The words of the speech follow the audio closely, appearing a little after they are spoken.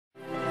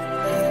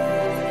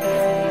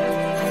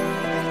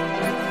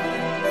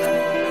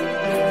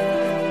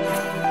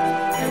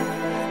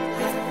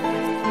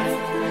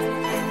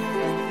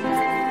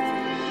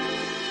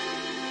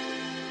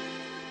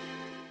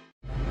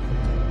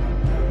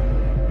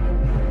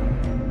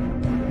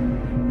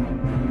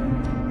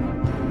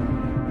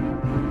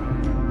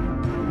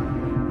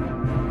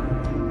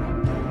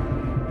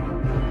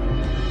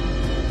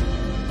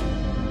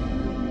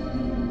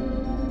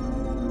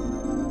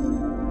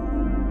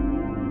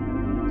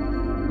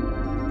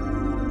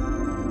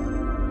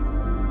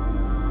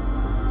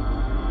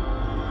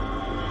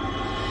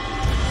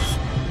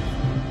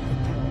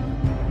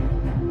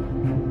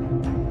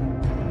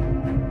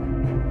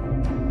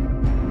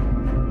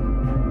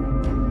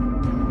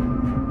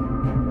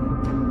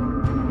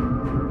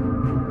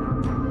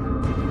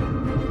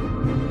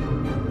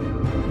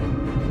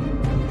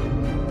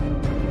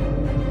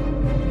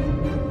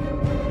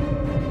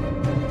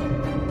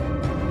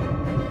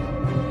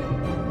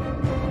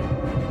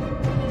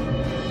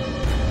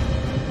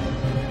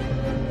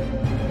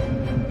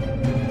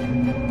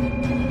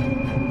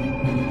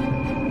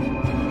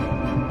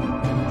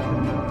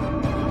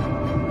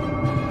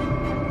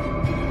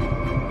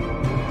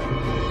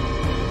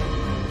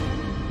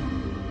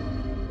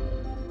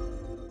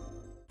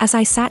As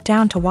I sat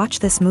down to watch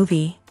this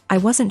movie, I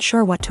wasn't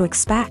sure what to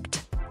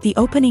expect. The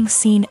opening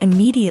scene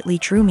immediately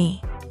drew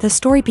me. The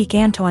story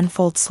began to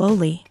unfold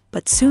slowly,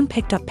 but soon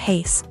picked up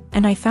pace,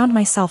 and I found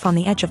myself on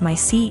the edge of my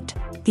seat.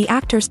 The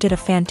actors did a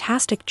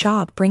fantastic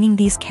job bringing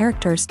these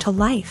characters to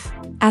life.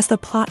 As the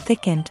plot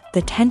thickened,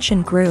 the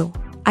tension grew.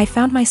 I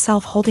found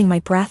myself holding my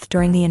breath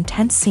during the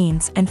intense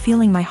scenes and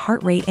feeling my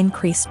heart rate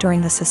increase during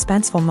the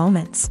suspenseful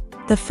moments.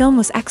 The film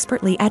was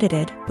expertly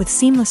edited, with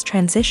seamless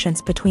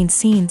transitions between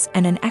scenes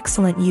and an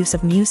excellent use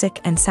of music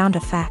and sound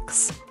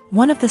effects.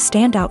 One of the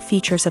standout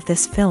features of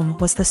this film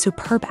was the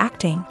superb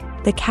acting.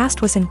 The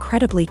cast was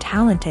incredibly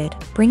talented,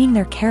 bringing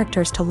their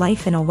characters to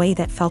life in a way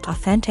that felt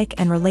authentic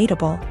and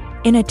relatable.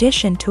 In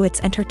addition to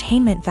its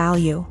entertainment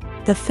value,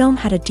 the film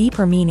had a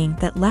deeper meaning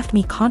that left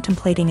me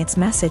contemplating its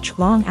message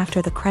long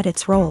after the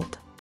credits rolled.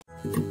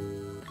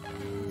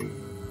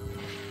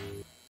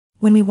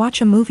 When we watch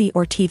a movie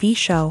or TV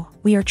show,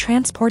 we are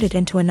transported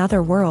into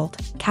another world,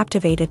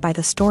 captivated by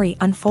the story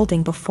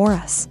unfolding before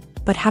us.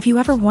 But have you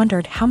ever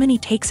wondered how many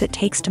takes it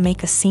takes to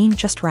make a scene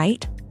just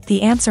right?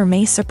 The answer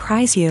may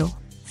surprise you.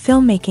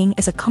 Filmmaking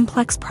is a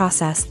complex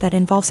process that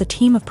involves a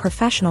team of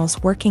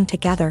professionals working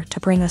together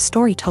to bring a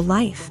story to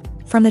life.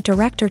 From the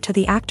director to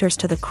the actors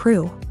to the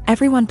crew,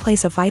 everyone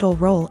plays a vital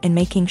role in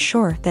making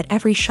sure that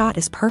every shot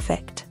is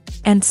perfect.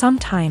 And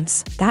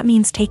sometimes, that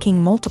means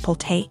taking multiple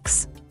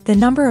takes. The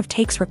number of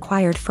takes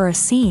required for a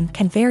scene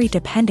can vary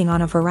depending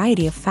on a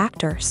variety of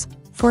factors.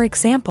 For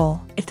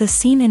example, if the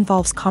scene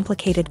involves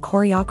complicated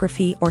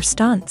choreography or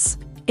stunts,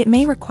 it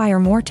may require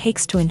more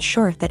takes to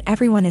ensure that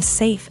everyone is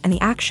safe and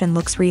the action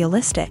looks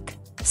realistic.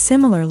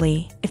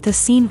 Similarly, if the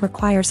scene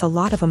requires a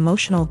lot of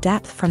emotional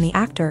depth from the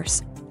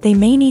actors, they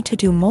may need to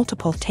do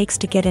multiple takes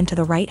to get into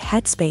the right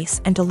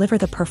headspace and deliver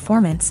the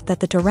performance that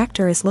the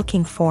director is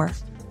looking for.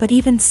 But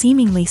even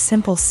seemingly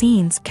simple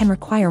scenes can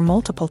require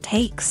multiple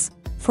takes.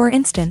 For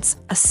instance,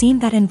 a scene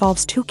that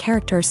involves two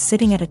characters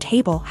sitting at a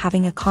table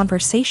having a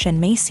conversation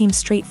may seem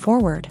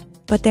straightforward,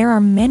 but there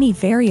are many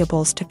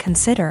variables to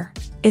consider.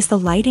 Is the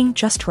lighting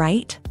just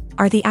right?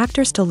 Are the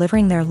actors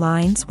delivering their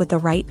lines with the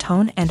right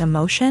tone and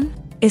emotion?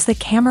 Is the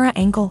camera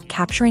angle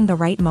capturing the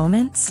right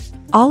moments?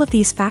 All of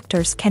these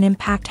factors can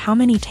impact how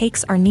many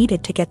takes are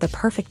needed to get the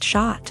perfect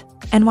shot.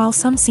 And while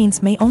some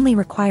scenes may only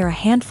require a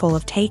handful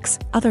of takes,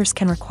 others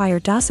can require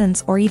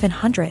dozens or even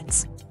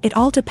hundreds. It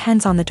all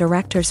depends on the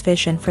director's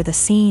vision for the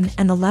scene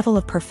and the level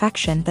of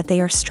perfection that they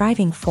are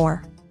striving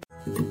for.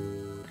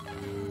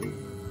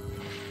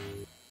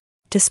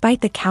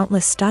 Despite the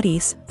countless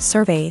studies,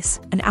 surveys,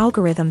 and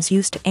algorithms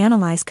used to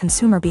analyze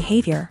consumer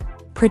behavior,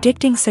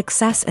 predicting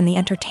success in the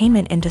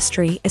entertainment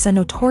industry is a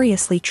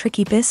notoriously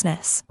tricky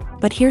business.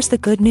 But here's the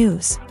good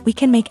news: we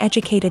can make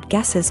educated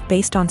guesses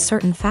based on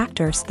certain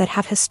factors that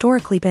have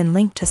historically been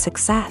linked to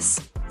success.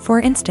 For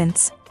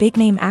instance,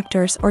 big-name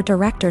actors or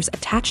directors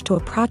attached to a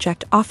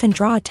project often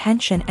draw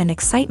attention and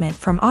excitement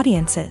from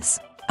audiences.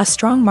 A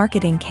strong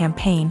marketing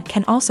campaign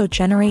can also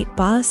generate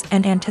buzz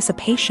and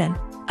anticipation.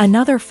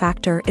 Another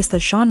factor is the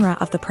genre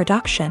of the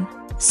production.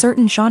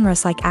 Certain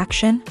genres like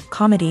action,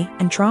 comedy,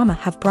 and drama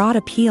have broad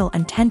appeal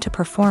and tend to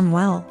perform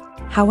well.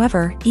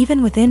 However,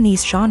 even within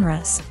these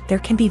genres, there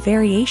can be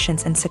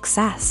variations in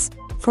success.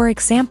 For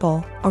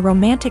example, a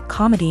romantic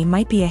comedy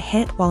might be a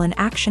hit while an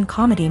action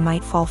comedy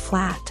might fall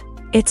flat.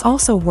 It's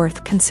also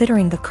worth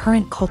considering the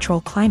current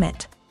cultural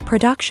climate.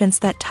 Productions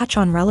that touch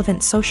on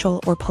relevant social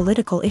or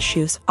political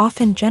issues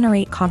often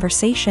generate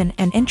conversation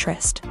and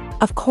interest.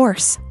 Of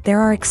course,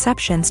 there are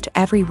exceptions to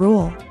every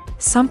rule.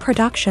 Some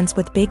productions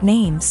with big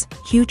names,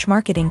 huge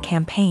marketing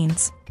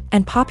campaigns,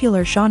 and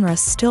popular genres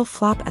still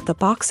flop at the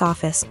box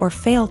office or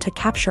fail to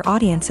capture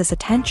audiences'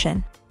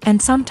 attention.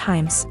 And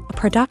sometimes, a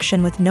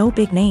production with no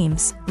big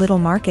names, little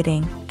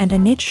marketing, and a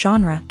niche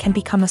genre can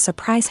become a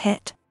surprise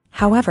hit.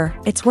 However,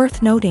 it's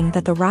worth noting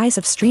that the rise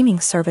of streaming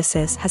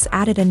services has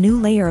added a new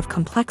layer of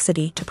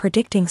complexity to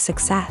predicting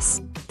success.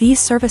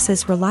 These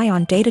services rely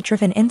on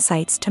data-driven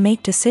insights to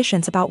make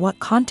decisions about what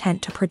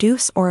content to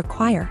produce or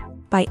acquire.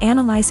 By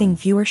analyzing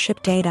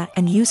viewership data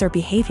and user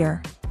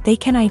behavior, they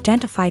can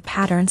identify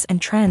patterns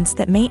and trends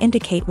that may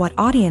indicate what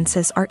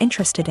audiences are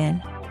interested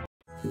in.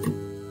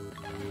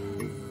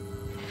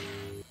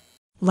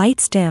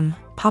 Lights dim,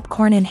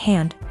 popcorn in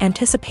hand,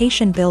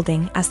 anticipation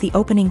building as the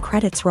opening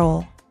credits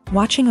roll.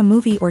 Watching a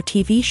movie or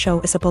TV show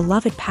is a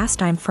beloved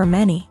pastime for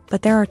many,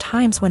 but there are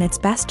times when it's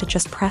best to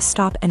just press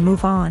stop and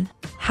move on.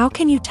 How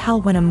can you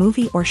tell when a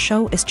movie or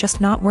show is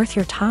just not worth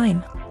your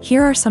time?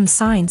 Here are some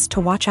signs to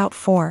watch out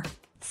for.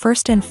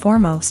 First and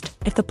foremost,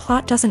 if the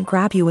plot doesn't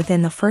grab you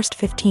within the first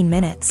 15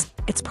 minutes,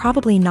 it's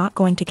probably not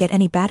going to get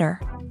any better.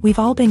 We've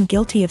all been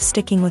guilty of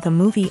sticking with a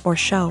movie or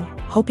show,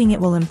 hoping it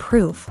will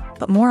improve,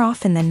 but more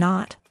often than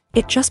not,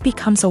 it just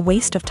becomes a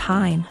waste of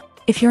time.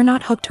 If you're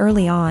not hooked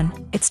early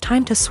on, it's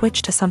time to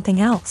switch to something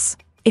else.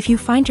 If you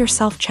find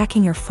yourself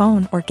checking your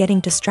phone or getting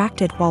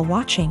distracted while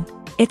watching,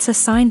 it's a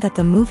sign that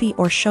the movie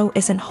or show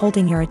isn't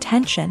holding your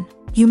attention.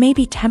 You may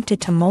be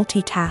tempted to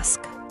multitask,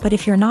 but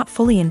if you're not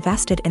fully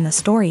invested in the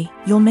story,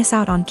 you'll miss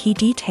out on key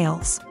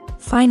details.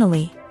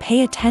 Finally,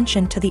 Pay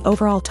attention to the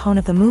overall tone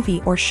of the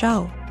movie or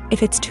show.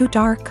 If it's too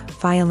dark,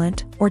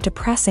 violent, or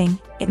depressing,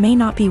 it may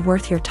not be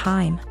worth your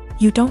time.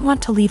 You don't want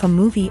to leave a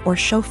movie or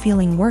show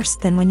feeling worse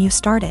than when you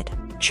started.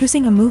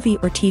 Choosing a movie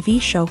or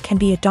TV show can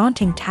be a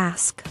daunting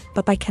task,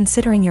 but by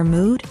considering your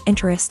mood,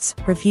 interests,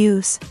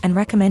 reviews, and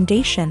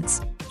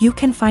recommendations, you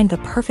can find the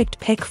perfect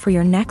pick for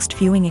your next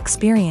viewing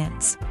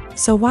experience.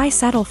 So why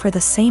settle for the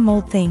same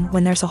old thing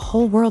when there's a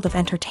whole world of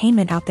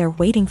entertainment out there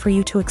waiting for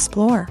you to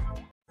explore?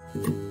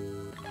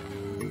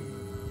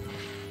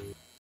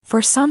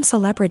 For some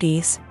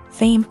celebrities,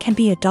 fame can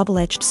be a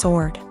double-edged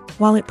sword.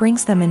 While it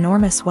brings them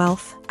enormous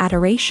wealth,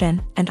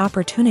 adoration, and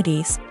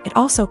opportunities, it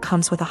also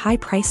comes with a high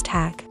price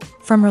tag.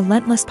 From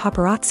relentless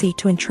paparazzi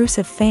to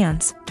intrusive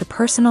fans, to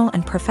personal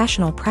and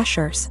professional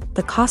pressures,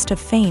 the cost of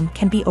fame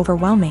can be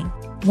overwhelming.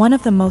 One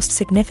of the most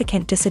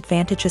significant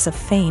disadvantages of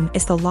fame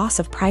is the loss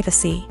of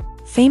privacy.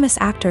 Famous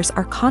actors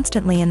are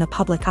constantly in the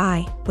public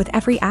eye, with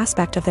every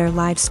aspect of their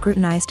lives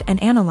scrutinized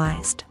and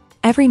analyzed.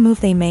 Every move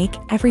they make,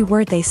 every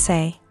word they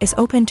say, is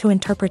open to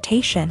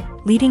interpretation,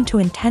 leading to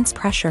intense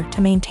pressure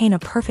to maintain a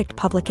perfect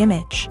public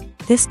image.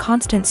 This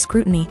constant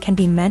scrutiny can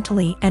be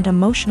mentally and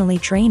emotionally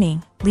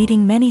draining,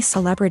 leading many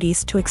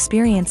celebrities to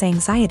experience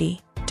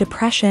anxiety,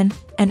 depression,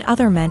 and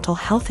other mental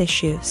health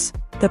issues.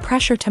 The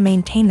pressure to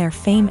maintain their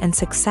fame and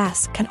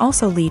success can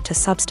also lead to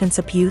substance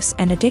abuse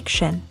and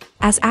addiction,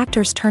 as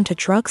actors turn to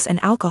drugs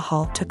and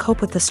alcohol to cope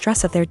with the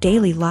stress of their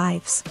daily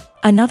lives.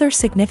 Another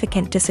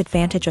significant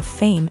disadvantage of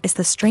fame is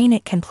the strain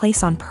it can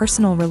place on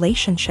personal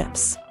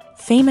relationships.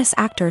 Famous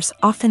actors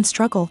often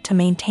struggle to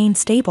maintain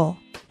stable,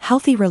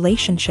 healthy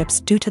relationships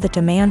due to the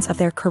demands of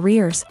their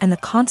careers and the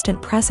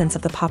constant presence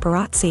of the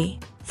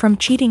paparazzi. From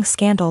cheating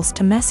scandals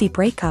to messy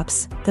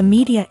breakups, the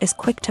media is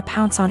quick to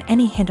pounce on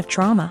any hint of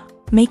drama,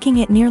 making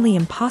it nearly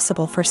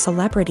impossible for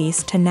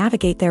celebrities to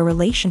navigate their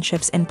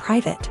relationships in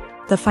private.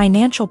 The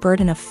financial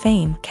burden of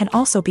fame can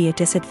also be a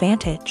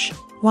disadvantage.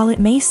 While it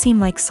may seem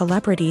like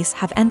celebrities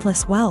have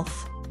endless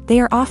wealth, they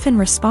are often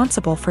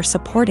responsible for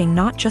supporting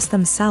not just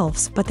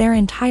themselves but their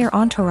entire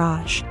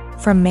entourage.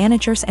 From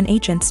managers and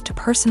agents to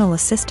personal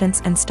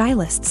assistants and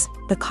stylists,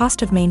 the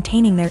cost of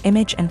maintaining their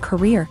image and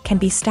career can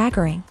be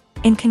staggering.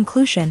 In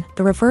conclusion,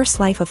 the reverse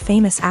life of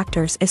famous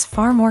actors is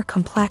far more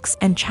complex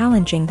and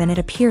challenging than it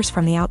appears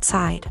from the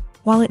outside.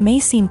 While it may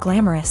seem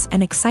glamorous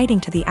and exciting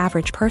to the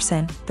average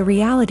person, the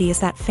reality is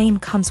that fame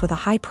comes with a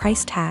high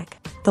price tag.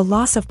 The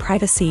loss of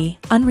privacy,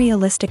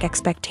 unrealistic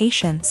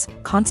expectations,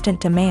 constant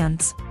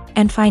demands,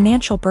 and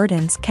financial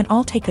burdens can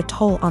all take a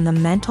toll on the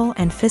mental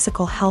and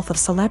physical health of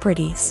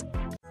celebrities.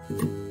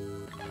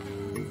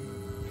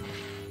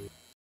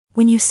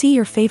 When you see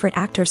your favorite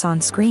actors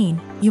on screen,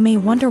 you may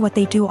wonder what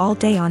they do all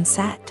day on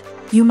set.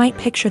 You might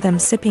picture them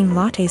sipping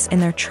lattes in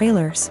their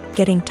trailers,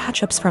 getting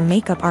touch-ups from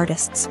makeup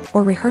artists,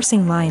 or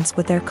rehearsing lines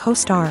with their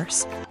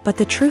co-stars. But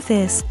the truth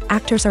is,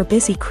 actors are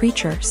busy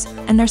creatures,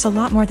 and there's a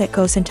lot more that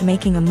goes into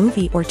making a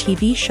movie or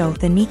TV show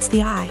than meets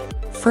the eye.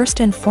 First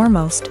and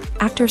foremost,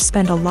 actors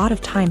spend a lot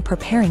of time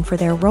preparing for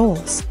their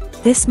roles.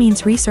 This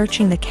means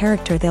researching the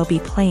character they'll be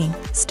playing,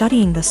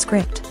 studying the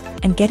script,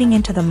 and getting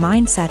into the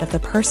mindset of the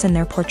person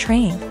they're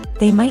portraying.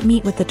 They might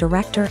meet with the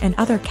director and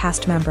other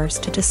cast members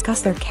to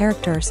discuss their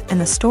characters and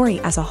the story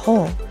as a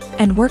whole,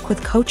 and work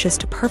with coaches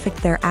to perfect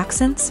their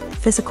accents,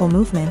 physical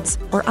movements,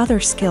 or other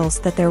skills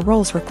that their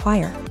roles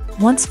require.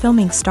 Once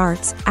filming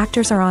starts,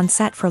 actors are on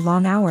set for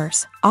long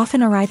hours,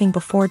 often arriving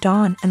before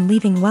dawn and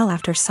leaving well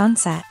after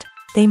sunset.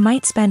 They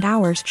might spend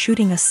hours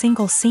shooting a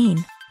single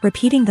scene,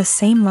 repeating the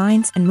same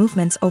lines and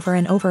movements over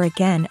and over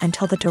again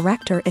until the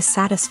director is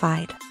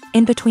satisfied.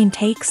 In between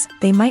takes,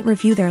 they might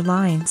review their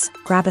lines,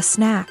 grab a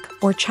snack,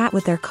 or chat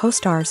with their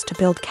co-stars to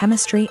build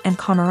chemistry and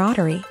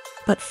camaraderie.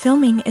 But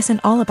filming isn't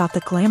all about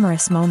the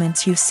glamorous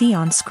moments you see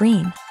on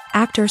screen.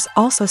 Actors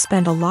also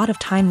spend a lot of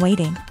time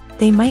waiting.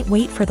 They might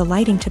wait for the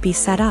lighting to be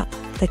set up,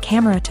 the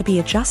camera to be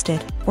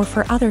adjusted, or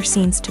for other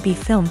scenes to be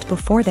filmed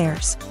before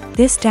theirs.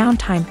 This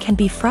downtime can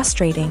be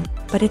frustrating,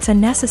 but it's a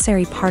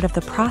necessary part of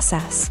the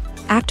process.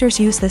 Actors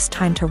use this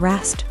time to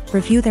rest,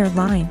 review their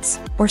lines,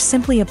 or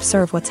simply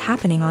observe what's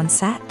happening on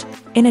set.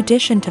 In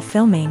addition to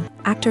filming,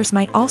 actors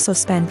might also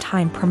spend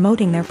time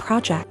promoting their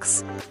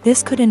projects.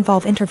 This could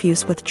involve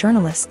interviews with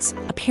journalists,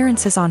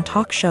 appearances on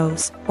talk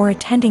shows, or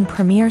attending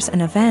premieres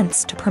and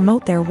events to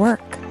promote their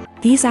work.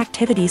 These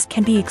activities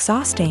can be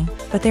exhausting,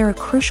 but they're a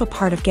crucial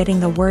part of getting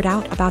the word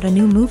out about a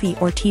new movie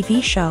or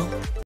TV show.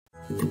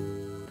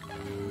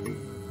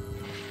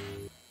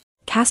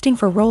 Casting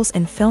for roles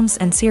in films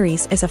and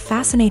series is a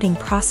fascinating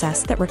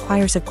process that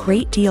requires a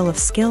great deal of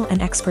skill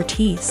and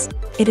expertise.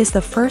 It is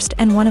the first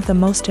and one of the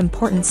most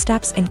important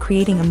steps in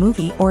creating a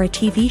movie or a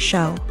TV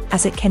show,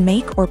 as it can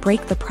make or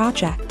break the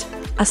project.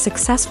 A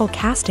successful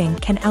casting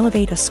can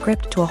elevate a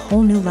script to a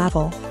whole new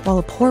level, while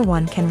a poor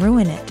one can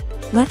ruin it.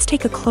 Let's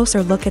take a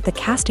closer look at the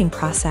casting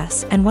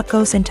process and what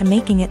goes into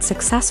making it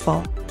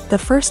successful. The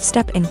first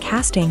step in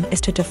casting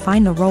is to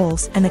define the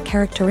roles and the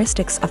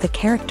characteristics of the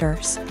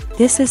characters.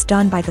 This is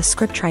done by the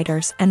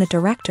scriptwriters and the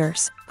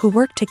directors, who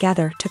work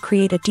together to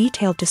create a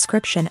detailed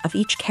description of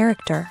each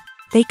character.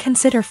 They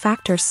consider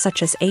factors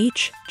such as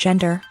age,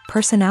 gender,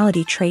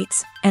 personality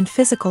traits, and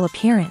physical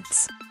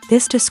appearance.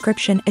 This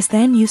description is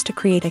then used to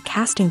create a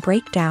casting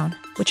breakdown,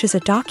 which is a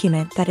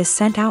document that is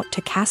sent out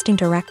to casting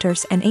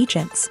directors and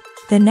agents.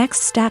 The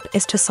next step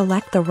is to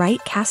select the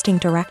right casting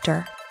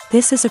director.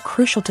 This is a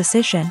crucial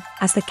decision,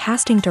 as the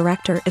casting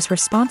director is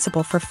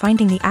responsible for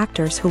finding the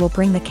actors who will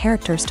bring the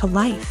characters to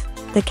life.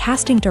 The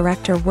casting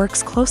director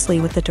works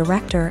closely with the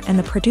director and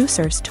the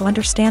producers to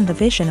understand the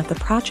vision of the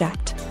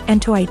project,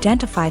 and to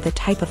identify the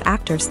type of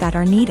actors that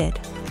are needed.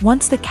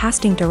 Once the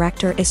casting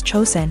director is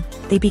chosen,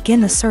 they begin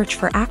the search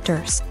for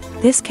actors.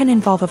 This can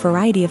involve a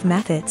variety of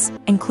methods,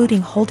 including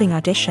holding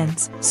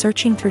auditions,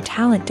 searching through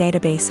talent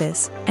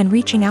databases, and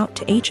reaching out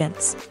to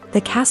agents.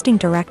 The casting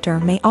director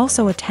may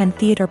also attend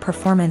theater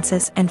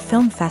performances and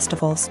film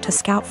festivals to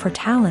scout for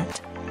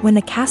talent. When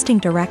the casting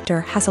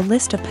director has a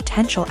list of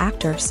potential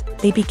actors,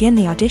 they begin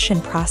the audition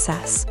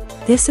process.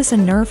 This is a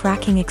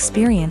nerve-wracking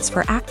experience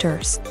for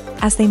actors,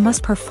 as they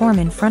must perform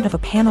in front of a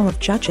panel of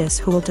judges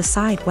who will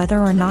decide whether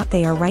or not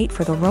they are right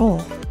for the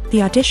role.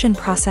 The audition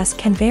process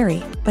can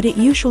vary, but it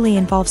usually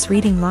involves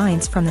reading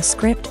lines from the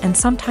script and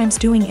sometimes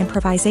doing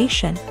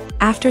improvisation.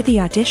 After the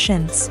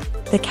auditions,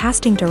 the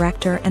casting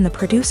director and the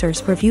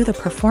producers review the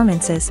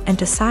performances and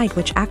decide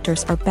which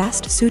actors are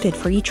best suited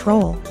for each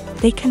role.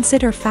 They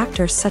consider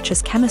factors such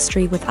as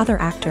chemistry with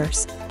other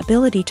actors,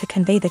 ability to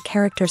convey the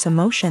character's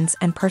emotions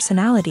and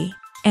personality,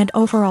 and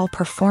overall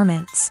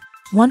performance.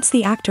 Once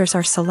the actors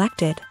are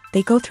selected,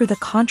 they go through the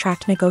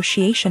contract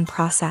negotiation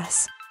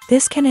process.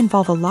 This can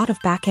involve a lot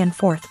of back and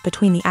forth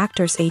between the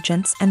actors'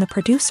 agents and the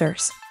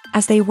producers,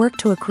 as they work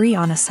to agree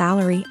on a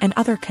salary and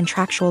other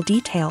contractual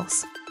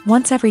details.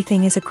 Once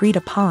everything is agreed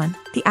upon,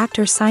 the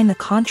actors sign the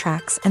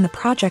contracts and the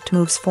project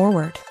moves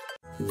forward.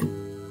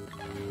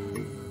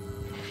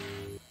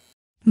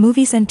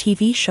 Movies and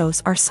TV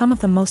shows are some of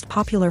the most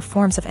popular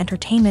forms of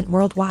entertainment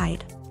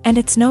worldwide, and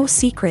it's no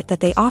secret that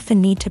they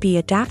often need to be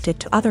adapted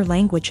to other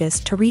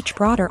languages to reach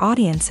broader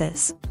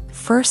audiences.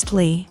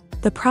 Firstly,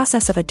 the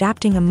process of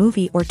adapting a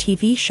movie or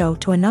TV show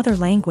to another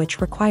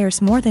language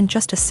requires more than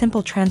just a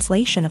simple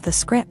translation of the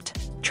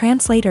script.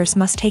 Translators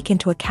must take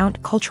into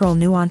account cultural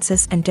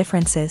nuances and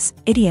differences,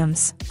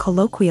 idioms,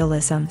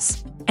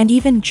 colloquialisms, and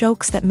even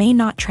jokes that may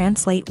not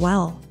translate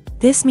well.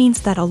 This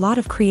means that a lot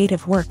of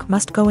creative work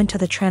must go into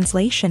the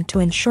translation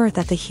to ensure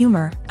that the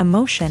humor,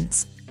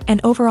 emotions,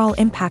 and overall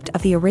impact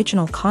of the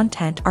original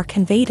content are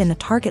conveyed in the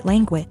target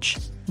language.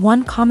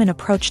 One common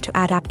approach to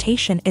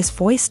adaptation is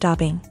voice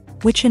dubbing,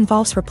 which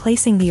involves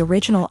replacing the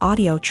original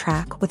audio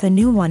track with a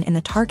new one in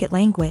the target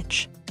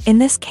language. In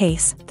this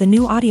case, the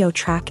new audio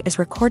track is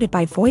recorded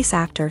by voice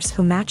actors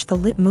who match the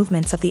lip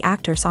movements of the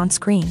actors on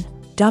screen.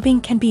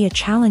 Dubbing can be a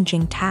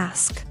challenging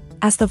task,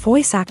 as the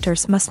voice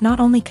actors must not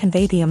only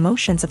convey the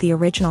emotions of the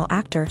original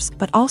actors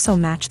but also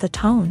match the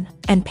tone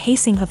and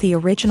pacing of the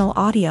original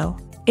audio.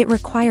 It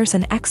requires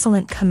an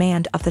excellent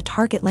command of the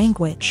target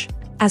language,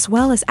 as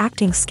well as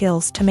acting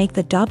skills to make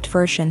the dubbed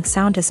version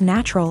sound as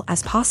natural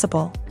as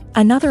possible.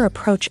 Another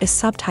approach is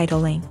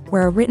subtitling,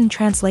 where a written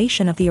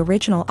translation of the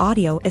original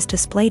audio is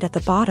displayed at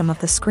the bottom of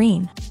the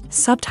screen.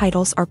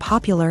 Subtitles are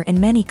popular in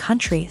many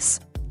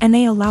countries, and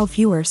they allow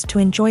viewers to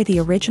enjoy the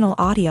original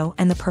audio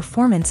and the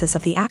performances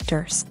of the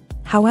actors.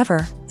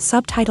 However,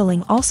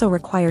 subtitling also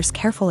requires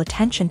careful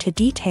attention to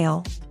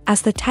detail,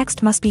 as the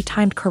text must be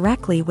timed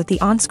correctly with the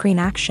on-screen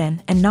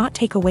action and not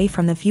take away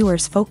from the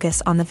viewer's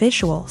focus on the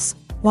visuals.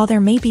 While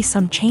there may be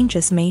some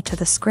changes made to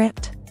the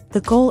script,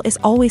 the goal is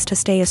always to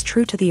stay as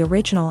true to the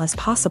original as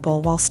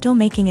possible while still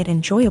making it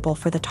enjoyable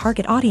for the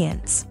target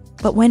audience.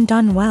 But when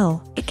done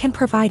well, it can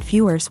provide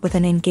viewers with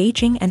an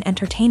engaging and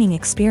entertaining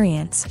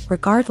experience,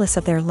 regardless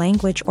of their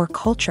language or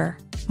culture.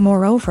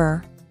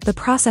 Moreover, the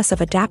process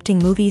of adapting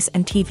movies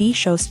and TV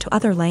shows to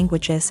other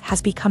languages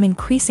has become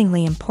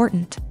increasingly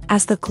important,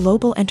 as the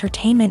global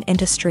entertainment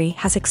industry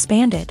has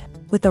expanded,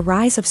 with the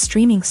rise of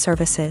streaming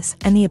services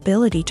and the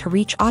ability to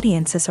reach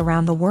audiences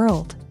around the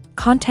world.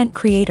 Content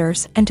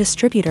creators and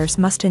distributors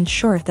must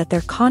ensure that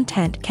their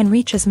content can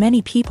reach as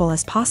many people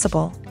as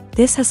possible.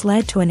 This has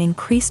led to an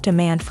increased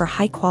demand for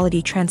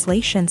high-quality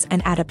translations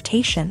and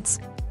adaptations,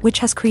 which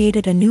has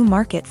created a new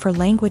market for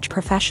language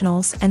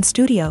professionals and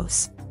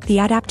studios. The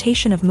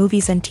adaptation of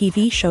movies and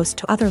TV shows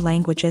to other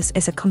languages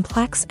is a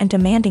complex and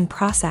demanding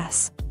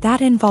process that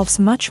involves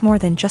much more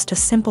than just a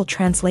simple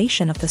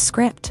translation of the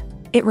script.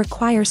 It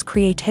requires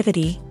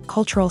creativity,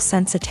 cultural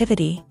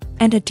sensitivity,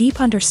 and a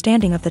deep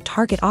understanding of the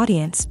target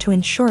audience to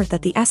ensure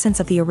that the essence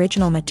of the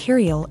original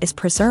material is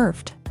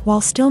preserved,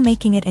 while still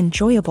making it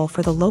enjoyable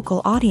for the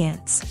local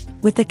audience.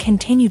 With the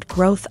continued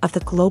growth of the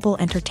global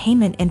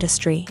entertainment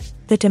industry,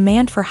 the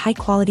demand for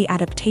high-quality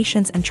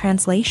adaptations and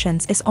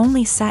translations is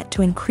only set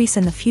to increase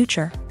in the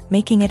future,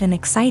 making it an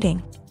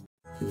exciting.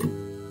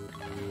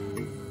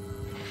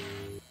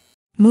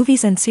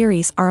 Movies and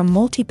series are a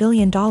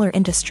multi-billion-dollar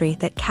industry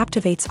that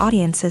captivates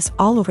audiences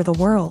all over the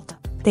world.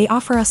 They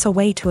offer us a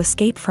way to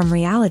escape from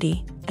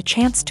reality, a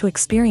chance to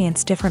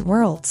experience different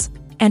worlds,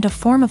 and a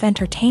form of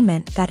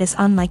entertainment that is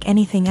unlike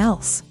anything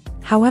else.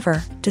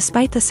 However,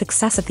 despite the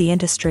success of the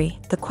industry,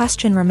 the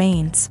question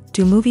remains,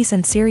 do movies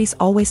and series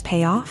always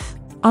pay off?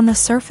 On the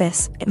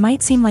surface, it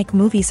might seem like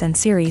movies and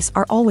series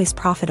are always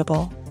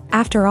profitable.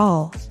 After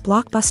all,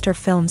 blockbuster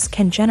films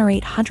can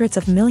generate hundreds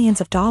of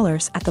millions of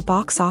dollars at the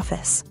box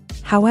office.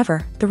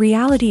 However, the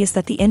reality is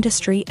that the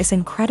industry is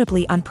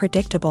incredibly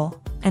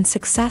unpredictable, and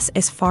success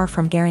is far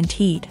from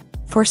guaranteed.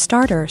 For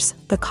starters,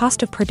 the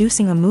cost of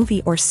producing a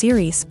movie or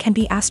series can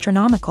be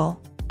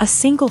astronomical. A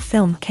single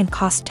film can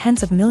cost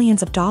tens of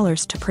millions of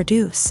dollars to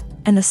produce,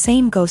 and the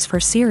same goes for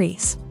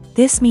series.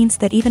 This means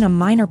that even a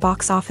minor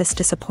box office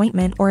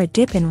disappointment or a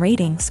dip in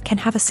ratings can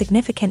have a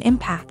significant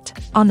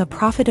impact on the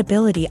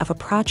profitability of a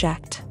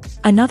project.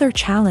 Another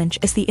challenge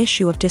is the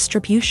issue of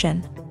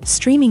distribution.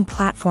 Streaming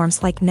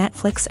platforms like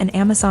Netflix and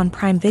Amazon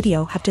Prime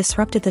Video have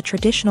disrupted the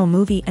traditional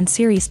movie and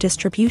series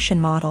distribution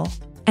model.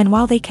 And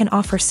while they can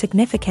offer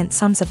significant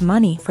sums of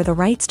money for the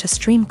rights to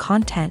stream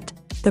content,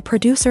 the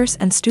producers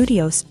and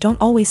studios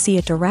don't always see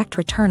a direct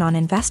return on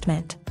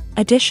investment.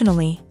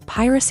 Additionally,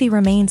 piracy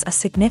remains a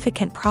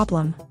significant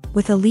problem,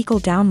 with illegal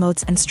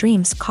downloads and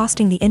streams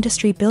costing the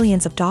industry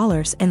billions of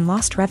dollars in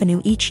lost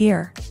revenue each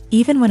year.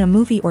 Even when a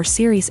movie or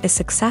series is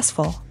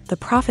successful, the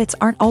profits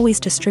aren't always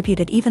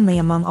distributed evenly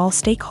among all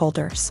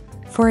stakeholders.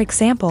 For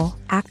example,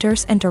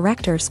 actors and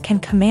directors can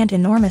command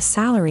enormous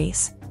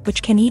salaries,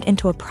 which can eat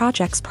into a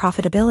project's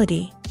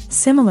profitability.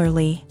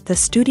 Similarly, the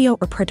studio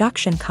or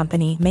production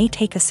company may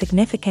take a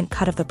significant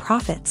cut of the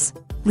profits,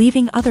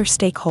 leaving other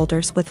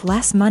stakeholders with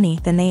less money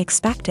than they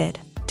expected.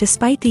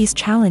 Despite these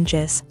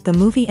challenges, the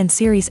movie and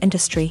series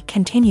industry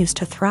continues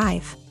to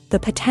thrive. The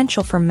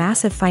potential for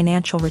massive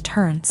financial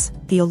returns,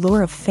 the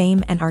allure of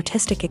fame and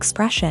artistic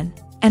expression,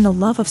 and the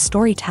love of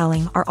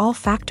storytelling are all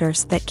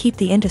factors that keep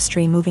the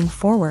industry moving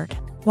forward.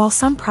 While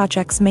some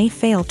projects may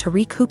fail to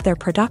recoup their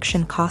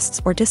production costs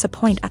or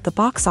disappoint at the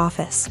box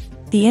office,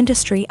 the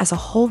industry as a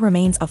whole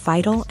remains a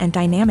vital and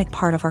dynamic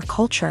part of our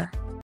culture.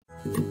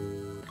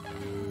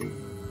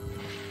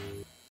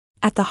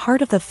 At the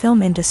heart of the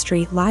film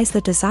industry lies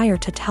the desire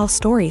to tell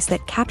stories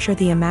that capture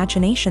the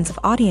imaginations of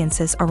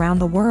audiences around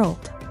the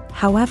world.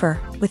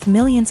 However, with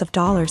millions of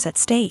dollars at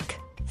stake,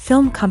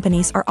 film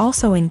companies are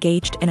also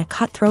engaged in a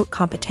cutthroat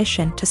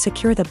competition to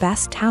secure the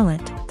best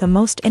talent, the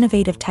most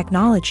innovative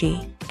technology,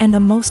 and the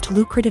most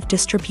lucrative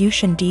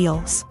distribution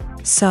deals.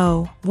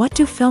 So, what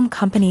do film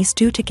companies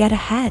do to get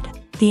ahead?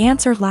 The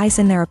answer lies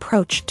in their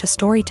approach to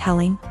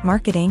storytelling,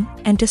 marketing,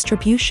 and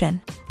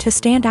distribution. To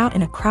stand out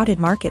in a crowded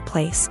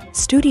marketplace,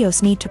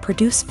 studios need to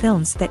produce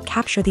films that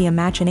capture the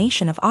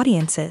imagination of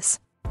audiences,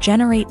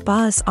 generate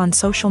buzz on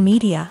social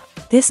media.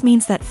 This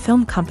means that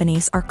film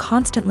companies are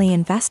constantly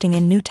investing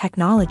in new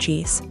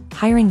technologies,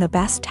 hiring the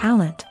best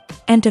talent,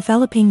 and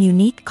developing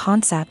unique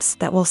concepts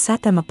that will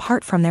set them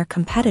apart from their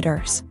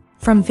competitors.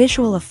 From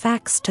visual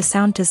effects to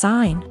sound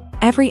design,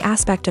 every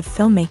aspect of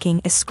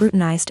filmmaking is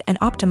scrutinized and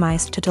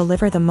optimized to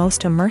deliver the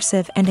most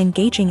immersive and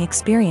engaging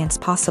experience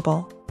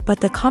possible.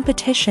 But the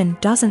competition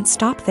doesn't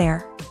stop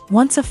there.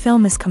 Once a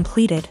film is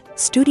completed,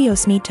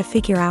 studios need to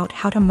figure out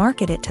how to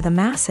market it to the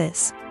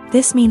masses.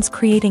 This means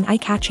creating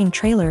eye-catching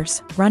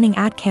trailers, running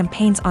ad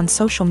campaigns on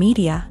social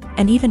media,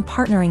 and even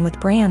partnering with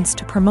brands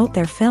to promote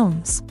their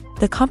films.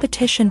 The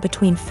competition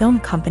between film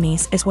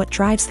companies is what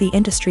drives the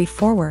industry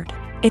forward.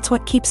 It's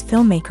what keeps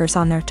filmmakers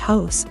on their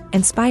toes,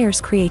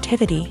 inspires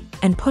creativity,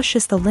 and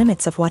pushes the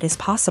limits of what is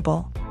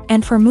possible.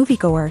 And for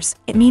moviegoers,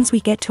 it means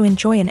we get to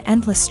enjoy an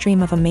endless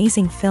stream of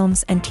amazing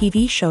films and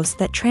TV shows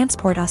that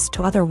transport us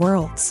to other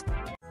worlds.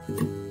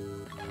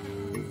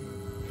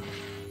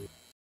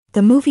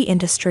 The movie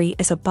industry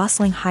is a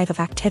bustling hive of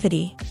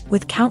activity,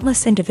 with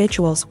countless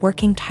individuals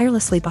working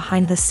tirelessly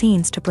behind the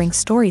scenes to bring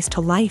stories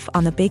to life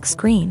on the big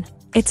screen.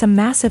 It's a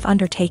massive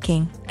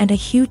undertaking, and a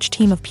huge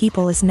team of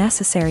people is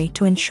necessary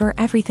to ensure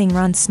everything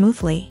runs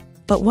smoothly.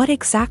 But what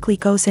exactly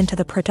goes into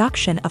the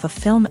production of a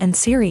film and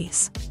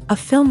series? A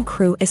film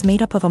crew is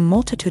made up of a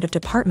multitude of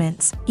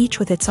departments, each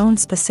with its own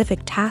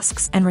specific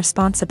tasks and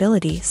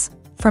responsibilities.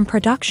 From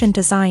production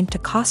design to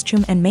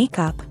costume and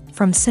makeup,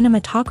 from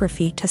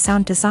cinematography to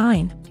sound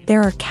design,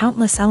 there are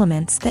countless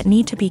elements that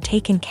need to be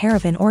taken care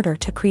of in order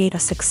to create a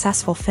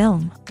successful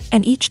film.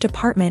 And each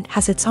department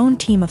has its own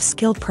team of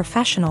skilled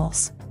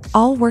professionals,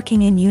 all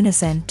working in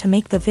unison to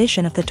make the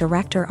vision of the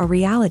director a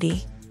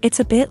reality. It's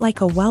a bit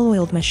like a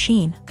well-oiled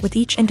machine, with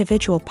each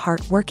individual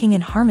part working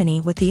in harmony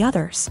with the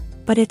others.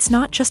 But it's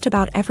not just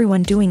about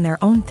everyone doing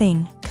their own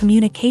thing.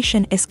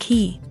 Communication is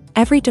key.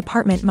 Every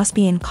department must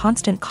be in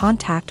constant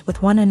contact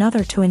with one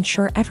another to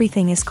ensure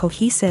everything is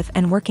cohesive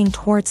and working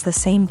towards the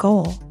same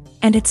goal.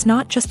 And it's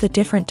not just the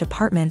different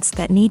departments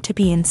that need to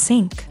be in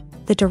sync.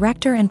 The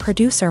director and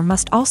producer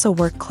must also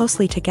work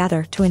closely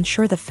together to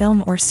ensure the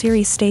film or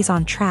series stays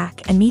on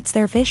track and meets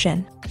their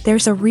vision.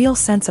 There's a real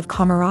sense of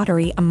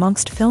camaraderie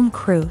amongst film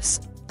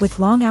crews. With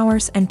long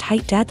hours and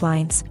tight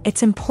deadlines,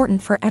 it's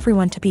important for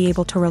everyone to be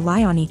able to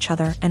rely on each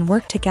other and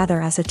work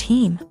together as a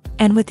team.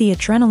 And with the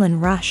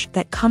adrenaline rush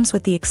that comes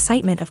with the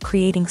excitement of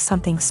creating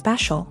something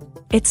special,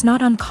 it's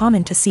not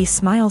uncommon to see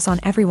smiles on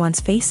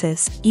everyone's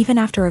faces, even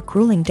after a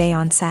grueling day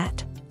on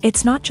set.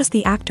 It's not just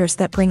the actors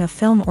that bring a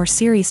film or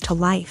series to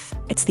life,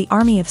 it's the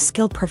army of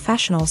skilled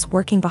professionals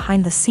working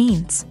behind the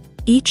scenes,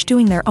 each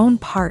doing their own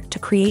part to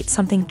create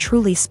something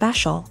truly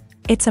special.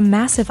 It's a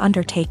massive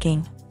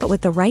undertaking, but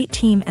with the right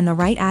team and the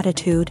right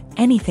attitude,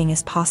 anything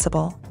is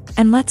possible.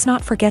 And let's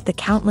not forget the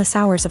countless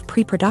hours of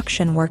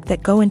pre-production work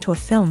that go into a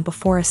film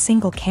before a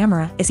single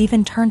camera is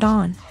even turned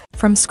on.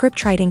 From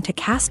scriptwriting to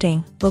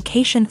casting,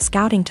 location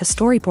scouting to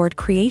storyboard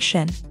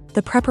creation,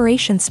 the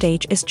preparation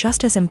stage is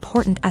just as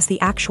important as the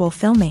actual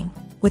filming.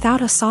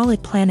 Without a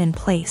solid plan in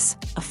place,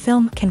 a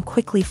film can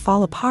quickly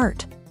fall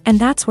apart. And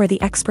that's where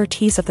the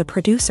expertise of the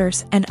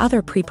producers and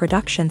other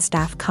pre-production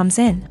staff comes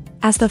in.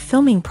 As the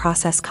filming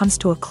process comes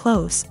to a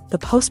close, the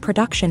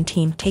post-production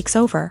team takes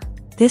over.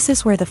 This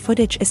is where the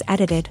footage is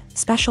edited,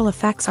 special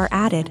effects are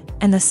added,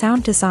 and the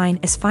sound design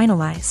is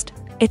finalized.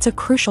 It's a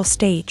crucial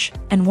stage,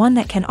 and one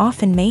that can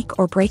often make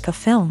or break a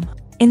film.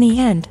 In the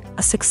end,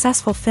 a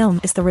successful film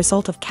is the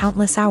result of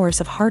countless hours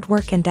of hard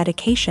work and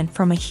dedication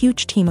from a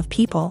huge team of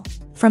people.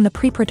 From the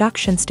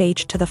pre-production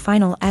stage to the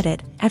final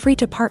edit, every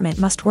department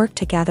must work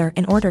together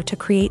in order to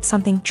create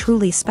something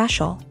truly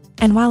special.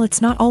 And while it's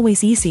not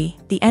always easy,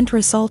 the end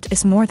result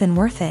is more than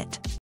worth it.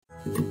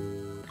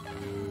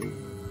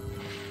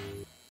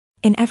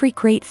 In every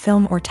great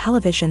film or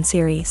television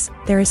series,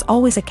 there is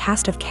always a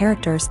cast of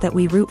characters that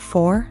we root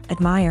for,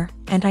 admire,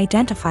 and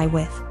identify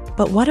with.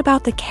 But what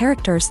about the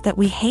characters that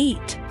we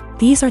hate?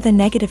 These are the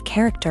negative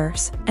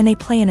characters, and they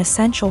play an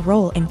essential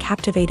role in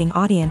captivating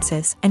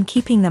audiences and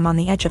keeping them on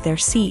the edge of their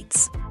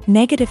seats.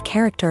 Negative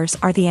characters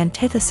are the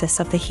antithesis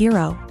of the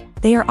hero.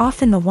 They are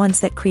often the ones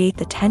that create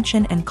the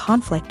tension and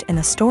conflict in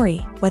the story,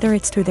 whether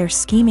it's through their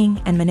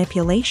scheming and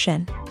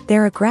manipulation,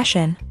 their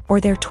aggression, or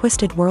their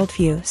twisted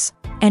worldviews.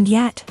 And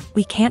yet,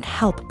 we can't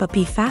help but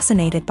be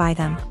fascinated by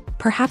them.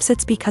 Perhaps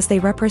it's because they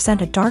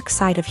represent a dark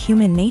side of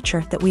human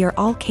nature that we are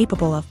all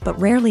capable of but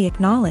rarely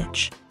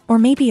acknowledge. Or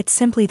maybe it's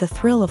simply the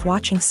thrill of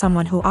watching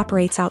someone who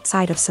operates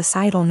outside of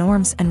societal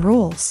norms and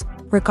rules.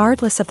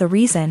 Regardless of the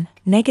reason,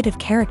 negative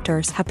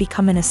characters have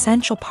become an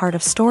essential part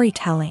of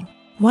storytelling.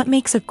 What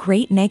makes a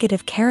great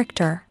negative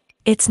character?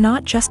 It's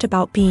not just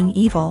about being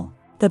evil.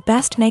 The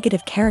best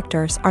negative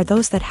characters are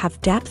those that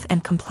have depth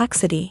and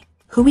complexity,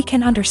 who we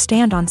can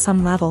understand on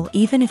some level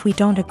even if we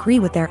don't agree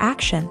with their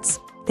actions.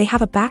 They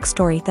have a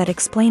backstory that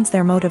explains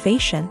their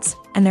motivations,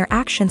 and their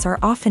actions are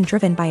often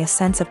driven by a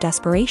sense of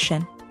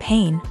desperation,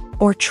 pain,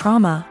 or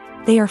trauma.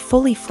 They are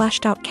fully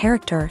fleshed out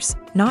characters,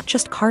 not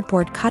just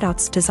cardboard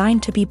cutouts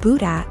designed to be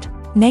booed at.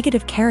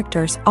 Negative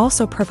characters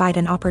also provide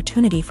an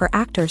opportunity for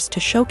actors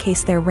to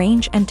showcase their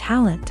range and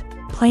talent.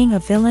 Playing a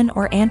villain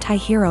or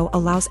anti-hero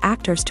allows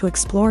actors to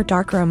explore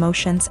darker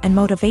emotions and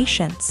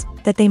motivations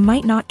that they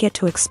might not get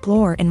to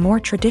explore in more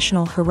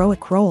traditional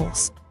heroic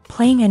roles.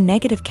 Playing a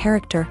negative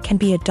character can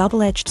be a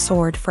double-edged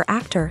sword for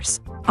actors.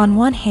 On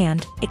one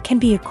hand, it can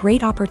be a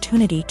great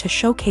opportunity to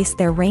showcase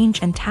their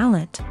range and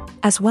talent,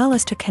 as well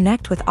as to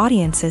connect with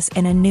audiences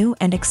in a new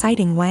and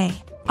exciting way.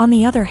 On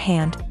the other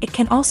hand, it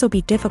can also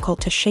be difficult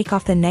to shake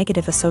off the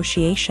negative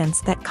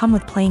associations that come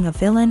with playing a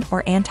villain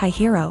or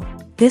anti-hero.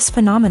 This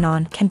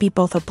phenomenon can be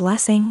both a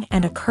blessing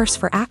and a curse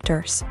for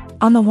actors.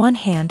 On the one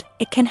hand,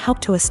 it can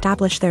help to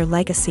establish their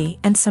legacy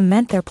and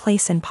cement their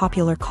place in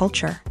popular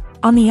culture.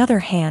 On the other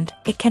hand,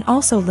 it can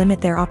also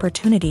limit their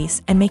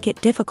opportunities and make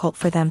it difficult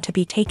for them to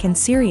be taken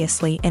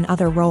seriously in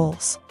other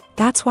roles.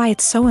 That's why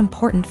it's so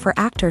important for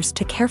actors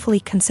to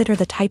carefully consider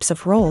the types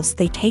of roles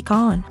they take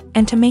on,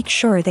 and to make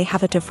sure they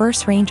have a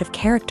diverse range of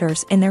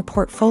characters in their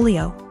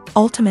portfolio.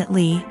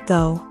 Ultimately,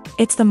 though,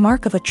 it's the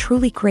mark of a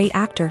truly great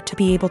actor to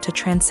be able to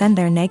transcend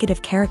their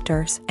negative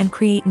characters and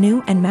create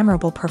new and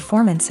memorable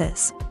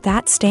performances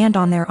that stand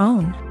on their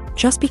own.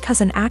 Just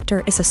because an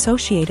actor is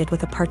associated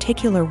with a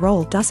particular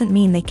role doesn't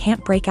mean they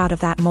can't break out of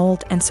that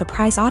mold and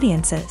surprise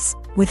audiences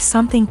with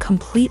something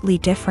completely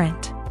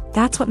different.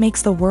 That's what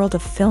makes the world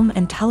of film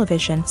and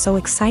television so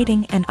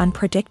exciting and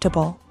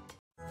unpredictable.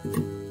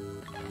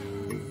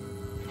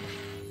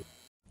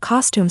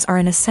 Costumes are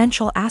an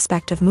essential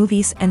aspect of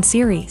movies and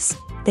series.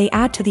 They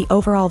add to the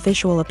overall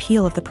visual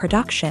appeal of the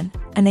production,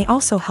 and they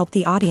also help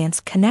the audience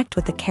connect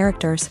with the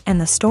characters and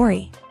the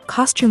story.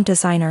 Costume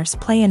designers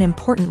play an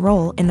important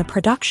role in the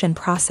production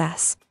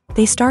process.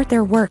 They start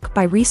their work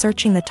by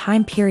researching the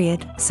time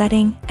period,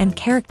 setting, and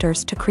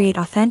characters to create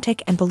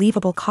authentic and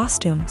believable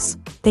costumes.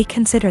 They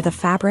consider the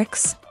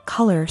fabrics,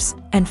 colors,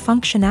 and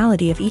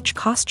functionality of each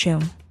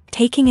costume,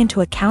 taking into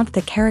account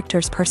the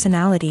character's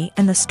personality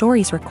and the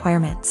story's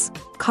requirements.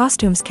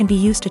 Costumes can be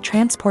used to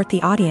transport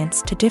the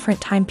audience to different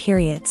time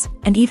periods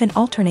and even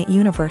alternate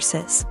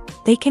universes.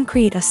 They can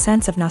create a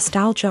sense of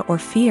nostalgia or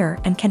fear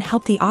and can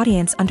help the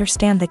audience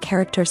understand the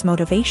character's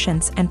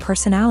motivations and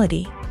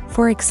personality.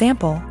 For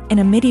example, in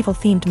a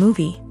medieval-themed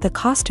movie, the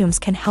costumes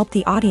can help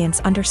the audience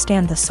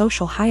understand the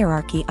social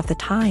hierarchy of the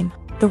time.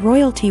 The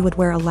royalty would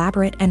wear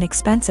elaborate and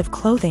expensive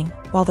clothing,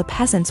 while the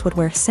peasants would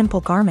wear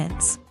simple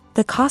garments.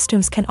 The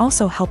costumes can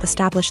also help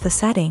establish the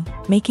setting,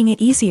 making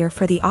it easier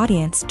for the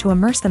audience to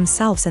immerse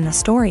themselves in the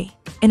story.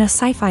 In a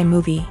sci-fi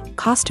movie,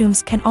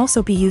 costumes can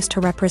also be used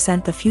to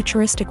represent the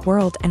futuristic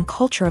world and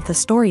culture of the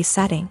story's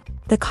setting.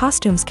 The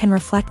costumes can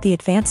reflect the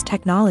advanced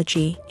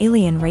technology,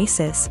 alien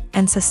races,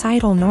 and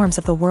societal norms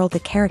of the world the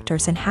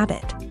characters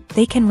inhabit.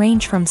 They can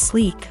range from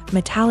sleek,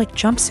 metallic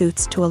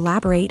jumpsuits to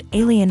elaborate,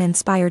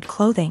 alien-inspired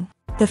clothing.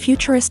 The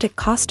futuristic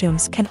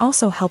costumes can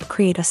also help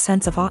create a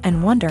sense of awe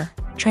and wonder,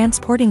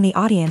 transporting the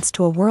audience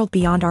to a world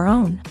beyond our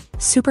own.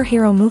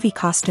 Superhero movie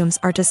costumes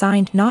are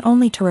designed not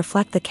only to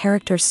reflect the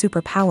character's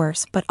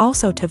superpowers but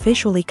also to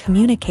visually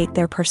communicate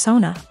their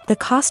persona. The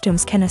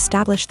costumes can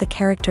establish the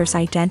character's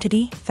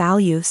identity,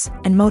 values,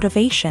 and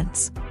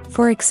motivations.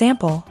 For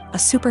example, a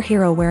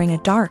superhero wearing a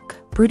dark,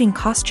 brooding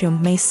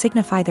costume may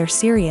signify their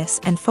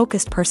serious and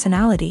focused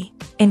personality.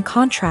 In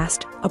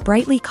contrast, a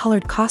brightly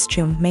colored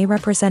costume may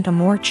represent a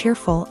more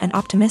cheerful and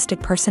optimistic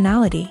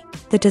personality.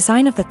 The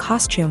design of the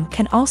costume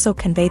can also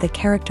convey the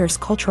character's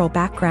cultural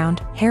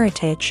background,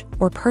 heritage,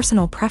 or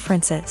personal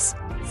preferences.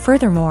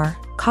 Furthermore,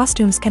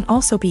 costumes can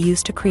also be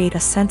used to create a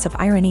sense of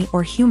irony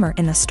or humor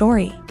in the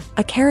story.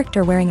 A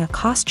character wearing a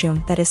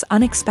costume that is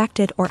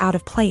unexpected or out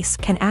of place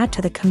can add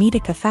to the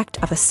comedic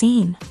effect of a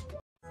scene.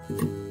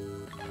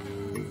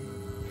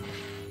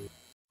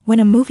 When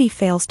a movie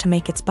fails to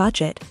make its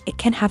budget, it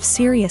can have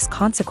serious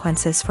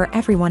consequences for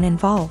everyone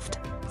involved.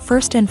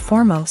 First and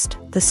foremost,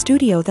 the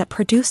studio that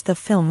produced the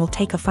film will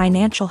take a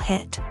financial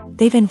hit.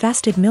 They've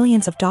invested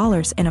millions of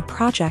dollars in a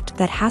project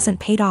that hasn't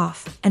paid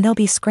off, and they'll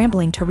be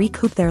scrambling to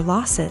recoup their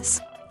losses.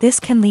 This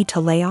can lead to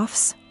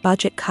layoffs,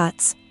 budget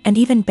cuts, and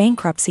even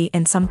bankruptcy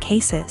in some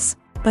cases.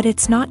 But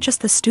it's not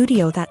just the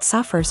studio that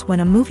suffers when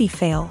a movie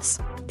fails.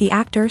 The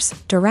actors,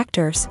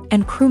 directors,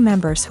 and crew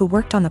members who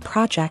worked on the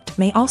project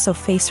may also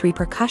face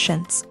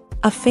repercussions.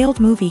 A failed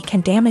movie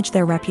can damage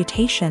their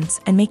reputations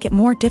and make it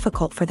more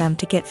difficult for them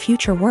to get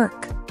future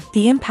work.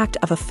 The impact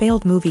of a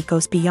failed movie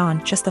goes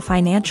beyond just the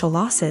financial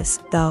losses,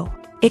 though.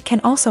 It can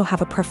also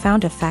have a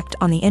profound effect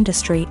on the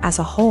industry as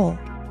a whole.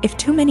 If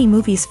too many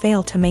movies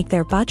fail to make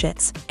their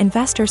budgets,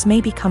 investors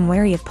may become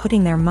wary of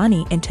putting their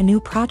money into new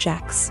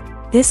projects.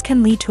 This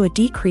can lead to a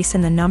decrease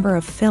in the number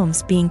of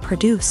films being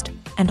produced,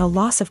 and a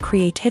loss of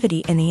creativity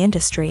in the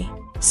industry.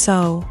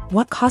 So,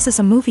 what causes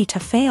a movie to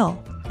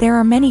fail? There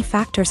are many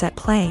factors at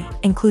play,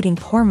 including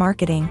poor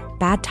marketing,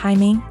 bad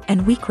timing,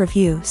 and weak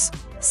reviews.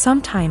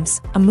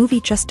 Sometimes, a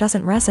movie just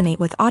doesn't resonate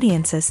with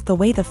audiences the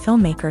way the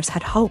filmmakers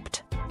had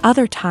hoped.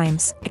 Other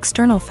times,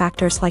 external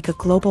factors like a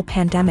global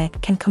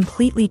pandemic can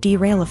completely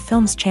derail a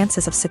film's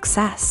chances of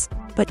success.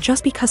 But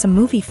just because a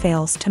movie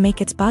fails to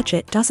make its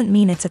budget doesn't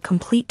mean it's a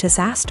complete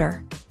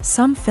disaster.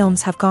 Some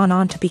films have gone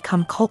on to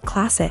become cult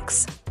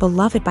classics,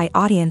 beloved by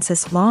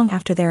audiences long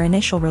after their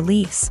initial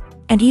release.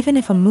 And even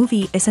if a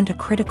movie isn't a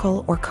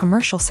critical or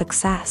commercial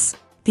success,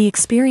 the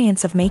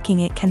experience of making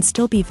it can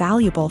still be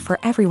valuable for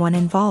everyone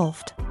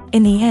involved.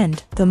 In the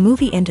end, the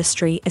movie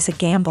industry is a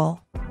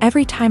gamble.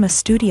 Every time a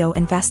studio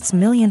invests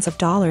millions of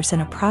dollars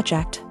in a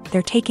project,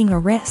 they're taking a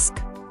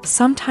risk.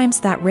 Sometimes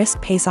that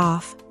risk pays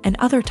off, and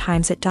other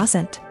times it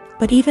doesn't.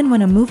 But even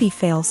when a movie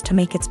fails to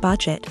make its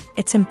budget,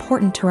 it's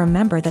important to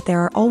remember that there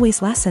are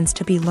always lessons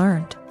to be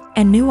learned,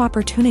 and new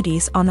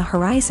opportunities on the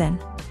horizon.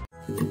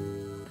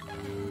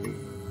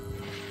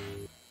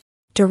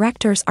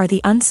 Directors are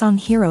the unsung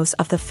heroes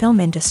of the film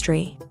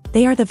industry.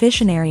 They are the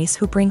visionaries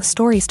who bring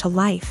stories to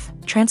life,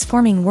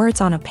 transforming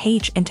words on a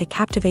page into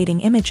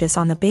captivating images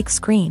on the big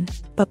screen.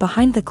 But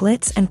behind the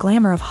glitz and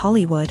glamour of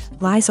Hollywood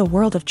lies a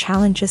world of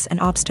challenges and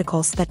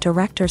obstacles that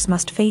directors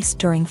must face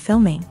during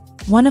filming.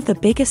 One of the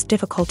biggest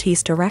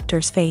difficulties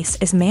directors face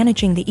is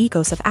managing the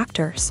egos of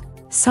actors.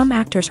 Some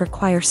actors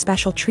require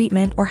special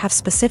treatment or have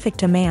specific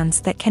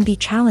demands that can be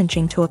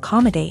challenging to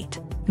accommodate.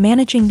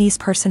 Managing these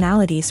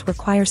personalities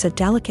requires a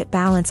delicate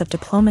balance of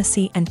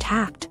diplomacy and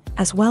tact,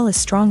 as well as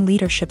strong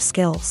leadership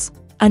skills.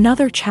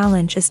 Another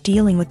challenge is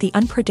dealing with the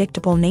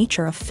unpredictable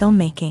nature of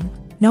filmmaking.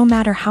 No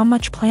matter how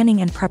much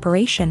planning and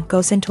preparation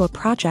goes into a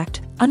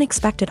project,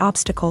 unexpected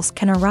obstacles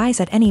can arise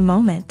at any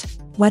moment.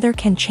 Weather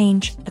can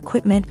change,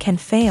 equipment can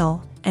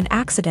fail, and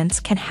accidents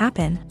can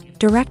happen.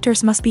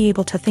 Directors must be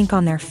able to think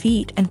on their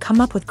feet and come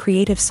up with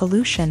creative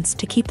solutions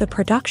to keep the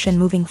production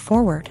moving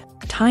forward.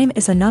 Time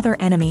is another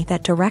enemy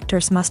that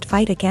directors must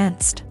fight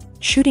against.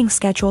 Shooting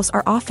schedules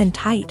are often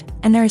tight,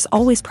 and there is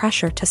always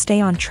pressure to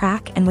stay on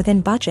track and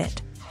within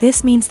budget.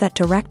 This means that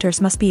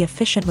directors must be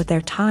efficient with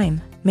their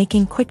time,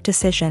 making quick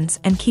decisions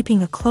and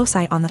keeping a close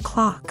eye on the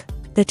clock.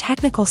 The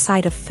technical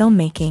side of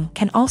filmmaking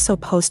can also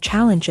pose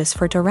challenges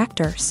for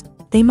directors.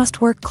 They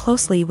must work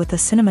closely with the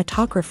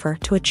cinematographer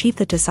to achieve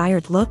the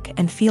desired look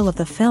and feel of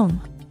the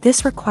film.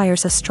 This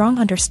requires a strong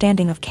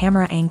understanding of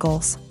camera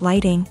angles,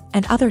 lighting,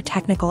 and other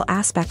technical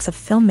aspects of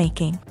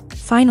filmmaking.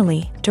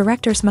 Finally,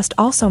 directors must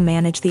also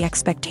manage the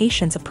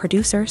expectations of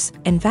producers,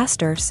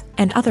 investors,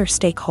 and other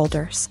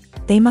stakeholders.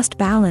 They must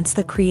balance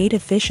the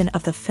creative vision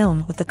of the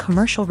film with the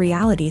commercial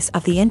realities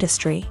of the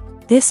industry.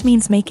 This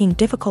means making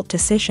difficult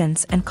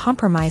decisions and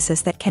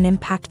compromises that can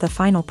impact the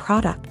final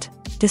product.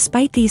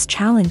 Despite these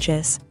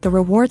challenges, the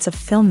rewards of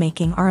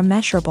filmmaking are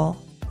immeasurable.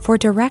 For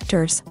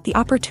directors, the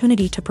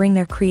opportunity to bring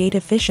their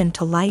creative vision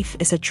to life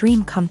is a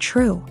dream come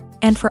true.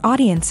 And for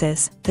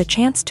audiences, the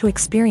chance to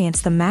experience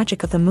the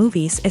magic of the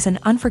movies is an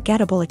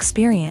unforgettable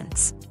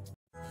experience.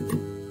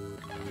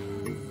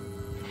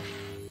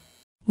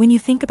 When you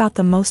think about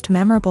the most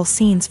memorable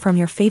scenes from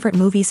your favorite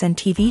movies and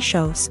TV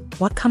shows,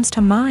 what comes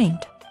to mind?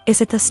 Is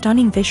it the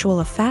stunning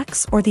visual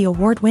effects or the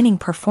award-winning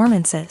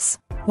performances?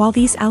 While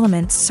these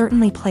elements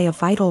certainly play a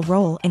vital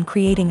role in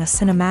creating a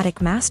cinematic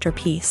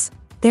masterpiece,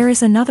 there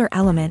is another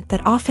element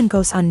that often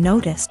goes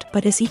unnoticed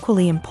but is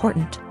equally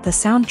important: the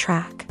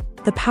soundtrack.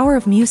 The power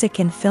of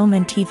music in film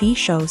and TV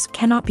shows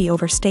cannot be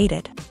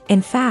overstated.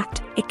 In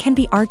fact, it can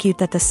be argued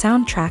that the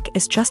soundtrack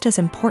is just as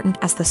important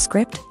as the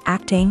script,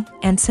 acting,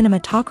 and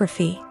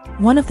cinematography.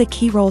 One of the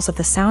key roles of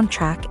the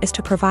soundtrack is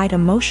to provide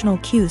emotional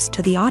cues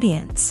to the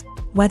audience.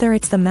 Whether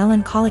it's the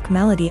melancholic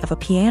melody of a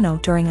piano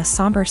during a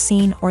somber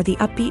scene or the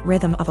upbeat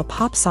rhythm of a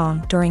pop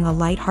song during a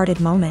light-hearted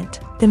moment,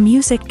 the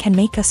music can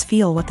make us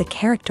feel what the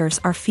characters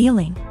are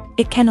feeling.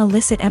 It can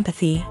elicit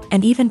empathy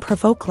and even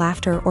provoke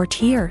laughter or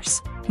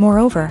tears.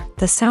 Moreover,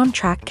 the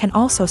soundtrack can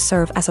also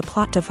serve as a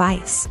plot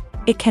device.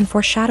 It can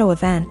foreshadow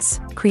events,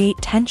 create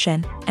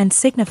tension, and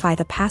signify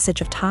the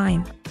passage of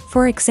time.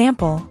 For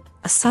example,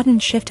 a sudden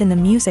shift in the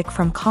music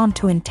from calm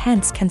to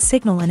intense can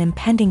signal an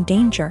impending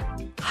danger,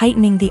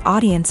 heightening the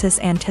audience's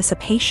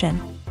anticipation.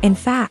 In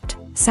fact,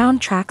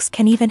 soundtracks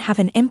can even have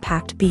an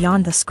impact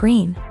beyond the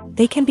screen.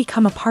 They can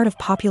become a part of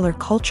popular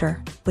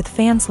culture, with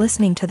fans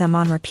listening to them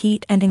on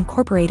repeat and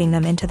incorporating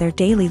them into their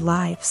daily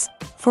lives.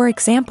 For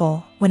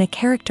example, when a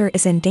character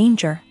is in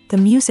danger, the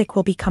music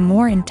will become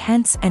more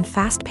intense and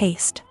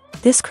fast-paced.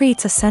 This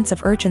creates a sense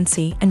of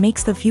urgency and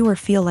makes the viewer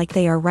feel like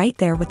they are right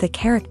there with the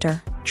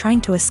character,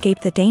 trying to escape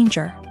the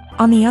danger.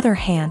 On the other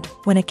hand,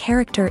 when a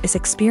character is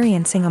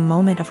experiencing a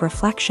moment of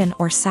reflection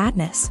or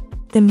sadness,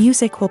 the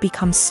music will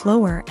become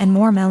slower and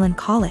more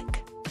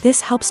melancholic. This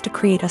helps to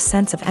create a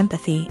sense of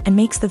empathy and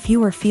makes the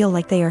viewer feel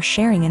like they are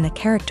sharing in the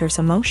character's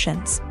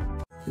emotions.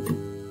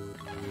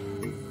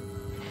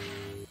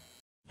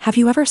 Have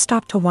you ever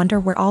stopped to wonder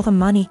where all the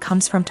money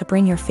comes from to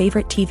bring your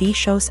favorite TV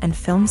shows and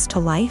films to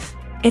life?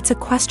 It's a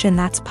question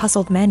that's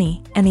puzzled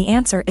many, and the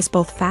answer is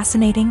both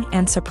fascinating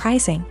and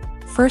surprising.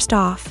 First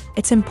off,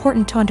 it's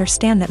important to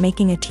understand that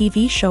making a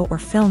TV show or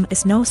film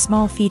is no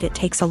small feat. It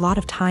takes a lot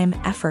of time,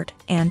 effort,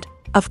 and,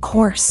 of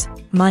course,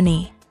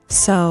 money.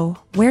 So,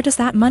 where does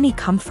that money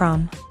come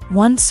from?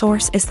 One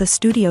source is the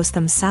studios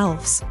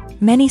themselves.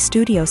 Many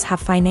studios have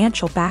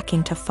financial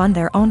backing to fund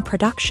their own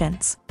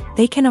productions.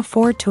 They can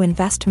afford to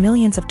invest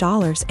millions of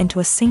dollars into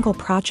a single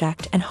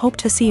project and hope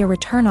to see a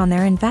return on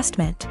their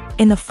investment,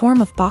 in the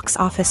form of box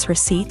office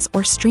receipts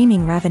or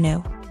streaming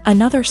revenue.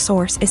 Another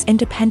source is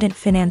independent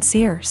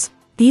financiers.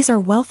 These are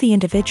wealthy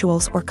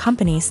individuals or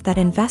companies that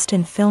invest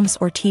in films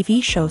or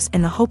TV shows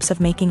in the hopes of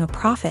making a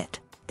profit.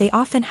 They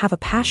often have a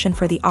passion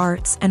for the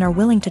arts and are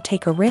willing to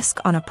take a risk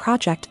on a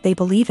project they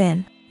believe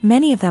in.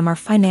 Many of them are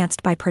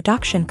financed by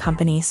production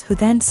companies who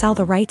then sell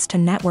the rights to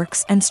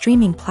networks and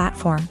streaming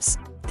platforms.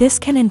 This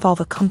can involve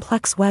a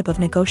complex web of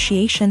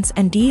negotiations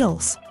and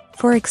deals.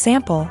 For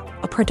example,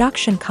 a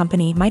production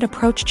company might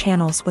approach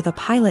channels with a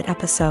pilot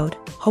episode,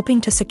 hoping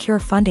to secure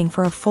funding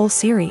for a full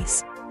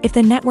series. If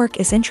the network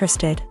is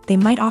interested, they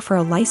might offer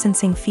a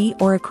licensing fee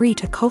or agree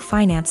to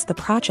co-finance the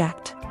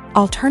project.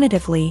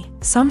 Alternatively,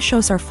 some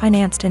shows are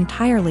financed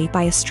entirely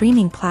by a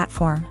streaming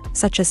platform,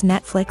 such as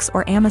Netflix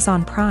or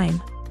Amazon Prime,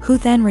 who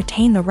then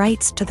retain the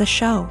rights to the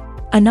show.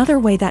 Another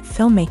way that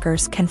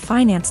filmmakers can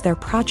finance their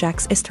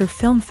projects is through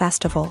film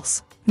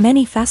festivals.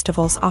 Many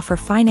festivals offer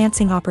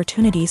financing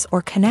opportunities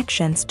or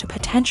connections to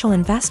potential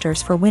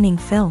investors for winning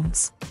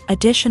films.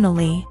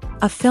 Additionally,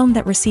 a film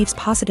that receives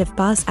positive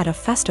buzz at a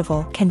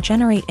festival can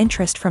generate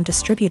interest from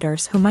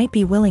distributors who might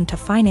be willing to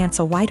finance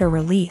a wider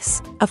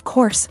release. Of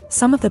course,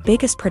 some of the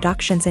biggest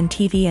productions in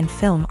TV and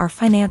film are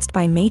financed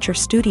by major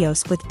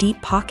studios with deep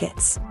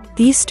pockets.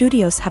 These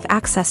studios have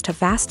access to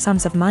vast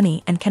sums of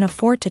money and can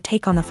afford to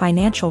take on the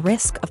financial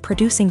risk of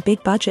producing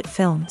big-budget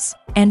films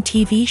and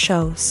TV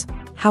shows.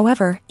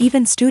 However,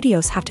 even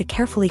studios have to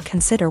carefully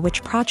consider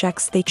which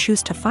projects they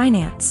choose to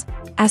finance,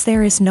 as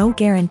there is no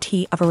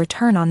guarantee of a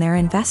return on their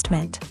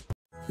investment.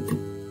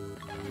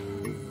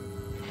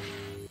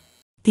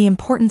 The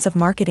importance of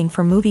marketing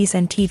for movies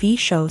and TV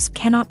shows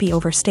cannot be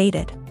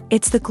overstated.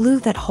 It's the glue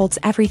that holds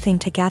everything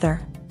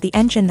together, the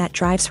engine that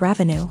drives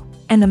revenue,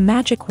 and the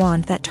magic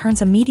wand that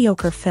turns a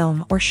mediocre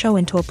film or show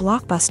into a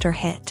blockbuster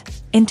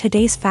hit. In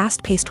today's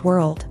fast-paced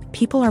world,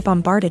 people are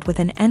bombarded with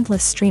an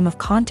endless stream of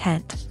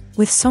content.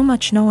 With so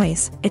much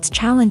noise, it's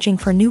challenging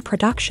for new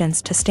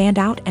productions to stand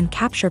out and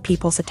capture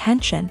people's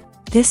attention.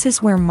 This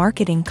is where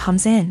marketing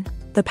comes in.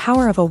 The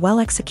power of a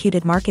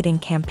well-executed marketing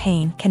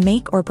campaign can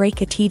make or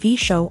break a TV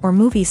show or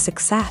movie's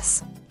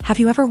success. Have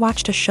you ever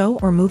watched a show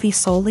or movie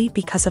solely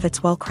because of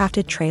its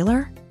well-crafted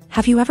trailer?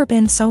 Have you ever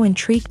been so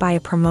intrigued by a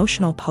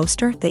promotional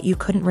poster that you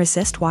couldn't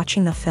resist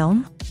watching the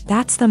film?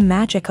 That's the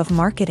magic of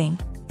marketing.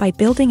 By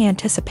building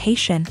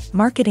anticipation,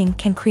 marketing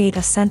can create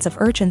a sense of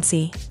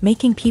urgency,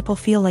 making people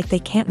feel like they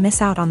can't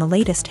miss out on the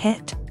latest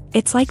hit.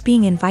 It's like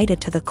being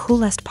invited to the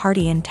coolest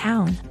party in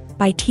town.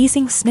 By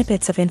teasing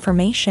snippets of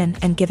information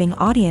and giving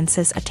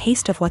audiences a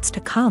taste of what's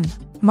to come,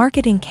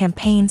 marketing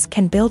campaigns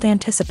can build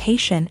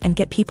anticipation and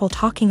get people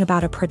talking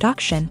about a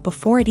production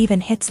before it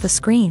even hits the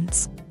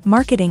screens.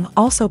 Marketing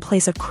also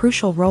plays a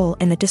crucial role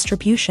in the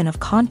distribution of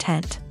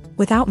content.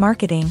 Without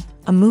marketing,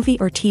 a movie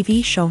or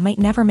TV show might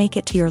never make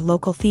it to your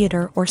local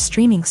theater or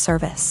streaming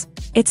service.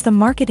 It's the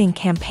marketing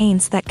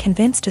campaigns that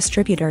convince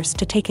distributors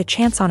to take a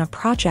chance on a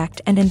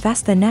project and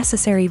invest the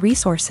necessary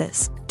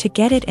resources to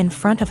get it in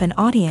front of an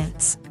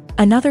audience.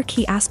 Another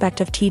key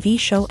aspect of TV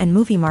show and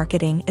movie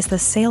marketing is the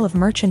sale of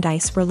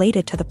merchandise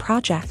related to the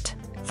project.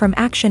 From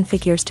action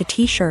figures to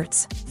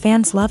t-shirts,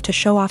 fans love to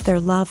show off their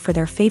love for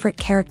their favorite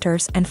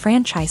characters and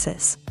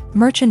franchises.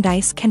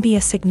 Merchandise can be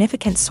a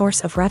significant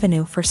source of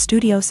revenue for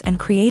studios and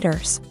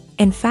creators.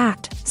 In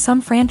fact,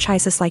 some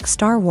franchises like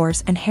Star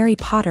Wars and Harry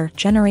Potter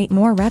generate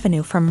more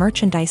revenue from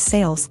merchandise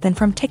sales than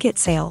from ticket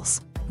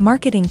sales.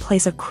 Marketing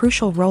plays a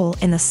crucial role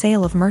in the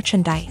sale of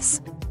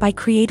merchandise. By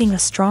creating a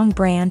strong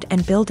brand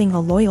and building a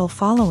loyal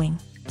following,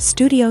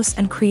 studios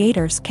and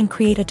creators can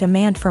create a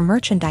demand for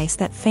merchandise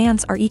that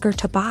fans are eager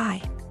to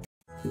buy.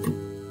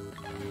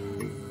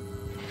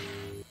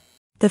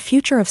 The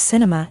future of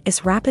cinema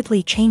is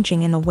rapidly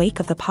changing in the wake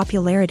of the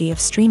popularity of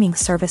streaming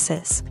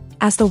services.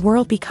 As the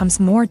world becomes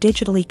more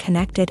digitally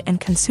connected and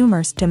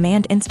consumers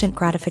demand instant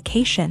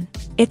gratification,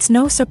 it's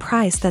no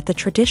surprise that the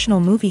traditional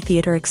movie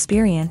theater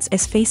experience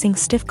is facing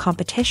stiff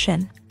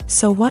competition.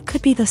 So what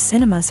could be the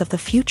cinemas of the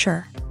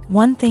future?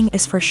 One thing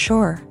is for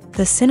sure,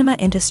 the cinema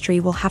industry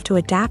will have to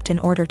adapt in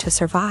order to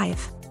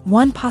survive.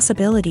 One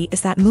possibility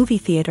is that movie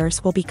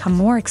theaters will become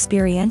more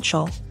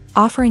experiential,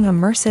 offering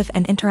immersive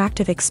and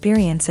interactive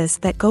experiences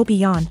that go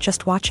beyond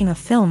just watching a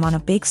film on a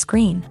big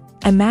screen.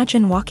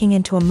 Imagine walking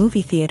into a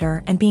movie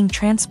theater and being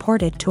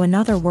transported to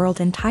another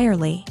world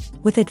entirely.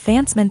 With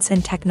advancements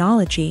in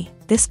technology,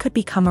 this could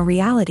become a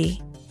reality.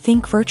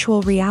 Think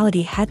virtual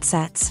reality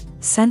headsets,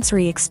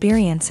 sensory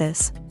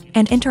experiences,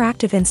 and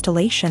interactive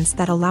installations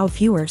that allow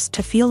viewers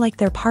to feel like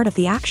they're part of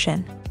the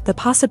action. The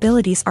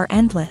possibilities are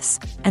endless,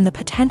 and the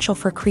potential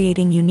for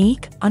creating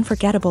unique,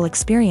 unforgettable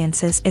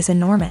experiences is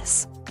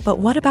enormous. But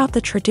what about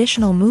the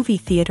traditional movie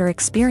theater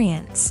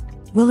experience?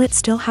 Will it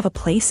still have a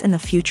place in the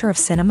future of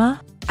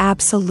cinema?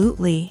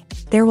 Absolutely.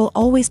 There will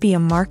always be a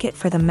market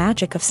for the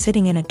magic of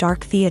sitting in a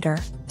dark theater,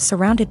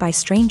 surrounded by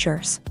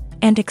strangers,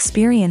 and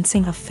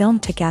experiencing a film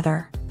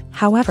together.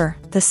 However,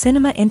 the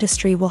cinema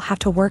industry will have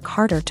to work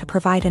harder to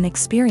provide an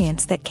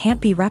experience that can't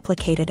be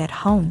replicated at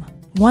home.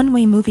 One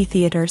way movie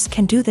theaters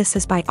can do this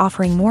is by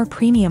offering more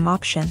premium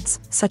options,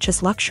 such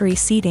as luxury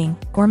seating,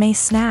 gourmet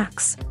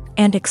snacks,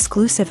 and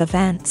exclusive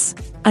events.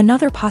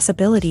 Another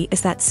possibility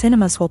is that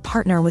cinemas will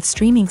partner with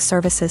streaming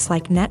services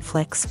like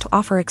Netflix to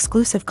offer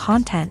exclusive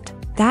content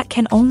that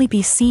can only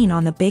be seen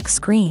on the big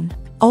screen.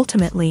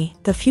 Ultimately,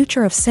 the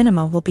future of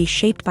cinema will be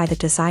shaped by the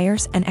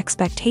desires and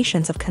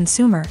expectations of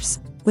consumers.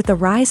 With the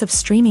rise of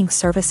streaming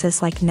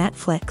services like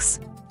Netflix,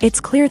 it's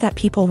clear that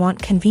people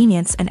want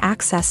convenience and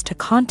access to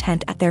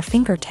content at their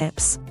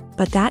fingertips.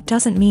 But that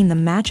doesn't mean the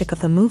magic of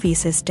the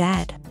movies is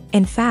dead.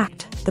 In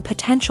fact, the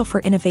potential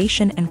for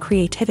innovation and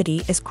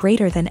creativity is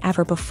greater than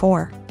ever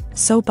before.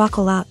 So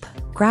buckle up,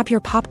 grab your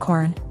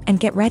popcorn, and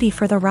get ready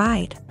for the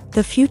ride.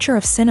 The future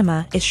of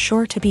cinema is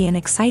sure to be an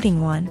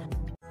exciting one.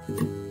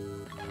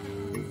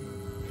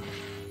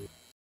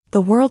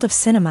 The world of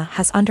cinema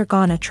has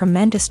undergone a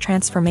tremendous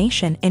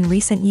transformation in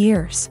recent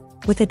years.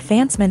 With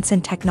advancements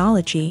in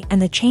technology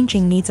and the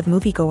changing needs of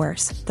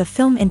moviegoers, the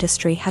film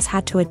industry has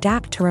had to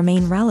adapt to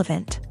remain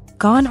relevant.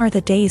 Gone are the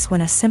days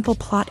when a simple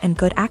plot and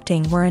good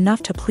acting were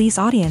enough to please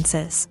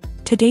audiences.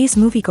 Today's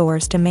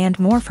moviegoers demand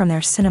more from their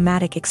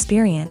cinematic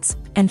experience,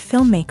 and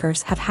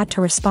filmmakers have had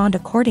to respond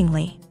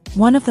accordingly.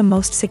 One of the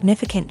most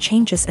significant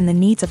changes in the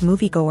needs of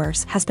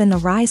moviegoers has been the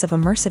rise of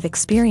immersive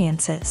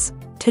experiences.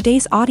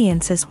 Today's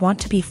audiences want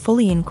to be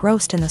fully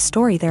engrossed in the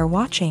story they're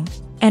watching,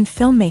 and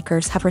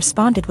filmmakers have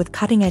responded with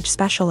cutting-edge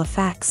special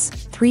effects,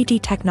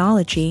 3D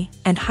technology,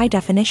 and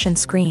high-definition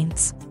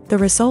screens. The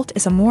result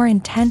is a more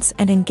intense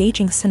and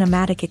engaging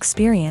cinematic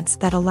experience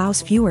that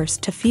allows viewers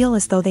to feel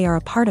as though they are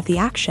a part of the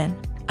action.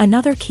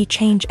 Another key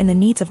change in the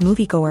needs of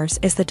moviegoers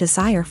is the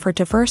desire for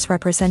diverse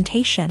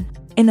representation.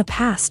 In the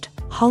past,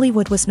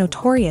 Hollywood was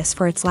notorious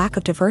for its lack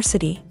of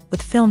diversity,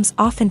 with films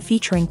often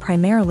featuring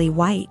primarily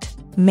white,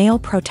 male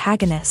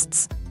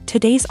protagonists.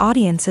 Today's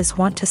audiences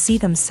want to see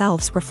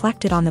themselves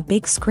reflected on the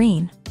big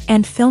screen,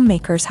 and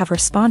filmmakers have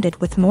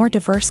responded with more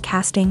diverse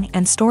casting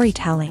and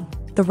storytelling.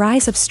 The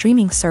rise of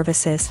streaming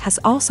services has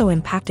also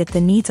impacted the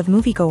needs of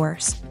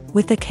moviegoers.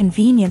 With the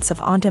convenience of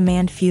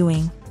on-demand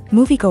viewing,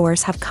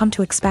 moviegoers have come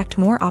to expect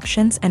more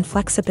options and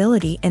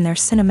flexibility in their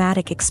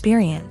cinematic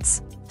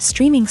experience.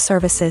 Streaming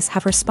services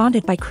have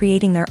responded by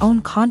creating their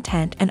own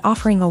content and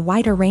offering a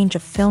wider range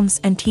of films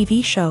and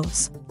TV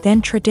shows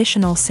than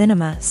traditional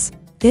cinemas.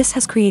 This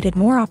has created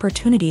more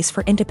opportunities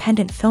for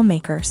independent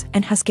filmmakers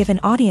and has given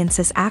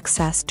audiences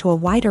access to a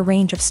wider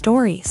range of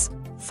stories.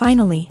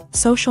 Finally,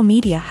 social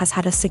media has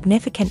had a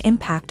significant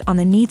impact on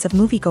the needs of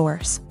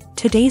moviegoers.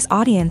 Today's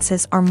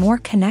audiences are more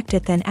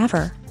connected than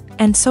ever,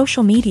 and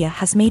social media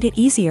has made it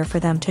easier for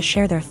them to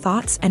share their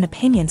thoughts and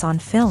opinions on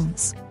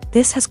films.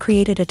 This has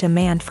created a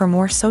demand for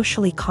more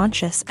socially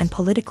conscious and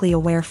politically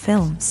aware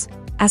films.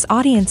 As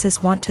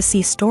audiences want to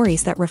see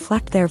stories that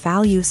reflect their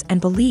values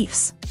and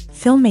beliefs,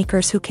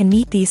 filmmakers who can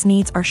meet these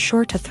needs are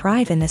sure to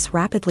thrive in this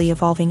rapidly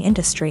evolving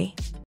industry.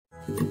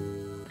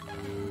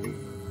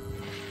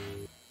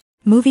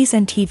 Movies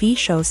and TV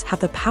shows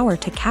have the power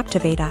to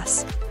captivate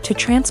us, to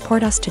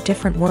transport us to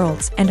different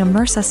worlds and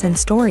immerse us in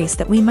stories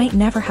that we might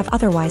never have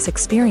otherwise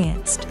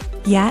experienced.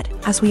 Yet,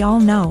 as we all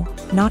know,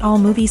 not all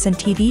movies and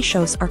TV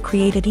shows are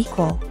created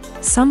equal.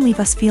 Some leave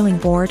us feeling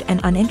bored and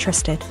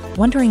uninterested,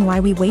 wondering why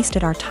we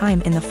wasted our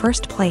time in the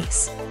first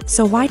place.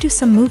 So why do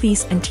some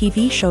movies and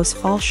TV shows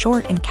fall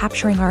short in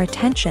capturing our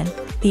attention?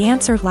 The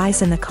answer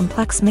lies in the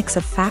complex mix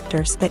of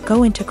factors that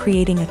go into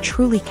creating a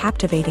truly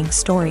captivating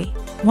story.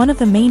 One of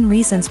the main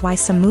reasons why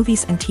some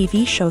movies and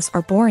TV shows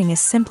are boring is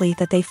simply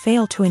that they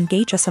fail to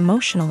engage us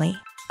emotionally.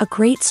 A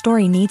great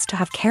story needs to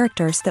have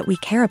characters that we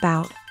care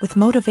about, with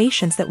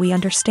motivations that we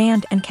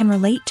understand and can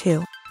relate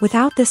to.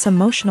 Without this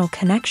emotional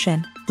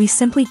connection, we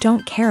simply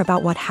don't care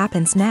about what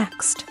happens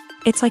next.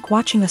 It's like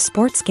watching a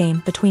sports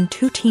game between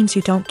two teams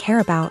you don't care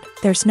about.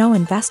 There's no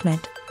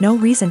investment, no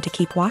reason to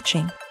keep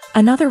watching.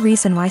 Another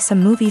reason why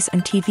some movies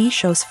and TV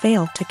shows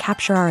fail to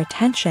capture our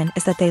attention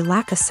is that they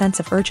lack a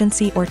sense of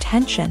urgency or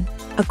tension.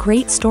 A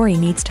great story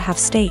needs to have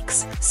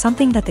stakes,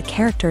 something that the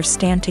characters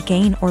stand to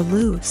gain or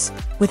lose.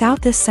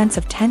 Without this sense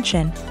of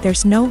tension,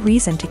 there's no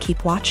reason to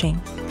keep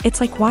watching.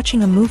 It's like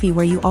watching a movie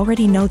where you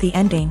already know the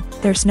ending.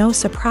 There's no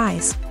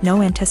surprise,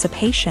 no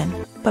anticipation.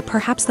 But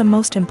perhaps the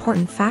most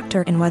important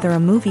factor in whether a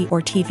movie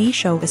or TV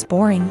show is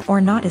boring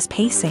or not is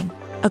pacing.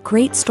 A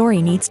great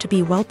story needs to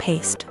be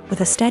well-paced,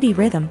 with a steady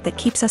rhythm that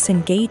keeps us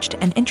engaged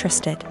and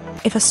interested.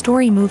 If a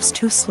story moves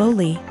too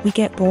slowly, we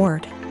get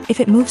bored.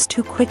 If it moves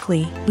too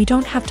quickly, we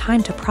don't have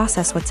time to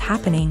process what's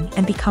happening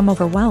and become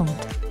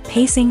overwhelmed.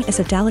 Pacing is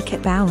a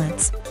delicate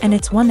balance, and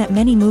it's one that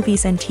many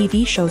movies and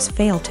TV shows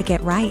fail to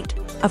get right.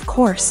 Of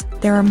course,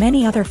 there are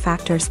many other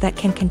factors that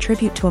can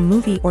contribute to a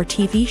movie or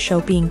TV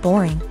show being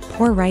boring: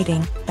 poor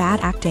writing,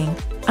 bad acting,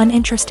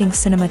 uninteresting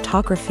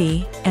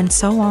cinematography, and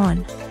so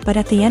on. But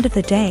at the end of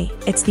the day,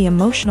 it's the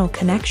emotional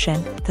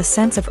connection, the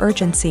sense of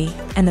urgency,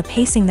 and the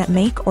pacing that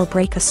make or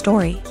break a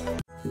story.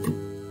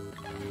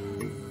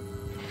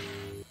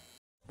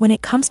 When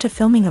it comes to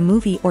filming a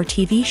movie or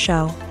TV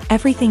show,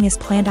 everything is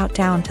planned out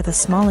down to the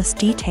smallest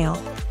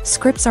detail.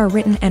 Scripts are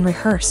written and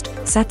rehearsed,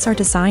 sets are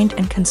designed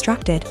and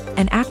constructed,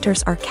 and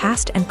actors are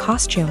cast and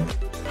costumed.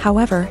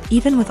 However,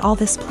 even with all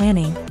this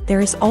planning, there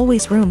is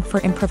always room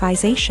for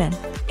improvisation.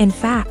 In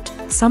fact,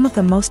 some of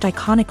the most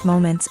iconic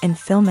moments in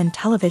film and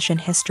television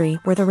history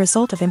were the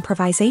result of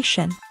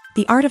improvisation.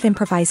 The art of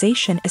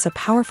improvisation is a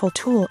powerful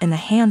tool in the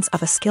hands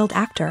of a skilled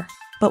actor.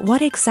 But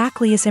what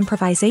exactly is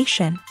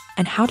improvisation,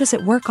 and how does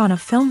it work on a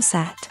film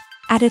set?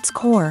 At its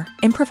core,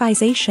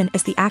 improvisation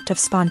is the act of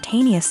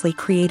spontaneously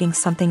creating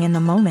something in the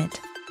moment,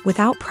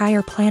 without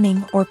prior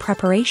planning or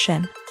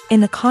preparation.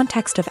 In the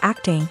context of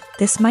acting,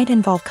 this might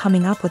involve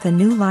coming up with a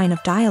new line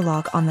of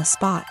dialogue on the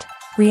spot,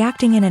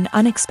 reacting in an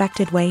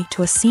unexpected way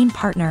to a scene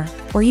partner,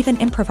 or even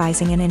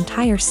improvising an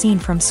entire scene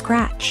from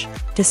scratch.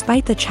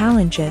 Despite the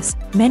challenges,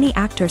 many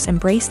actors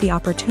embrace the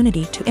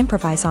opportunity to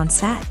improvise on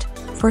set.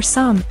 For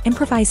some,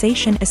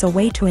 improvisation is a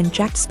way to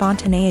inject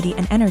spontaneity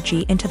and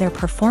energy into their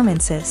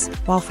performances,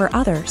 while for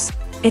others,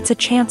 it's a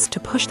chance to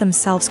push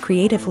themselves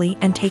creatively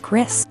and take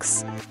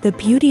risks. The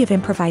beauty of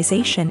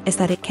improvisation is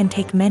that it can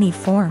take many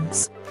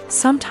forms.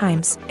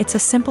 Sometimes, it's a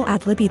simple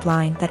ad-libbed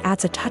line that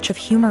adds a touch of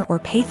humor or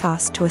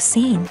pathos to a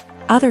scene.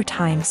 Other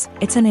times,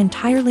 it's an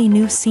entirely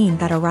new scene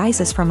that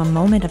arises from a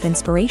moment of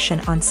inspiration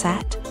on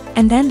set.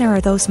 And then there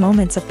are those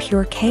moments of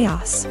pure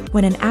chaos,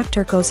 when an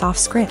actor goes off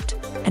script,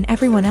 and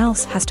everyone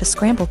else has to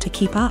scramble to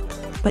keep up.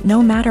 But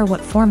no matter what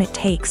form it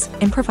takes,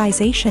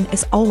 improvisation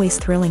is always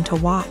thrilling to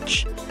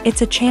watch.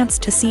 It's a chance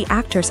to see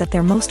actors at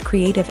their most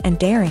creative and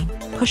daring,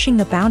 pushing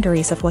the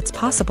boundaries of what's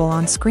possible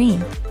on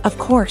screen. Of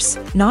course,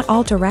 not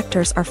all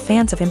directors are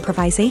fans of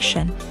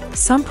improvisation.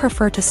 Some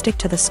prefer to stick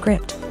to the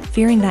script,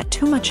 fearing that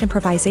too much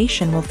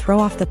improvisation will throw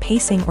off the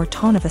pacing or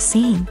tone of a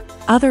scene.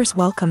 Others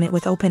welcome it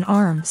with open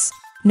arms,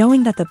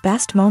 knowing that the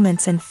best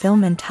moments in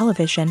film and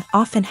television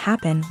often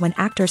happen when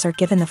actors are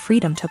given the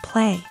freedom to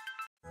play.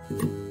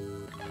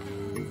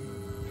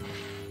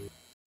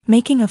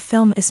 Making a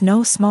film is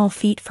no small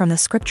feat. From the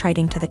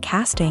scriptwriting to the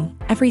casting,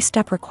 every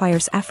step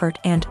requires effort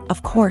and,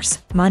 of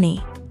course,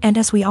 money. And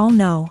as we all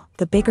know,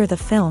 the bigger the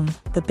film,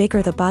 the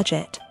bigger the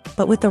budget.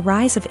 But with the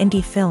rise of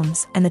indie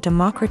films and the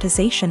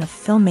democratization of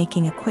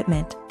filmmaking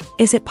equipment,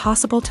 is it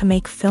possible to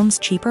make films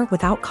cheaper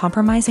without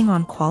compromising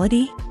on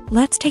quality?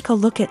 Let's take a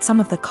look at some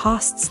of the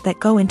costs that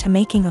go into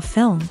making a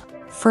film.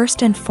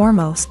 First and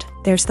foremost,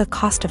 there's the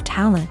cost of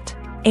talent.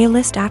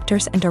 A-list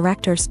actors and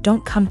directors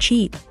don't come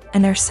cheap,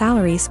 and their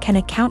salaries can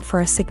account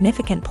for a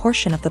significant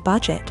portion of the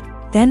budget.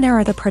 Then there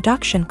are the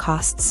production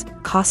costs,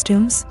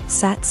 costumes,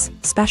 sets,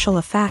 special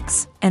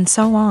effects, and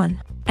so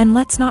on. And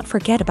let's not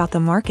forget about the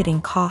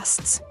marketing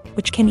costs.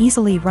 which can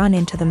easily run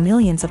into the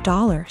millions of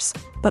dollars.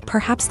 But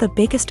perhaps the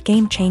biggest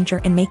game changer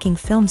in making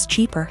films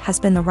cheaper has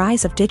been the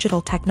rise of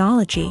digital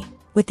technology.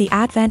 With the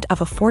advent of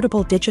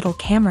affordable digital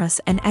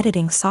cameras and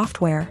editing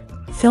software,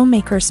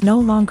 filmmakers no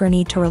longer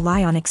need to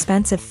rely on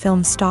expensive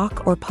film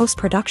stock or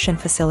post-production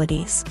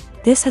facilities.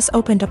 This has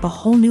opened up a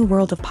whole new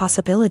world of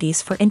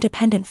possibilities for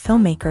independent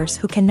filmmakers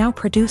who can now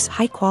produce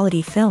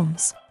high-quality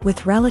films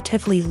with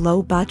relatively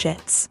low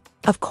budgets.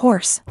 Of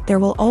course, there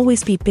will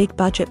always be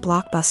big-budget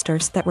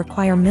blockbusters that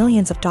require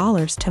millions of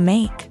dollars to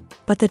make.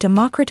 But the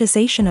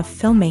democratization of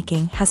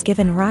filmmaking has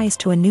given rise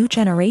to a new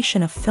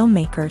generation of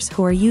filmmakers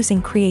who are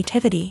using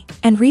creativity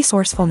and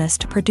resourcefulness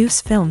to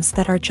produce films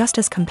that are just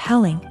as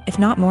compelling, if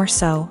not more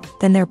so,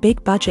 than their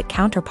big-budget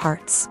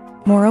counterparts.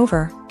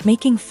 Moreover,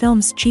 making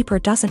films cheaper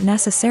doesn't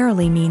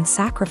necessarily mean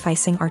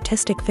sacrificing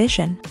artistic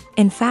vision.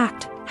 In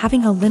fact,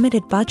 having a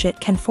limited budget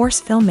can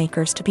force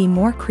filmmakers to be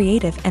more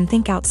creative and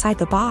think outside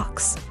the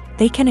box.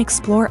 They can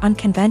explore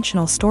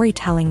unconventional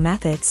storytelling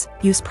methods,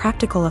 use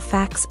practical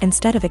effects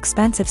instead of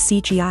expensive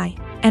CGI,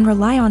 and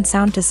rely on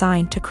sound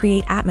design to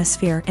create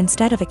atmosphere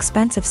instead of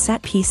expensive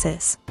set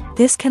pieces.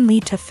 This can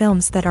lead to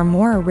films that are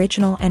more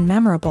original and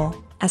memorable,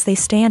 as they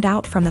stand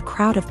out from the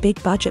crowd of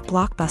big-budget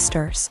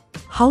blockbusters.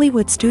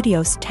 Hollywood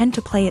studios tend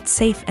to play it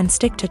safe and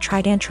stick to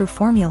tried-and-true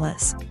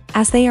formulas,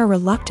 as they are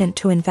reluctant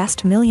to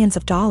invest millions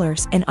of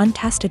dollars in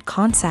untested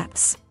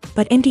concepts.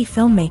 But indie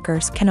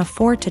filmmakers can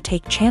afford to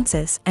take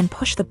chances and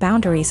push the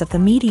boundaries of the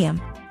medium.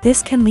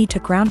 This can lead to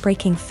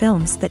groundbreaking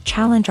films that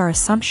challenge our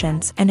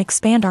assumptions and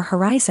expand our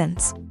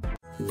horizons.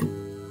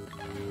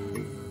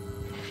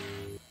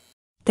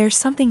 There's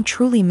something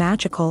truly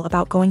magical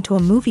about going to a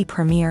movie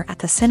premiere at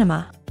the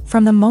cinema.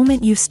 From the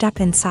moment you step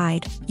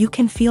inside, you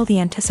can feel the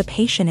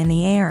anticipation in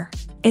the air.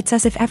 It's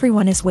as if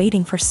everyone is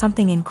waiting for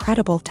something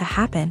incredible to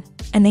happen,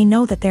 and they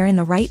know that they're in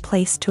the right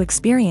place to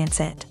experience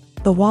it.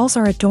 The walls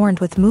are adorned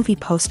with movie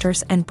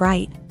posters and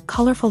bright,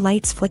 colorful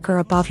lights flicker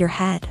above your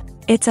head.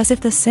 It's as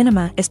if the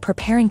cinema is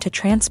preparing to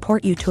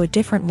transport you to a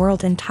different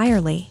world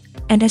entirely.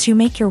 And as you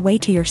make your way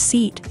to your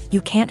seat,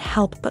 you can't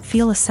help but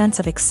feel a sense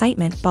of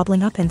excitement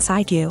bubbling up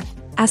inside you.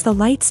 As the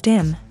lights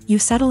dim, you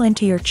settle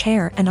into your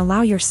chair and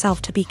allow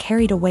yourself to be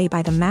carried away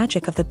by the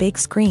magic of the big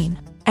screen.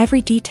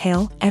 Every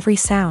detail, every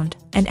sound,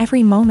 and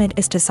every moment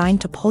is designed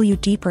to pull you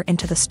deeper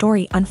into the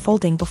story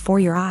unfolding before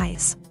your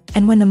eyes.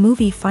 And when the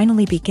movie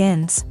finally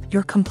begins,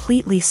 you're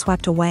completely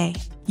swept away.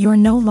 You're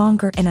no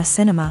longer in a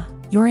cinema,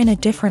 you're in a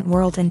different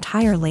world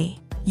entirely.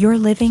 You're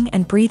living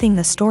and breathing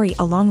the story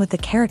along with the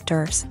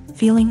characters,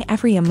 feeling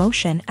every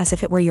emotion as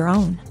if it were your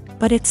own.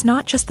 But it's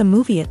not just the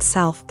movie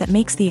itself that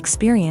makes the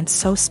experience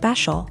so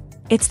special.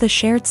 It's the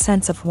shared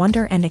sense of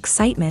wonder and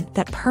excitement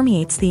that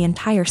permeates the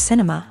entire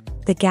cinema.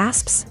 The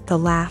gasps, the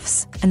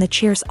laughs, and the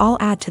cheers all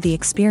add to the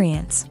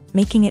experience,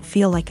 making it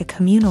feel like a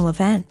communal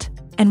event.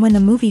 And when the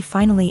movie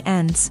finally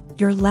ends,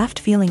 you're left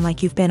feeling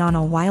like you've been on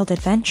a wild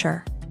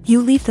adventure.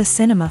 You leave the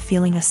cinema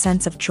feeling a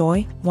sense of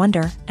joy,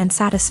 wonder, and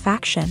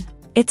satisfaction.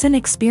 It's an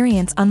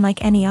experience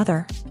unlike any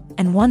other,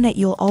 and one that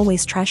you'll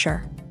always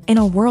treasure. In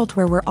a world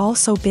where we're all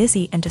so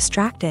busy and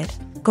distracted,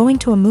 going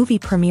to a movie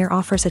premiere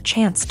offers a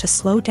chance to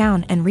slow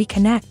down and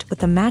reconnect with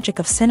the magic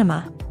of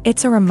cinema.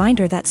 It's a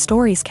reminder that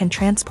stories can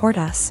transport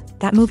us,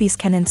 that movies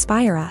can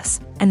inspire us,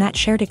 and that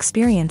shared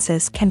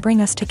experiences can bring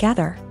us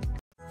together.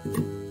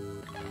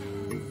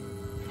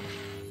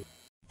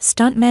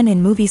 Stuntmen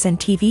in movies and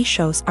TV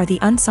shows are the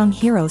unsung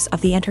heroes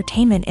of the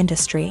entertainment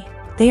industry.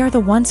 They are the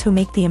ones who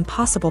make the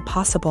impossible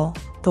possible,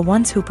 the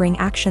ones who bring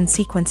action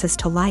sequences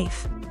to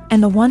life,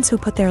 and the ones who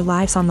put their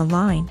lives on the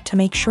line to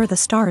make sure the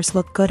stars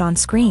look good on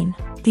screen.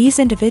 These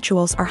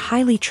individuals are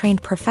highly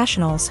trained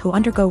professionals who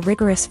undergo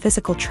rigorous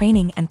physical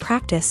training and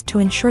practice to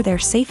ensure their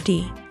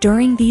safety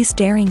during these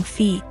daring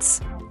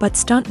feats. But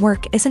stunt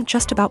work isn't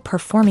just about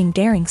performing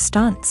daring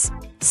stunts.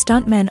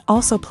 Stuntmen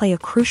also play a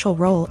crucial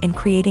role in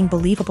creating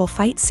believable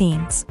fight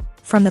scenes.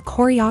 From the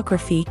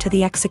choreography to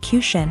the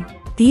execution,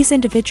 these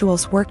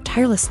individuals work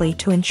tirelessly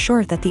to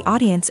ensure that the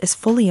audience is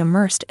fully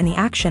immersed in the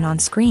action on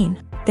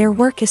screen. Their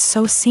work is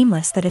so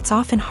seamless that it's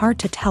often hard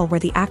to tell where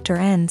the actor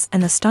ends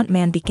and the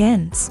stuntman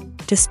begins.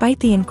 Despite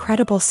the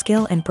incredible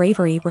skill and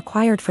bravery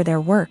required for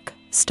their work,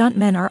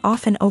 stuntmen are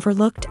often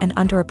overlooked and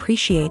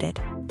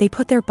underappreciated. They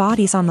put their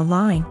bodies on the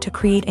line to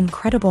create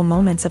incredible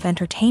moments of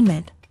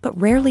entertainment, but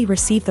rarely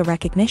receive the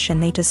recognition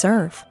they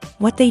deserve.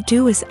 What they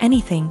do is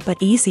anything but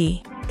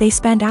easy. They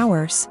spend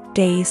hours,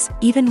 days,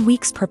 even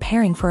weeks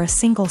preparing for a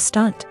single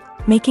stunt,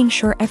 making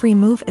sure every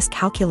move is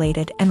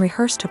calculated and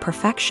rehearsed to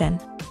perfection.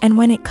 And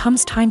when it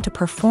comes time to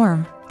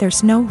perform,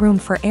 there's no room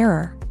for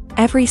error.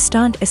 Every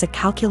stunt is a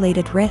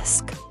calculated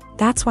risk.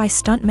 That's why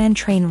stuntmen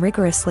train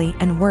rigorously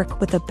and work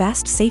with the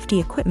best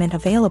safety equipment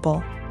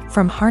available,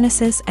 from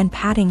harnesses and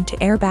padding to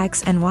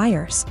airbags and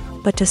wires.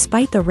 But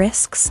despite the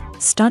risks,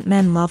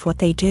 stuntmen love what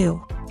they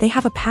do. They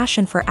have a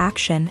passion for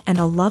action and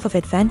a love of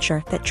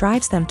adventure that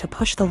drives them to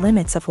push the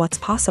limits of what's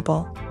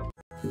possible.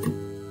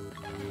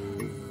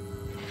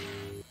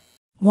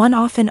 One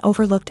often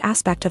overlooked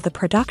aspect of the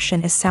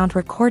production is sound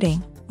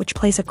recording, which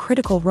plays a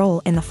critical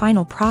role in the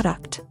final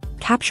product.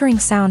 Capturing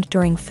sound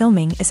during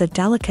filming is a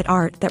delicate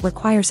art that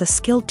requires a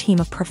skilled team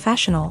of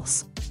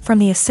professionals, from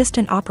the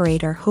assistant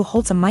operator who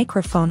holds a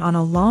microphone on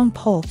a long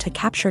pole to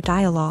capture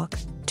dialogue,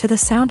 to the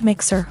sound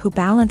mixer who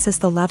balances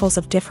the levels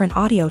of different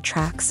audio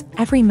tracks.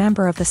 Every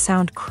member of the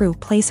sound crew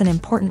plays an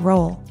important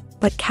role.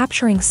 But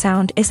capturing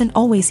sound isn't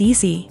always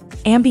easy.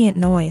 Ambient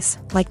noise,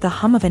 like the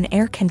hum of an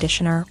air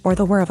conditioner or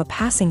the whir of a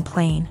passing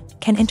plane,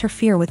 can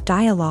interfere with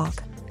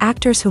dialogue.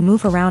 Actors who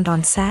move around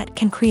on set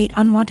can create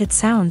unwanted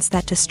sounds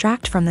that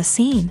distract from the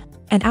scene.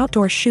 And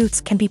outdoor shoots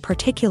can be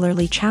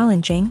particularly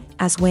challenging,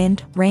 as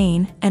wind,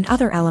 rain, and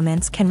other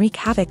elements can wreak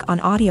havoc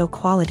on audio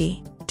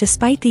quality.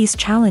 Despite these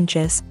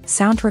challenges,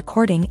 sound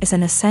recording is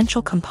an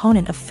essential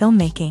component of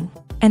filmmaking.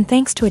 And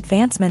thanks to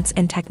advancements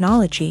in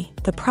technology,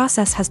 the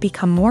process has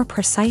become more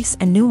precise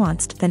and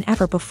nuanced than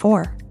ever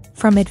before.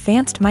 From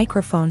advanced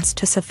microphones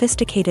to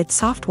sophisticated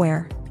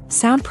software,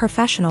 sound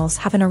professionals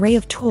have an array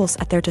of tools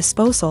at their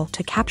disposal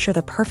to capture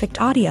the perfect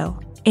audio.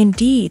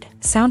 Indeed,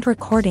 sound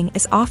recording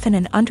is often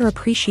an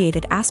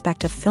underappreciated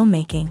aspect of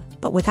filmmaking,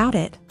 but without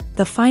it,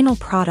 the final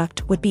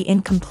product would be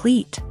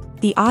incomplete.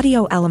 The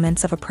audio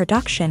elements of a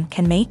production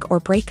can make or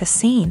break a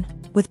scene,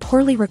 with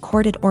poorly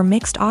recorded or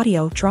mixed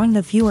audio drawing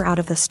the viewer out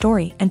of the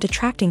story and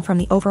detracting from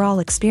the overall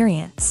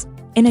experience.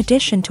 In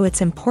addition to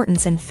its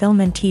importance in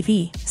film and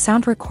TV,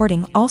 sound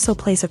recording also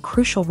plays a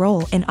crucial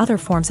role in other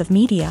forms of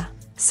media,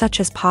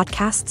 such as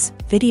podcasts,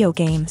 video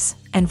games,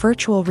 and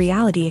virtual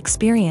reality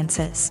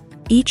experiences.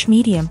 Each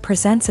medium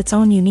presents its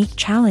own unique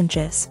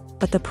challenges,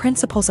 but the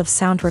principles of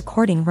sound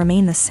recording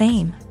remain the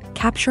same: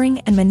 capturing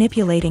and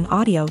manipulating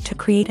audio to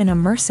create an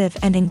immersive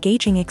and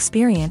engaging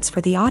experience for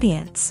the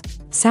audience.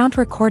 Sound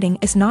recording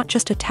is not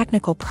just a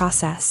technical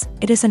process,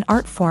 it is an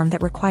art form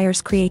that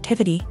requires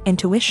creativity,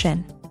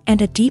 intuition,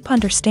 and a deep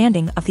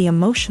understanding of the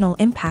emotional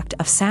impact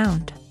of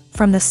sound.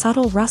 From the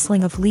subtle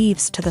rustling of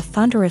leaves to the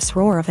thunderous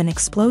roar of an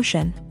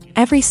explosion,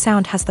 every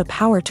sound has the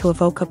power to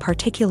evoke a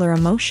particular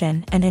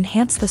emotion and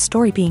enhance the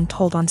story being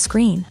told on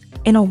screen.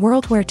 In a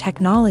world where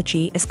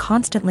technology is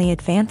constantly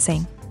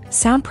advancing,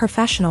 sound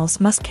professionals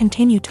must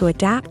continue to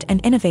adapt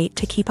and innovate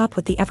to keep up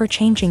with the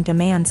ever-changing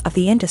demands of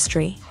the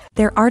industry.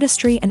 Their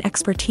artistry and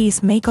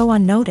expertise may go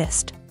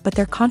unnoticed, but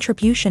their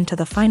contribution to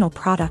the final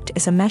product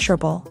is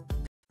immeasurable.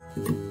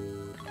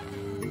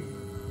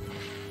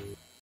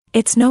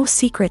 It's no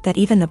secret that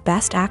even the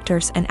best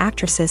actors and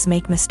actresses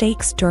make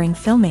mistakes during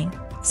filming.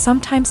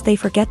 Sometimes they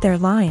forget their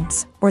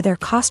lines, or their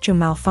costume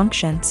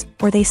malfunctions,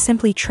 or they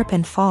simply trip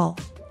and fall.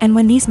 And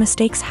when these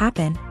mistakes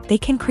happen, they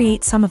can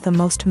create some of the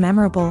most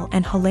memorable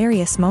and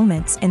hilarious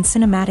moments in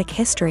cinematic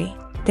history.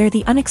 They're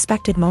the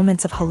unexpected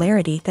moments of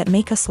hilarity that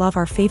make us love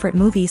our favorite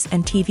movies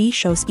and TV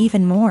shows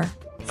even more.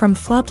 From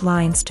flubbed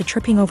lines to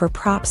tripping over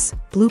props,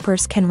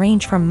 bloopers can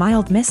range from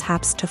mild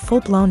mishaps to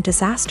full-blown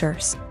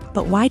disasters.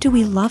 But why do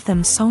we love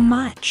them so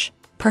much?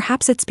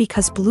 Perhaps it's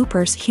because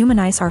bloopers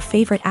humanize our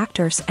favorite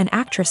actors and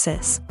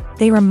actresses.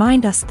 They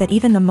remind us that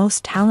even the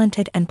most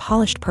talented and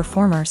polished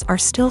performers are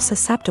still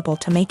susceptible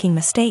to making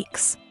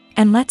mistakes.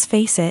 And let's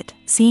face it,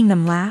 seeing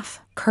them laugh,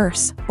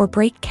 curse, or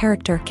break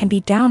character can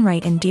be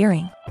downright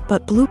endearing.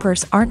 But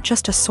bloopers aren't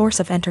just a source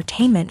of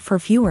entertainment for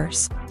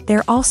viewers.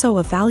 They're also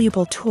a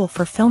valuable tool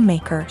for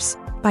filmmakers.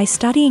 By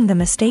studying the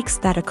mistakes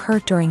that occur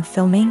during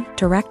filming,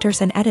 directors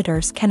and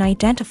editors can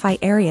identify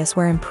areas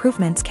where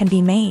improvements can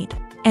be made.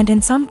 And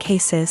in some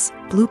cases,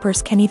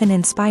 bloopers can even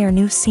inspire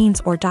new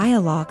scenes or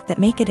dialogue that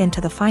make it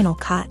into the final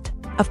cut.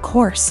 Of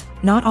course,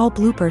 not all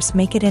bloopers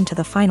make it into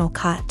the final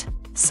cut.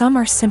 Some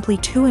are simply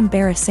too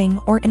embarrassing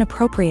or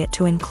inappropriate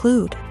to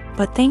include.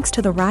 But thanks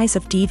to the rise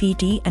of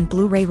DVD and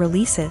Blu-ray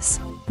releases,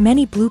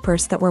 many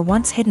bloopers that were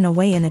once hidden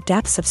away in the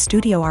depths of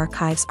studio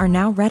archives are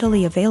now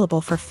readily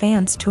available for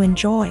fans to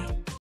enjoy.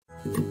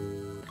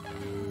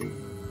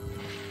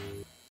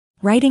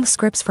 Writing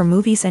scripts for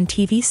movies and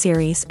TV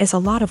series is a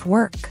lot of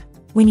work.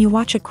 When you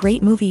watch a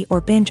great movie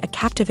or binge a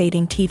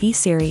captivating TV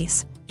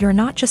series, you're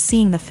not just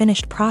seeing the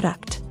finished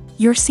product.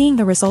 You're seeing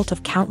the result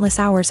of countless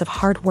hours of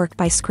hard work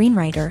by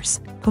screenwriters,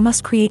 who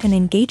must create an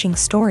engaging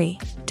story,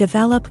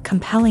 develop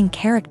compelling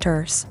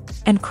characters,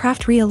 and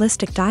craft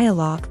realistic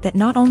dialogue that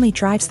not only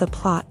drives the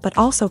plot but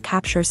also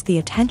captures the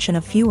attention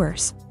of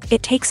viewers.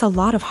 It takes a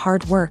lot of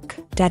hard work,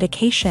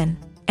 dedication,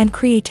 and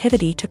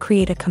creativity to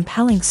create a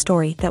compelling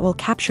story that will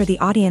capture the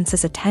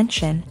audience's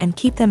attention and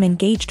keep them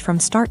engaged from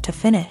start to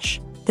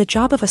finish. The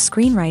job of a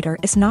screenwriter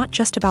is not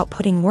just about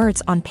putting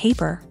words on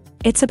paper.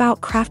 It's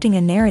about crafting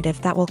a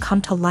narrative that will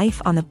come to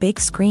life on the big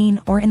screen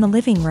or in the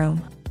living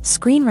room.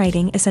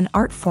 Screenwriting is an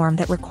art form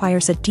that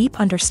requires a deep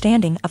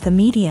understanding of the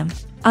medium.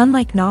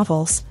 Unlike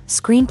novels,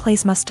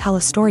 screenplays must tell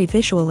a story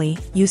visually,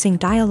 using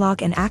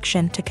dialogue and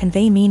action to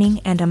convey meaning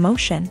and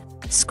emotion.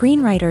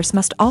 Screenwriters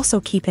must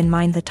also keep in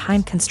mind the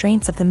time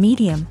constraints of the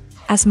medium,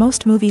 as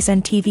most movies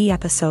and TV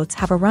episodes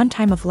have a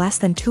runtime of less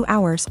than 2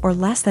 hours or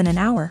less than an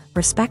hour,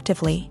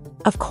 respectively.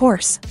 Of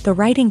course, the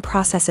writing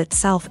process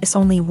itself is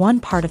only one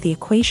part of the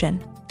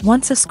equation.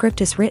 Once a script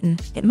is written,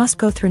 it must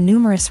go through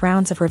numerous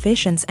rounds of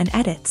revisions and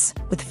edits,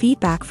 with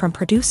feedback from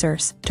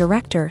producers,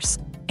 directors,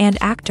 and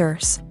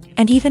actors.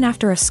 And even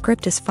after a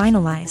script is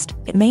finalized,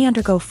 it may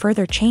undergo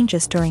further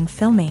changes during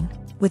filming,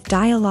 with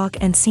dialogue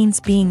and scenes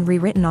being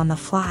rewritten on the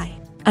fly.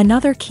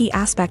 Another key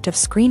aspect of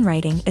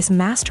screenwriting is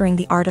mastering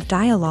the art of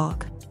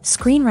dialogue.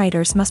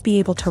 Screenwriters must be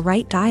able to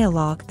write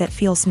dialogue that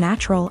feels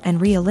natural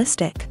and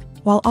realistic,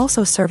 while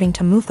also serving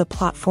to move the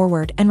plot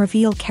forward and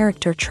reveal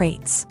character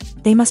traits.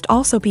 They must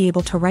also be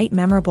able to write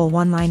memorable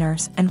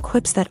one-liners and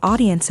quips that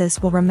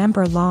audiences will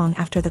remember long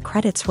after the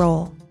credits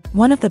roll.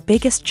 One of the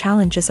biggest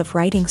challenges of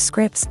writing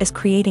scripts is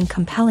creating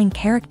compelling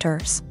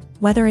characters.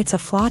 Whether it's a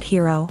flawed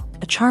hero,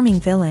 a charming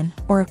villain,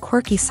 or a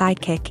quirky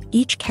sidekick,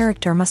 each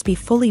character must be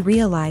fully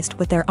realized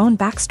with their own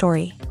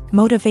backstory,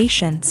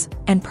 motivations,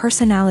 and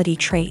personality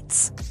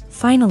traits.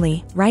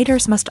 Finally,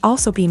 writers must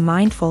also be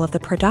mindful of the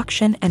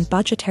production and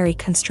budgetary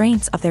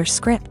constraints of their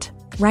script.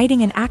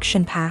 Writing an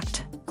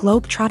action-packed,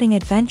 globe-trotting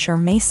adventure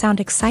may sound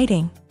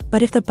exciting,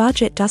 but if the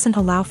budget doesn't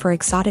allow for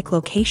exotic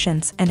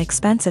locations and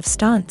expensive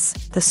stunts,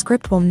 the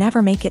script will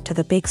never make it to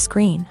the big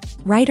screen.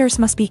 Writers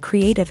must be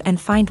creative and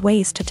find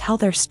ways to tell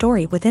their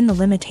story within the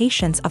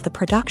limitations of the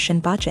production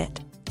budget.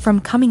 From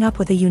coming up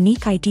with a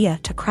unique idea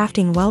to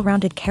crafting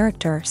well-rounded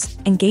characters,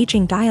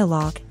 engaging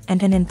dialogue,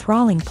 and an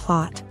enthralling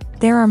plot,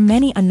 there are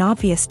many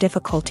unobvious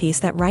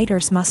difficulties that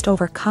writers must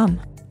overcome,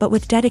 but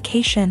with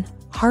dedication,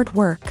 hard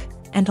work,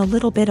 and a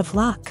little bit of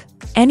luck,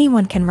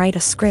 anyone can write a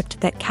script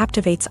that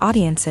captivates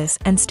audiences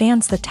and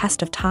stands the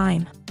test of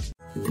time.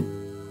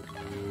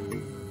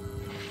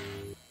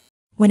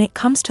 When it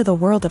comes to the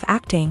world of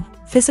acting,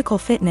 physical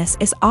fitness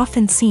is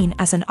often seen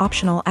as an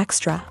optional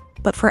extra,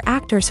 but for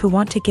actors who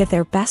want to give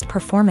their best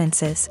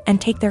performances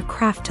and take their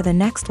craft to the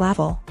next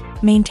level,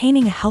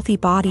 maintaining a healthy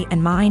body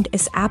and mind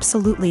is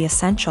absolutely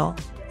essential.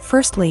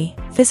 Firstly,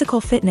 physical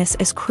fitness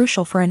is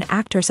crucial for an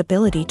actor's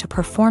ability to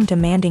perform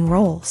demanding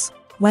roles.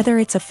 Whether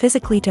it's a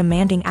physically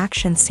demanding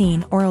action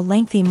scene or a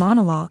lengthy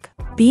monologue,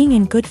 being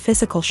in good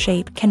physical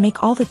shape can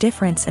make all the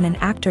difference in an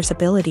actor's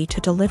ability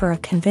to deliver a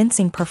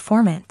convincing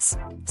performance.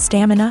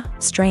 Stamina,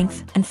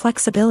 strength, and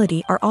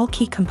flexibility are all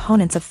key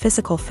components of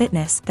physical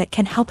fitness that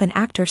can help an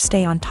actor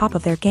stay on top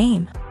of their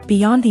game.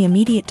 Beyond the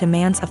immediate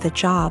demands of the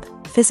job,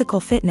 physical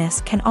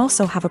fitness can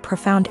also have a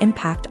profound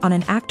impact on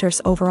an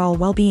actor's overall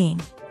well-being.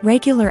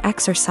 Regular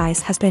exercise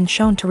has been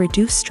shown to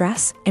reduce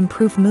stress,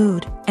 improve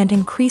mood, and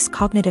increase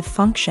cognitive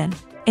function.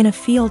 In a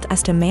field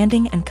as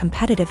demanding and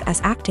competitive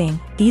as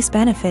acting, these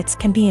benefits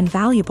can be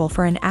invaluable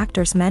for an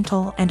actor's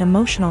mental and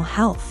emotional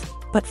health.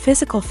 But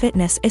physical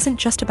fitness isn't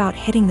just about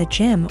hitting the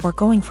gym or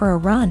going for a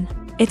run.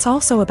 It's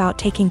also about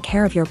taking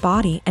care of your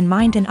body and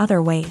mind in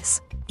other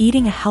ways.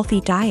 Eating a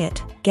healthy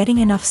diet, getting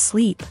enough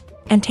sleep,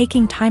 and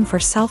taking time for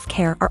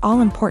self-care are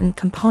all important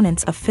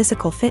components of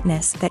physical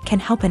fitness that can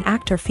help an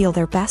actor feel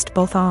their best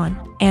both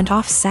on and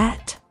off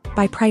set.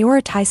 By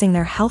prioritizing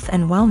their health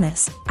and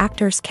wellness,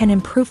 actors can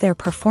improve their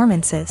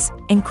performances,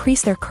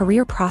 increase their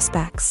career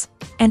prospects,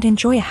 and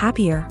enjoy a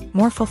happier,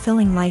 more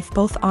fulfilling life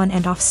both on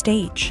and off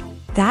stage.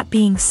 That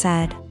being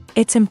said,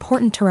 it's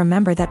important to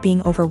remember that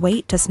being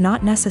overweight does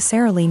not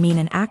necessarily mean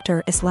an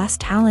actor is less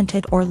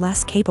talented or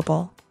less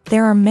capable.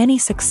 There are many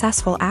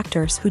successful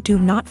actors who do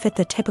not fit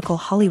the typical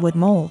Hollywood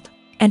mold,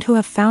 and who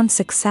have found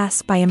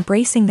success by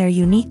embracing their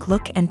unique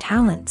look and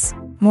talents.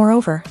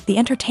 Moreover, the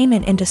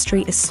entertainment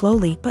industry is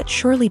slowly but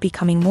surely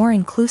becoming more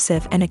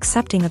inclusive and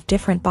accepting of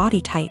different body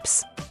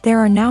types. There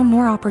are now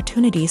more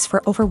opportunities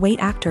for overweight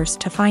actors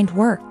to find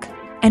work,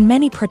 and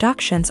many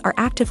productions are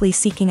actively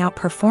seeking out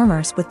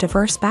performers with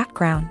diverse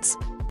backgrounds.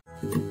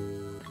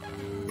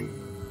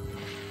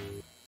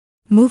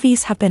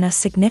 Movies have been a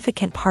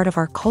significant part of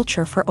our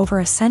culture for over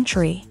a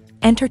century,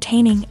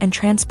 entertaining and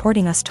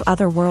transporting us to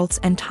other worlds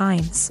and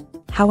times.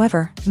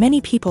 However,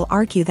 many people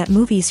argue that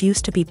movies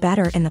used to be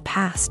better in the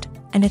past,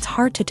 and it's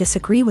hard to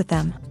disagree with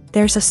them.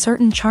 There's a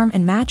certain charm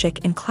and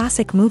magic in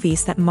classic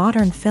movies that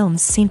modern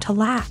films seem to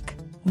lack.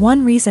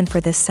 One reason for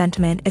this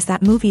sentiment is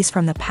that movies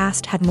from the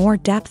past had more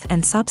depth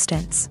and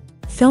substance.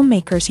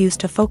 Filmmakers used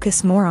to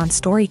focus more on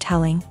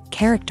storytelling,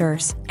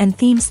 characters, and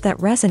themes that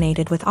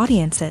resonated with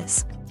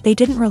audiences. They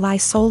didn't rely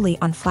solely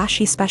on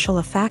flashy special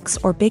effects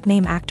or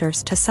big-name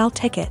actors to sell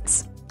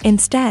tickets.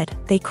 Instead,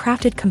 they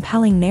crafted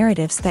compelling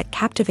narratives that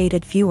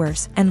captivated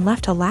viewers and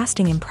left a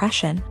lasting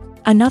impression.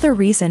 Another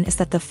reason is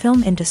that the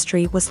film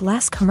industry was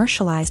less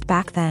commercialized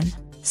back then.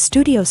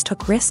 Studios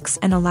took risks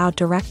and allowed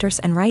directors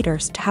and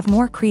writers to have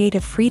more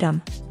creative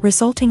freedom,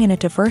 resulting in a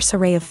diverse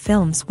array of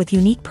films with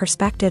unique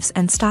perspectives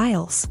and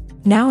styles.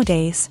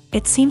 Nowadays,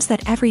 it seems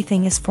that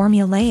everything is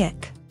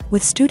formulaic,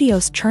 with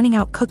studios churning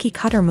out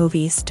cookie-cutter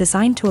movies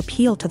designed to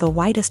appeal to the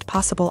widest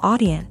possible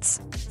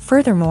audience.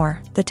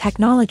 Furthermore, the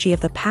technology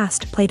of the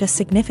past played a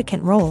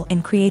significant role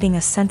in creating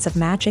a sense of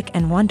magic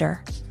and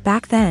wonder.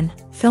 Back then,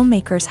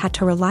 filmmakers had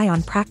to rely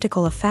on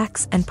practical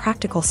effects and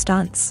practical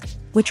stunts,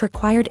 which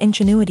required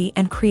ingenuity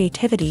and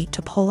creativity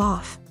to pull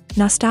off.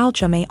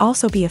 Nostalgia may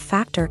also be a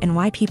factor in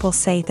why people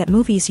say that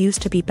movies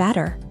used to be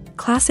better.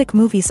 Classic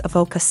movies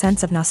evoke a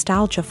sense of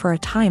nostalgia for a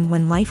time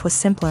when life was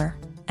simpler,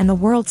 and the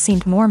world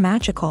seemed more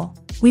magical.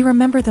 We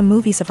remember the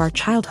movies of our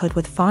childhood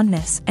with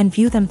fondness and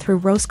view them through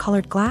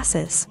rose-colored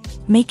glasses,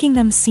 making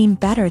them seem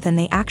better than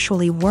they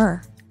actually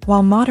were.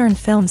 While modern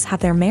films have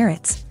their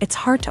merits, it's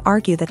hard to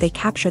argue that they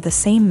capture the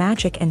same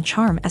magic and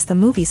charm as the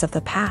movies of the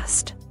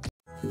past.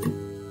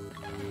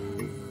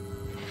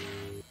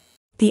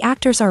 The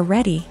actors are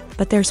ready,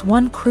 but there's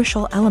one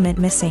crucial element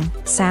missing: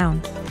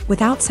 sound.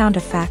 Without sound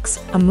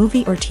effects, a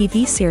movie or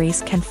TV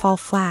series can fall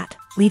flat,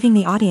 leaving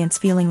the audience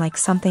feeling like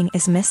something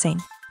is missing.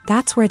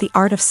 That's where the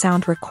art of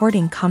sound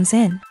recording comes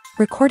in.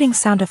 Recording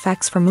sound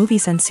effects for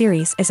movies and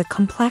series is a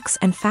complex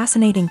and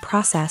fascinating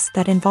process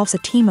that involves a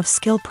team of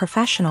skilled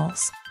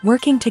professionals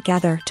working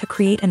together to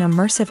create an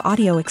immersive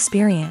audio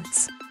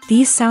experience.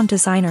 These sound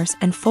designers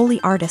and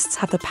Foley artists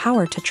have the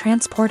power to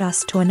transport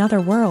us to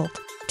another world,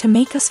 to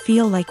make us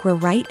feel like we're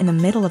right in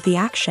the middle of the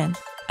action.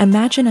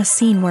 Imagine a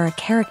scene where a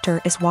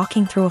character is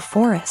walking through a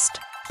forest.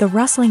 The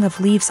rustling of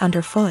leaves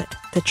underfoot,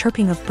 the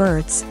chirping of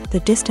birds, the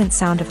distant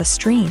sound of a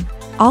stream.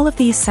 All of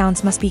these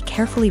sounds must be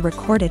carefully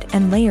recorded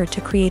and layered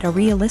to create a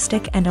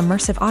realistic and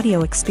immersive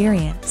audio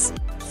experience.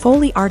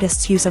 Foley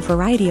artists use a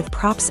variety of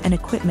props and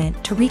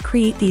equipment to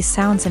recreate these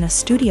sounds in a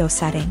studio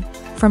setting,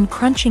 from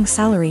crunching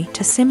celery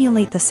to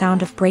simulate the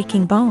sound of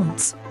breaking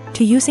bones,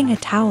 to using a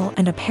towel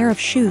and a pair of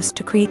shoes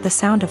to create the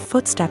sound of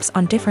footsteps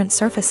on different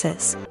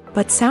surfaces.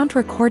 But sound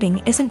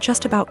recording isn't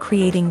just about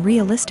creating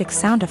realistic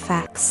sound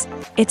effects.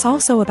 It's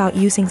also about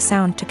using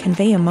sound to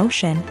convey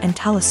emotion and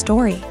tell a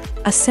story.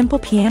 A simple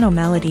piano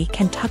melody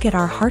can tug at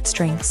our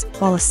heartstrings,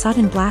 while a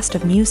sudden blast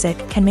of music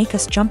can make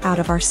us jump out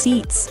of our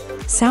seats.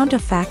 Sound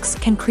effects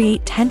can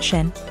create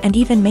tension and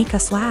even make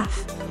us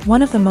laugh.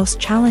 One of the most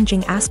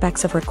challenging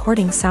aspects of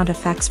recording sound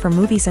effects for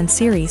movies and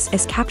series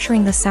is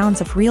capturing the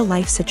sounds of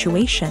real-life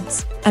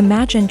situations.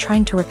 Imagine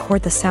trying to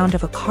record the sound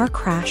of a car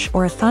crash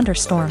or a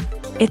thunderstorm.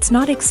 It's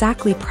not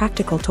exactly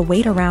practical to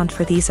wait around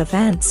for these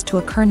events to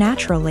occur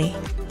naturally.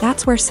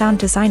 That's where sound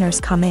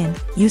designers come in,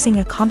 using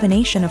a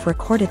combination of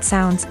recorded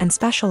sounds and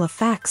special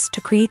effects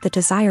to create the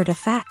desired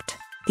effect.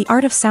 The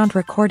art of sound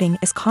recording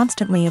is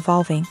constantly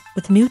evolving,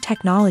 with new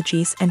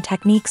technologies and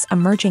techniques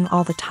emerging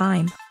all the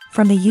time.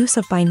 From the use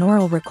of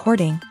binaural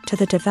recording to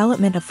the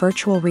development of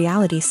virtual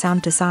reality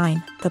sound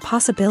design, the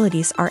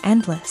possibilities are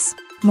endless.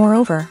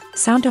 Moreover,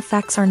 sound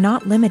effects are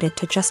not limited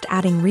to just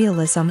adding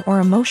realism or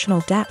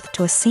emotional depth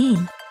to a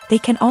scene. They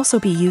can also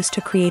be used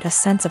to create a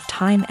sense of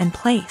time and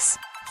place.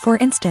 For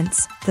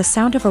instance, the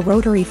sound of a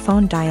rotary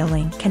phone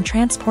dialing can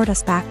transport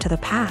us back to the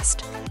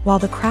past, while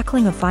the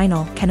crackling of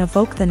vinyl can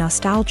evoke the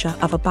nostalgia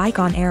of a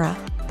bygone era.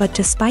 But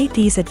despite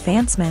these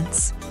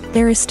advancements,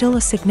 there is still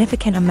a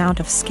significant amount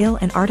of skill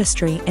and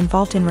artistry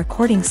involved in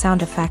recording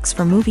sound effects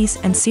for movies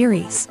and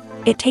series.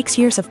 It takes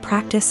years of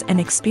practice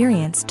and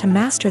experience to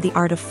master the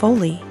art of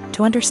Foley,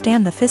 to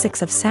understand the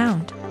physics of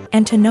sound,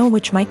 and to know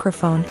which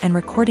microphone and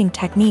recording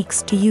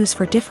techniques to use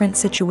for different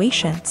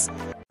situations.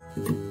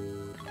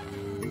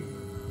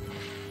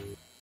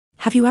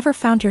 Have you ever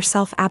found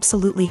yourself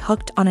absolutely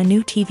hooked on a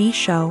new TV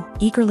show,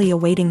 eagerly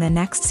awaiting the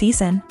next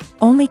season,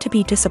 only to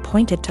be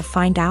disappointed to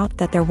find out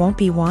that there won't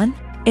be one?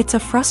 It's a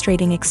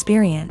frustrating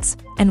experience,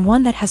 and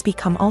one that has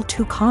become all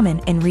too common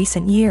in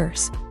recent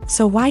years.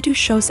 So why do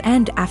shows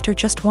end after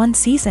just one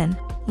season?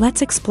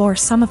 Let's explore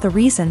some of the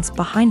reasons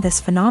behind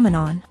this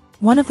phenomenon.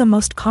 One of the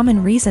most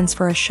common reasons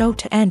for a show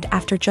to end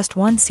after just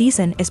one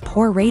season is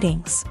poor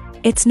ratings.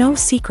 It's no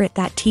secret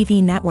that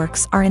TV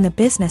networks are in the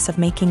business of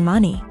making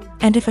money,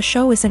 and if a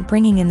show isn't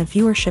bringing in the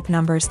viewership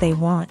numbers they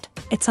want,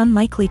 it's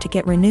unlikely to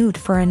get renewed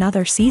for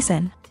another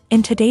season.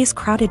 In today's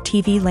crowded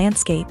TV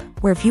landscape,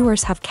 where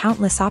viewers have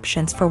countless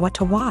options for what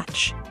to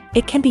watch,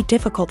 it can be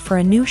difficult for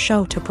a new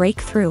show to break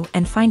through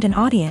and find an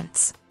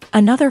audience.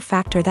 Another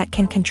factor that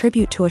can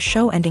contribute to a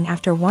show ending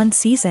after one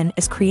season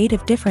is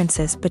creative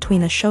differences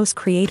between the show's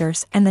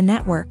creators and the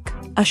network.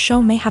 A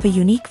show may have a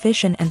unique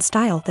vision and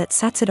style that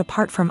sets it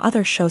apart from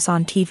other shows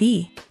on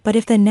TV, but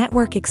if the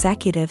network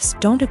executives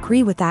don't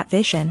agree with that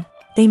vision,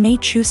 they may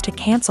choose to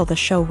cancel the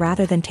show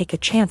rather than take a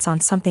chance on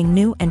something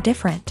new and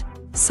different.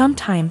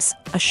 Sometimes,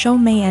 a show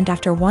may end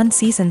after one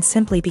season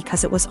simply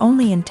because it was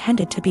only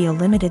intended to be a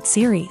limited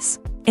series.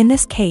 In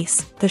this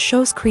case, the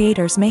show's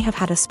creators may have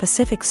had a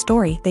specific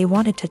story they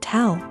wanted to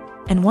tell,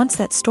 and once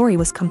that story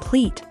was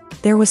complete,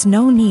 there was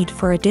no need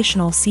for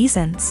additional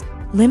seasons.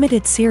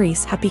 Limited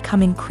series have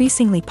become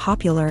increasingly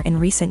popular in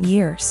recent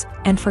years,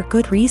 and for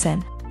good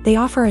reason. They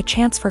offer a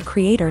chance for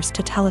creators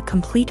to tell a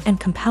complete and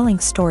compelling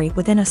story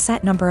within a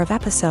set number of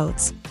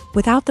episodes,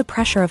 without the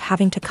pressure of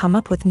having to come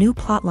up with new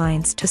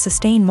plotlines to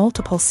sustain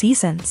multiple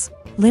seasons.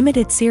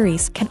 Limited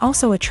series can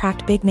also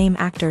attract big-name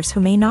actors who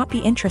may not be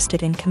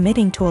interested in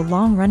committing to a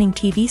long-running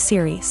TV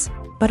series,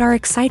 but are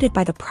excited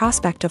by the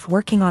prospect of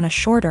working on a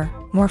shorter,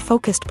 more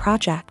focused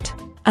project.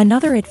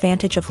 Another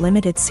advantage of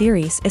limited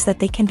series is that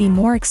they can be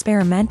more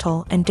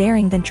experimental and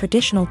daring than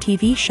traditional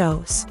TV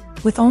shows.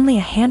 With only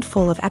a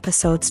handful of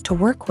episodes to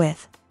work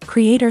with,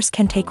 creators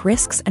can take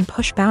risks and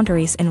push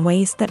boundaries in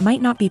ways that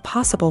might not be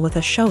possible with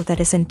a show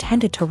that is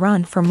intended to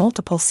run for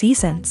multiple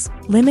seasons.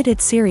 Limited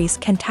series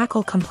can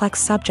tackle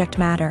complex subject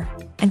matter,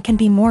 and can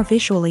be more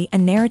visually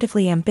and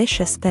narratively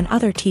ambitious than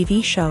other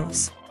TV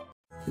shows.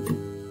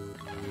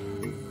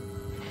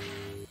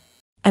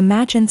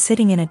 Imagine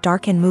sitting in a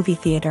darkened movie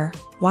theater,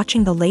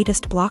 watching the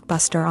latest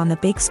blockbuster on the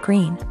big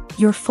screen.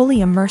 You're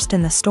fully immersed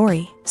in the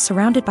story,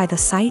 surrounded by the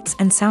sights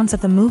and sounds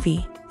of the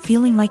movie,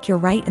 feeling like you're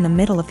right in the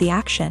middle of the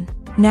action.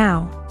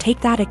 Now,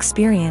 take that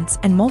experience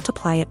and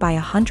multiply it by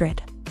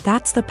 100.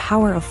 That's the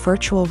power of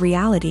virtual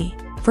reality.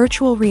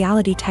 Virtual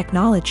reality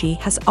technology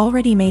has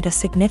already made a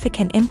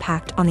significant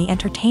impact on the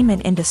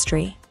entertainment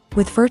industry.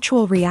 With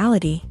virtual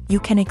reality, you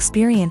can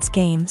experience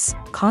games,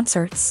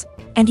 concerts,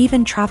 and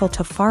even travel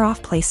to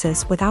far-off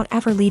places without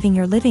ever leaving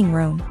your living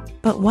room.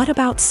 But what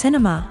about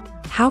cinema?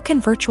 How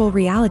can virtual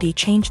reality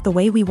change the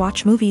way we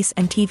watch movies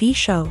and TV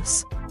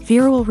shows?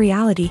 Virtual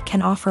reality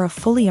can offer a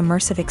fully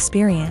immersive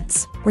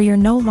experience, where you're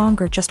no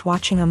longer just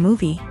watching a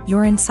movie,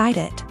 you're inside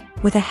it.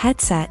 With a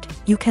headset,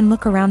 you can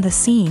look around the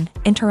scene,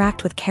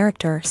 interact with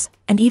characters,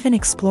 and even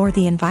explore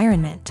the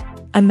environment.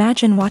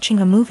 Imagine watching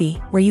a movie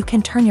where you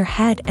can turn your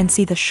head and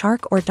see the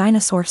shark or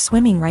dinosaur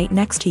swimming right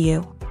next to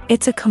you.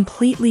 It's a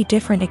completely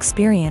different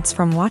experience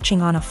from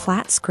watching on a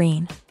flat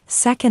screen.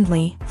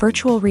 Secondly,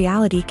 virtual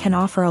reality can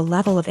offer a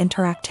level of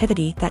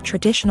interactivity that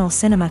traditional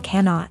cinema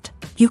cannot.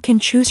 You can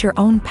choose your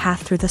own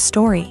path through the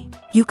story.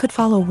 You could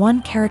follow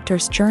one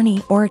character's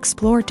journey or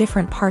explore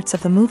different parts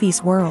of the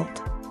movie's world.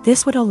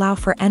 This would allow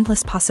for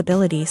endless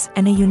possibilities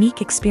and a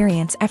unique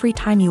experience every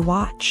time you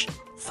watch.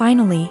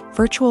 Finally,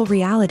 virtual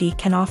reality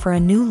can offer a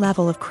new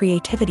level of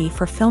creativity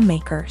for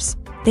filmmakers.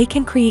 They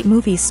can create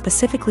movies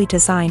specifically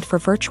designed for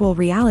virtual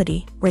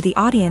reality, where the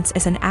audience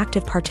is an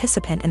active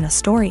participant in the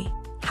story.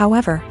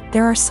 However,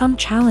 there are some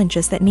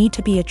challenges that need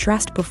to be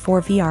addressed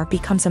before VR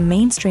becomes a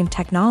mainstream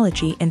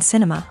technology in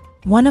cinema.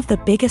 One of the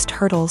biggest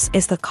hurdles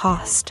is the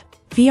cost.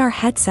 VR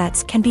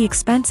headsets can be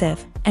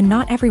expensive, and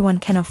not everyone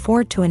can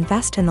afford to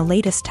invest in the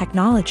latest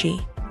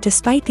technology.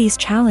 Despite these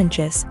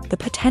challenges, the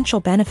potential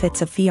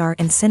benefits of VR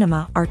in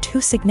cinema are too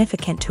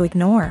significant to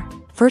ignore.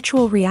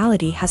 Virtual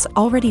reality has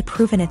already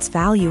proven its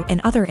value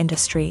in other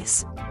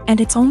industries,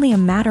 and it's only a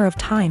matter of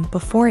time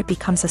before it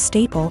becomes a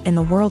staple in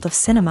the world of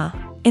cinema.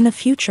 In the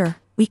future,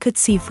 we could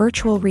see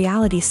virtual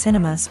reality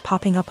cinemas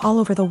popping up all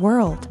over the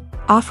world,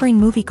 offering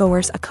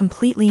moviegoers a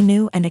completely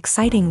new and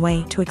exciting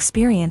way to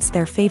experience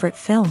their favorite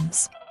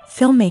films.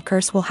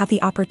 Filmmakers will have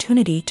the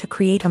opportunity to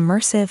create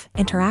immersive,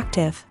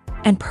 interactive,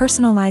 and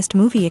personalized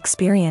movie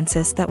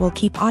experiences that will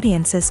keep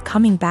audiences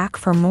coming back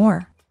for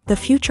more. The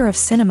future of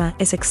cinema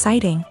is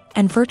exciting,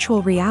 and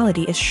virtual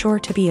reality is sure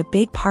to be a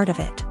big part of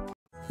it.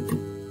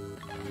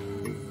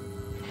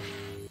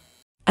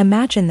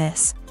 Imagine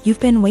this: you've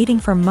been waiting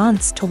for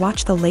months to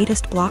watch the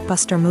latest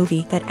blockbuster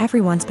movie that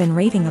everyone's been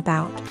raving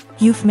about.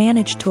 You've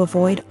managed to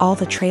avoid all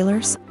the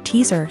trailers,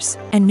 teasers,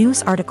 and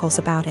news articles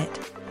about it,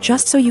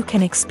 just so you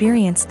can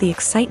experience the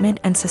excitement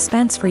and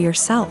suspense for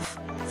yourself.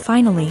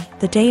 Finally,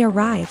 the day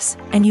arrives,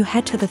 and you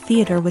head to the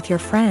theater with your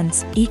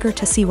friends, eager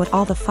to see what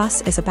all the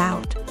fuss is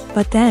about.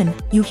 But then,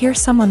 you hear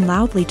someone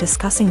loudly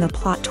discussing the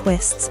plot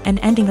twists and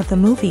ending of the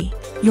movie.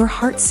 Your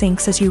heart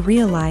sinks as you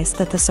realize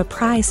that the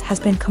surprise has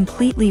been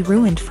completely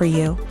ruined for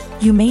you.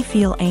 You may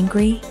feel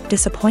angry,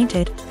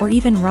 disappointed, or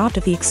even robbed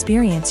of the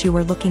experience you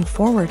were looking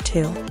forward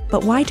to.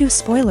 But why do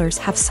spoilers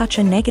have such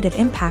a negative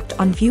impact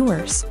on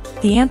viewers?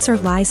 The answer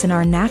lies in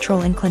our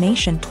natural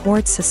inclination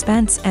towards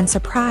suspense and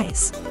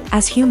surprise.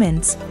 As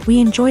humans, we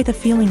enjoy the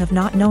feeling of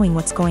not knowing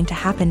what's going to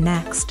happen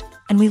next,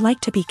 and we like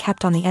to be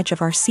kept on the edge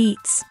of our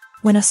seats.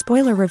 When a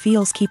spoiler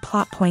reveals key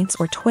plot points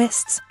or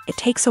twists, it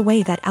takes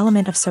away that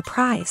element of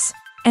surprise,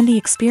 and the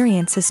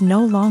experience is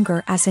no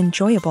longer as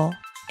enjoyable.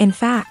 In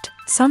fact,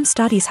 some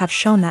studies have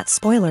shown that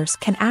spoilers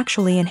can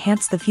actually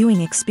enhance the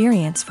viewing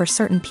experience for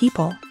certain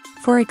people.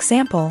 For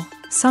example,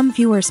 some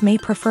viewers may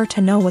prefer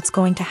to know what's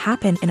going to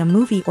happen in a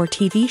movie or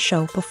TV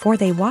show before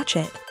they watch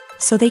it,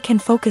 so they can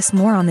focus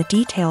more on the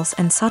details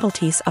and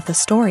subtleties of the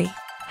story.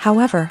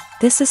 However,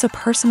 this is a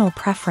personal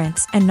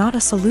preference and not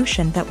a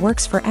solution that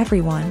works for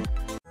everyone.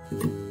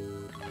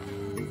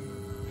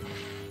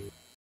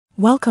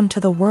 Welcome to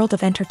the world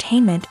of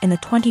entertainment in the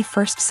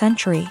 21st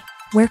century,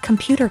 where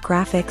computer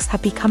graphics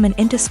have become an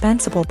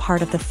indispensable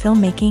part of the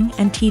filmmaking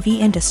and TV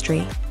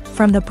industry.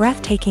 From the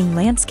breathtaking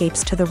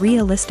landscapes to the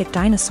realistic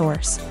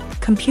dinosaurs,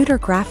 computer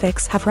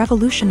graphics have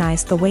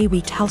revolutionized the way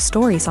we tell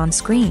stories on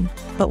screen.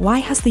 But why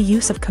has the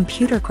use of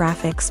computer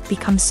graphics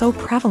become so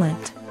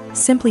prevalent?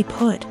 Simply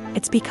put,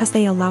 it's because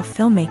they allow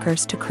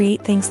filmmakers to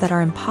create things that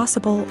are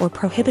impossible or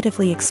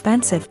prohibitively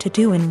expensive to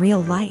do in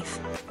real life.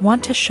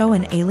 Want to show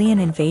an alien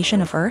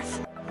invasion of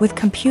Earth? With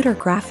computer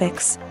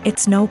graphics,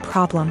 it's no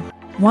problem.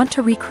 Want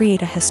to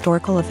recreate a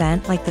historical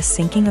event like the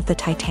sinking of the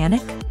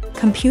Titanic?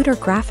 Computer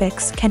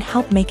graphics can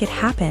help make it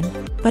happen,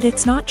 but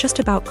it's not just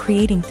about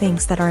creating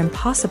things that are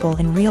impossible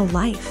in real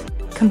life.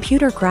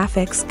 Computer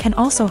graphics can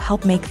also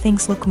help make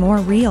things look more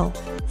real.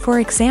 For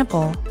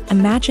example,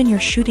 imagine you're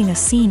shooting a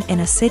scene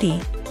in a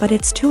city, but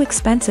it's too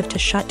expensive to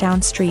shut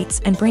down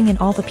streets and bring in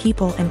all the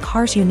people and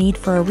cars you need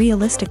for a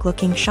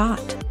realistic-looking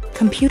shot.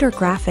 Computer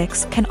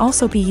graphics can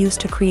also be used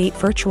to create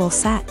virtual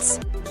sets.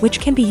 which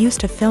can be used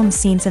to film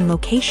scenes in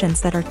locations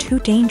that are too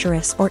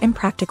dangerous or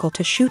impractical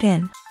to shoot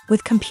in.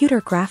 With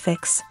computer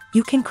graphics,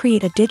 you can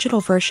create a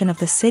digital version of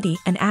the city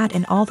and add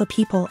in all the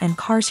people and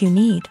cars you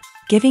need,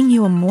 giving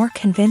you a more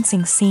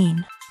convincing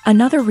scene.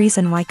 Another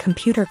reason why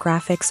computer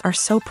graphics are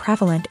so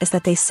prevalent is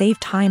that they save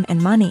time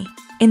and money.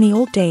 In the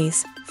old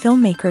days,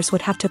 filmmakers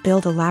would have to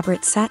build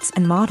elaborate sets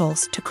and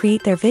models to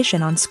create their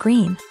vision on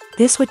screen.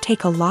 This would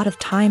take a lot of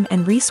time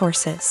and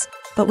resources.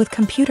 But with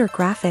computer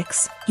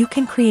graphics, you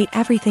can create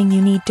everything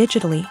you need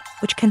digitally,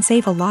 which can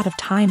save a lot of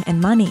time and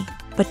money.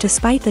 But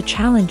despite the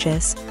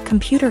challenges,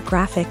 computer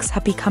graphics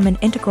have become an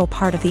integral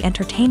part of the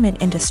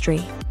entertainment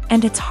industry,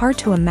 and it's hard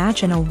to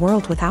imagine a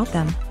world without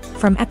them.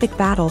 From epic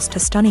battles to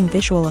stunning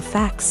visual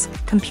effects,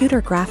 computer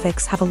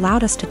graphics have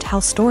allowed us to tell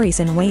stories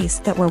in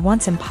ways that were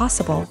once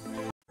impossible.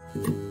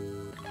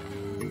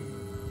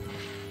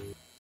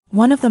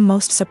 One of the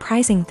most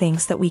surprising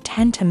things that we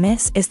tend to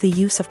miss is the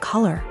use of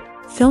color.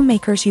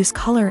 Filmmakers use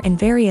color in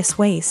various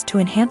ways to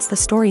enhance the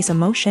story's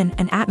emotion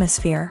and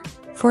atmosphere.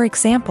 For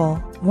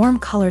example, warm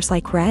colors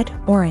like red,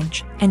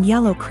 orange, and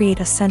yellow create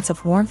a sense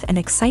of warmth and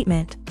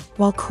excitement,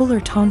 while cooler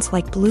tones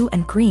like blue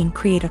and green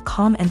create a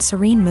calm and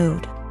serene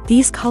mood.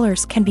 These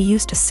colors can be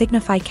used to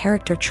signify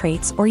character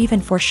traits or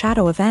even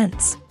foreshadow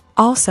events.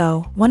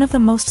 Also, one of the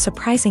most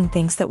surprising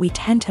things that we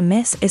tend to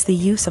miss is the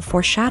use of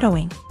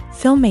foreshadowing.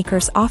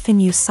 Filmmakers often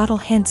use subtle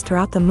hints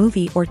throughout the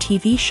movie or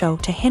TV show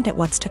to hint at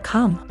what's to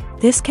come.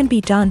 This can be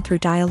done through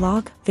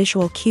dialogue,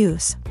 visual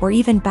cues, or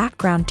even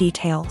background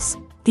details.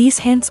 These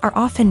hints are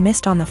often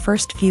missed on the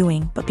first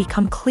viewing but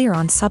become clear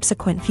on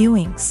subsequent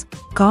viewings.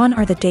 Gone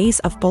are the days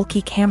of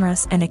bulky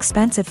cameras and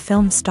expensive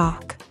film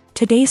stock.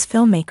 Today's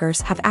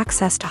filmmakers have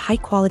access to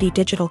high-quality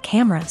digital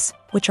cameras,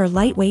 which are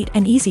lightweight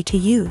and easy to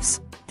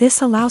use.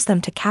 This allows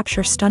them to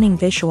capture stunning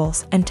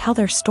visuals and tell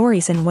their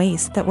stories in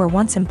ways that were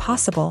once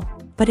impossible.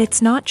 But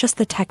it's not just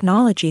the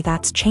technology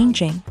that's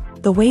changing.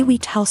 The way we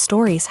tell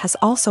stories has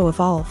also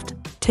evolved.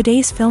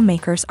 Today's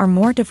filmmakers are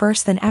more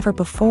diverse than ever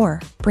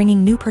before,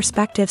 bringing new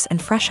perspectives and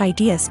fresh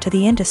ideas to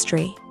the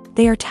industry.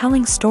 They are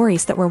telling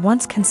stories that were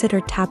once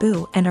considered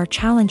taboo and are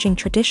challenging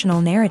traditional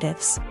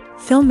narratives.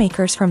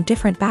 Filmmakers from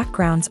different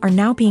backgrounds are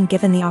now being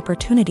given the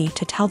opportunity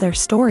to tell their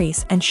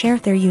stories and share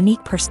their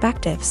unique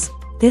perspectives.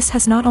 This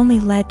has not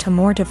only led to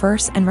more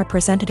diverse and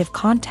representative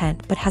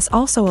content but has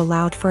also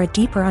allowed for a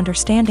deeper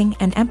understanding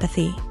and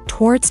empathy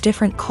towards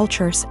different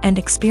cultures and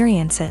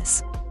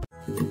experiences.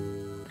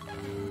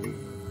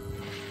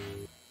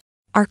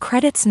 Are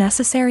credits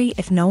necessary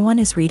if no one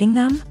is reading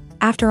them?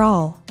 After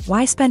all,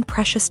 why spend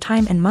precious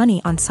time and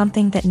money on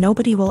something that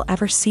nobody will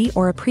ever see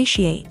or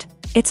appreciate?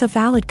 It's a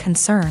valid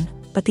concern,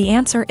 but the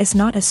answer is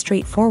not as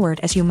straightforward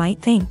as you might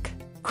think.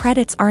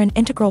 Credits are an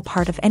integral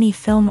part of any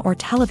film or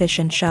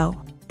television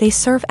show. They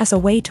serve as a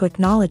way to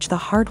acknowledge the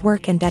hard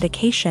work and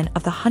dedication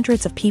of the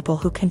hundreds of people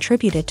who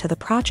contributed to the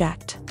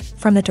project.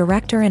 From the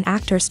director and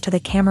actors to the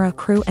camera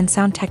crew and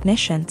sound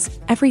technicians,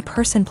 every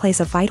person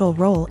plays a vital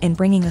role in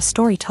bringing a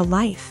story to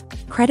life.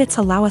 Credits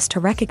allow us to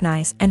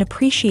recognize and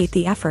appreciate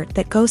the effort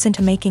that goes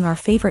into making our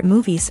favorite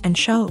movies and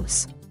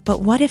shows.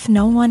 But what if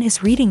no one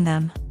is reading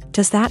them?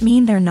 Does that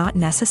mean they're not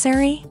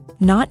necessary?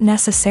 Not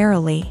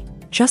necessarily.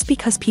 Just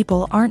because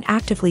people aren't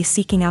actively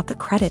seeking out the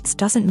credits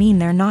doesn't mean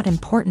they're not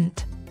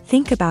important.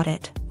 Think about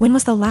it. When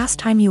was the last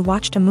time you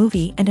watched a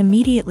movie and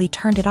immediately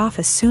turned it off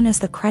as soon as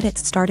the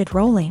credits started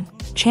rolling?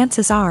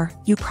 Chances are,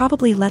 you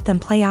probably let them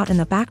play out in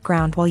the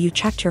background while you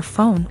checked your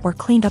phone or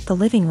cleaned up the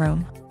living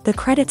room. The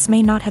credits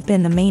may not have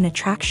been the main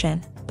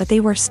attraction, but they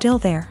were still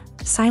there,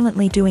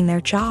 silently doing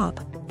their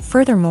job.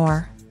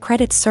 Furthermore,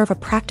 credits serve a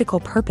practical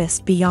purpose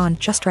beyond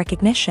just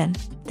recognition.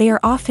 They are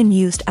often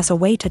used as a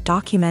way to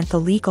document the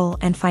legal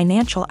and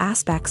financial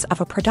aspects of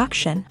a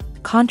production.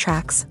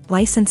 Contracts,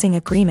 licensing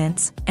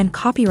agreements, and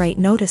copyright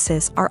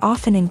notices are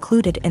often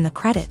included in the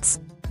credits,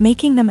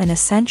 making them an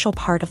essential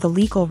part of the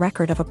legal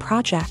record of a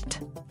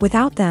project.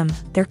 Without them,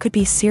 there could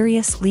be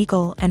serious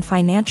legal and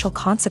financial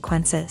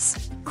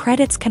consequences.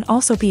 Credits can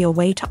also be a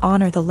way to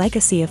honor the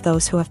legacy of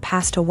those who have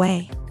passed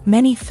away.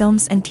 Many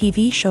films and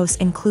TV shows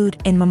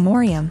include in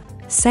memoriam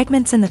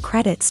segments in the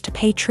credits to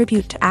pay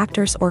tribute to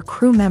actors or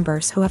crew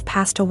members who have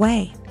passed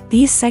away.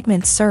 These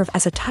segments serve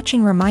as a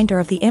touching reminder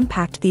of the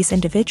impact these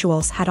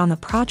individuals had on the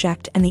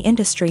project and the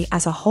industry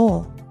as a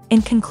whole.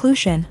 In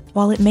conclusion,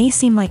 while it may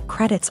seem like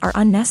credits are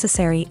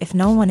unnecessary if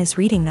no one is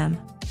reading them,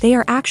 they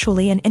are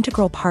actually an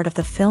integral part of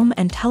the film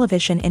and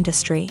television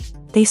industry.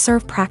 They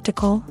serve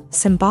practical,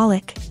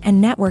 symbolic,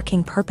 and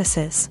networking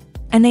purposes,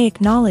 and they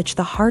acknowledge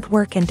the hard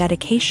work and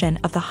dedication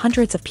of the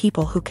hundreds of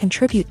people who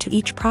contribute to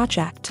each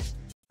project.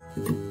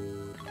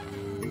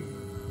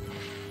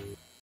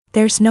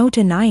 There's no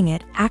denying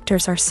it,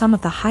 actors are some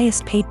of the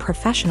highest paid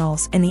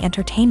professionals in the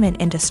entertainment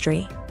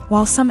industry.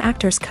 While some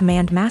actors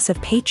command massive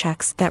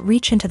paychecks that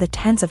reach into the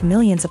tens of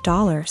millions of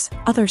dollars,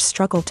 others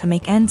struggle to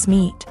make ends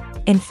meet.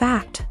 In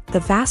fact, the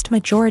vast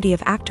majority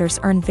of actors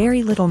earn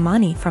very little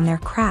money from their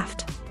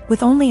craft,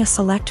 with only a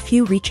select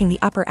few reaching the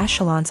upper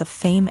echelons of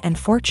fame and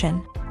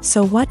fortune.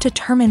 So what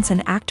determines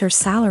an actor's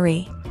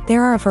salary?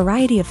 There are a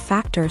variety of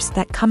factors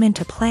that come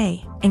into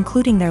play.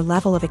 including their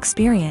level of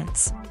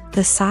experience,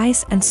 the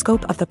size and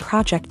scope of the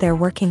project they're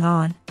working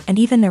on, and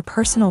even their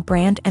personal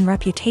brand and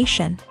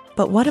reputation.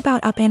 But what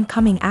about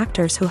up-and-coming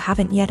actors who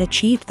haven't yet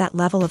achieved that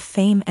level of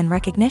fame and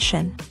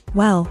recognition?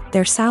 Well,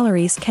 their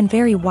salaries can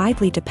vary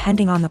widely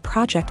depending on the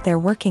project they're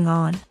working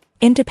on.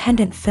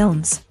 Independent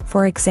films,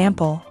 for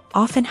example,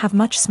 often have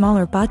much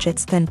smaller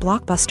budgets than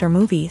blockbuster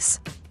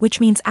movies, which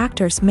means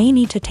actors may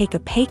need to take a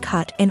pay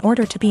cut in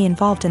order to be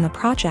involved in the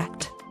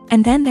project.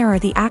 And then there are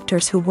the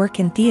actors who work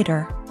in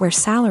theater, where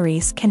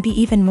salaries can be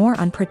even more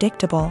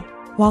unpredictable.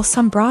 While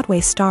some Broadway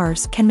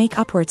stars can make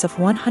upwards of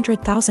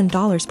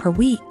 $100,000 per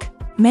week,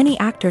 many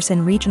actors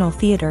in regional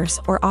theaters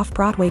or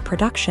off-Broadway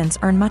productions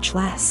earn much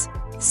less,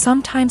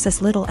 sometimes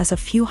as little as a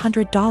few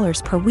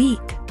 $100s per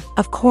week.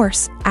 Of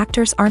course,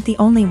 actors aren't the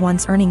only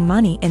ones earning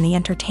money in the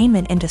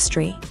entertainment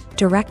industry.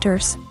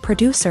 Directors,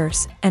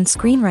 producers, and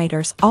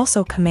screenwriters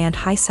also command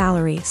high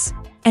salaries.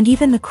 And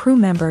even the crew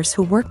members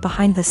who work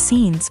behind the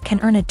scenes can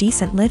earn a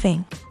decent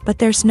living. But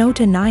there's no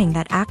denying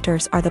that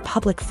actors are the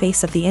public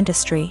face of the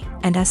industry,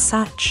 and as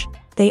such,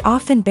 they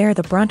often bear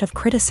the brunt of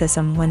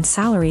criticism when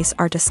salaries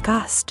are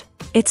discussed.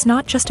 It's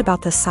not just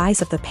about the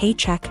size of the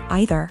paycheck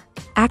either.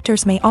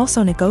 Actors may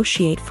also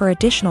negotiate for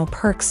additional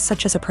perks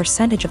such as a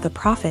percentage of the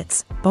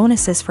profits,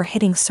 bonuses for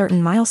hitting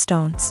certain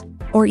milestones,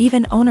 or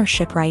even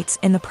ownership rights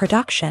in the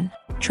production.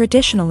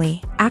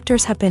 Traditionally,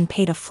 actors have been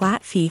paid a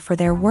flat fee for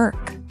their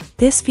work.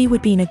 This fee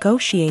would be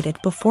negotiated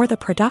before the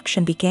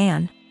production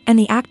began, and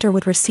the actor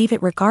would receive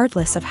it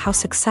regardless of how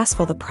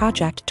successful the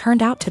project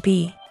turned out to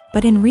be.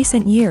 But in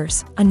recent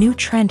years, a new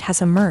trend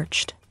has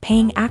emerged,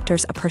 paying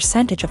actors a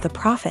percentage of the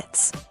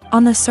profits.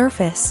 On the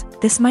surface,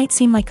 this might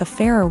seem like a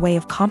fairer way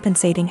of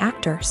compensating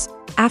actors.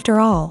 After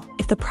all,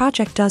 if the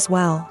project does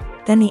well,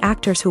 then the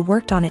actors who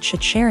worked on it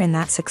should share in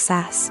that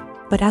success.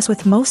 But as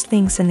with most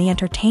things in the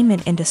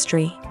entertainment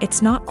industry,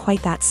 it's not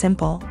quite that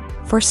simple.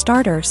 For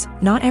starters,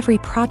 not every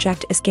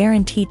project is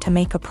guaranteed to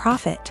make a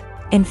profit.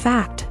 In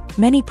fact,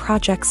 many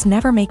projects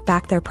never make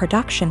back their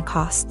production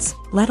costs,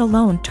 let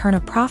alone turn a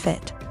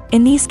profit.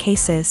 In these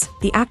cases,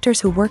 the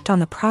actors who worked on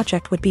the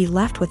project would be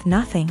left with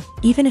nothing,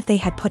 even if they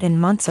had put in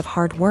months of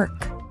hard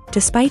work.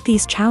 Despite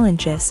these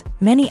challenges,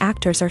 many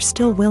actors are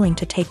still willing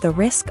to take the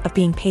risk of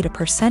being paid a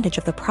percentage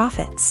of the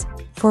profits.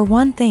 For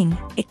one thing,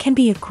 it can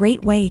be a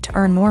great way to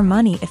earn more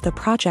money if the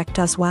project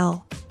does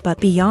well. But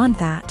beyond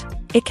that,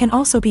 it can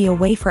also be a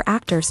way for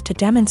actors to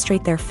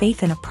demonstrate their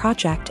faith in a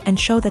project and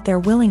show that they're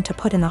willing to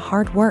put in the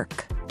hard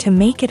work to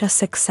make it a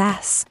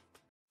success.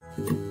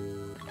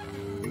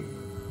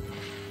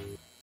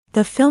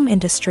 The film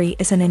industry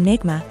is an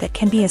enigma that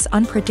can be as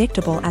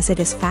unpredictable as it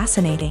is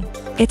fascinating.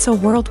 It's a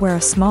world where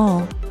a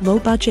small,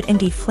 low-budget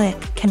indie flick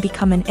can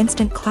become an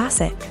instant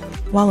classic,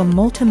 while a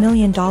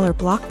multi-million-dollar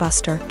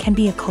blockbuster can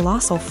be a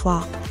colossal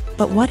flop.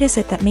 But what is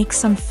it that makes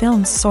some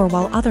films soar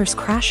while others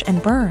crash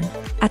and burn?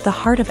 At the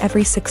heart of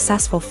every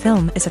successful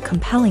film is a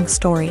compelling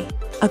story.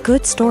 A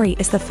good story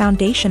is the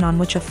foundation on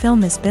which a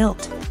film is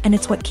built, and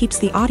it's what keeps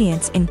the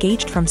audience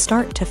engaged from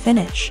start to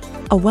finish.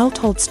 A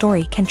well-told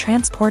story can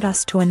transport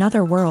us to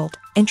another world,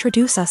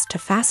 introduce us to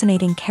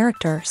fascinating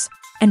characters,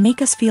 and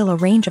make us feel a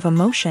range of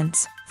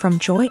emotions, from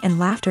joy and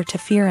laughter to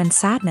fear and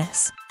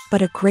sadness.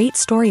 But a great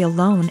story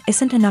alone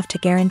isn't enough to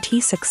guarantee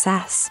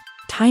success.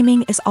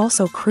 Timing is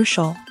also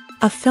crucial.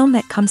 A film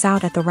that comes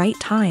out at the right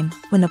time,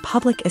 when the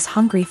public is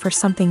hungry for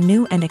something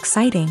new and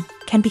exciting,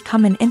 can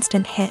become an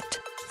instant hit.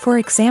 For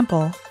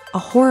example, a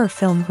horror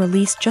film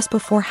released just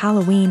before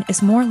Halloween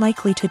is more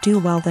likely to do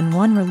well than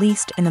one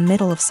released in the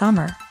middle of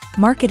summer.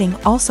 Marketing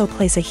also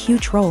plays a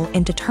huge role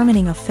in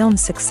determining a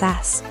film's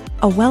success.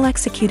 A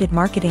well-executed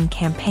marketing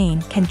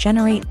campaign can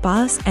generate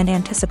buzz and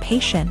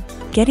anticipation,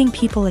 getting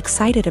people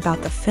excited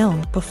about the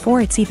film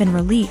before it's even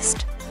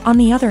released. On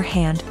the other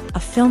hand, a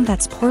film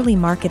that's poorly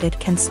marketed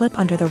can slip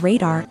under the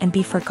radar and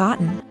be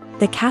forgotten.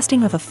 The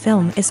casting of a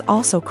film is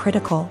also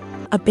critical.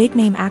 A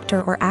big-name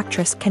actor or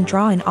actress can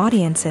draw in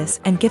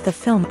audiences and give the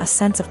film a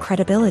sense of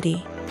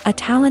credibility. A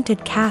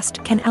talented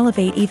cast can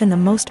elevate even the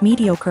most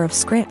mediocre of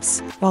scripts,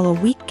 while a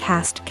weak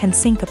cast can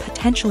sink a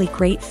potentially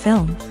great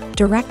film.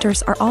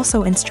 Directors are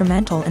also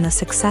instrumental in the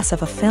success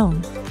of a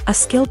film. A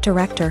skilled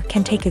director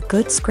can take a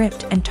good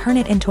script and turn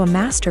it into a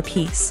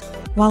masterpiece,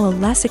 while a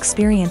less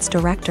experienced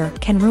director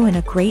can ruin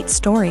a great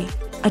story.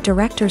 A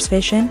director's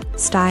vision,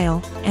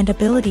 style, and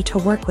ability to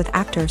work with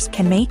actors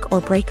can make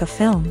or break a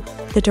film.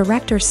 The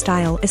director's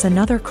style is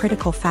another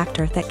critical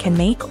factor that can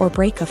make or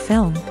break a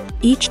film.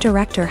 Each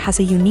director has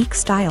a unique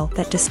style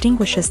that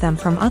distinguishes them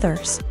from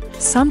others.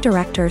 Some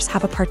directors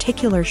have a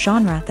particular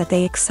genre that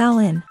they excel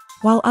in,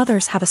 while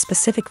others have a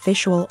specific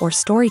visual or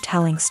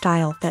storytelling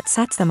style that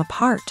sets them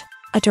apart.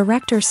 A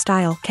director's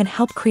style can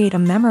help create a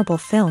memorable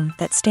film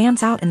that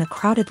stands out in the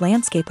crowded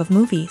landscape of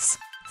movies.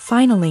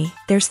 Finally,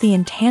 there's the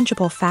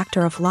intangible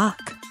factor of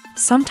luck.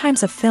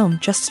 Sometimes a film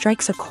just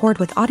strikes a chord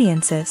with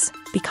audiences,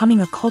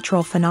 becoming a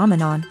cultural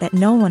phenomenon that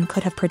no one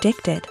could have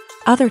predicted.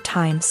 Other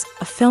times,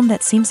 a film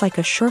that seems like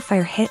a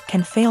surefire hit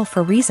can fail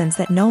for reasons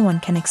that no one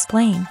can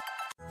explain.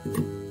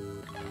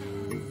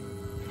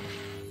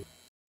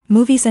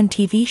 Movies and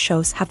TV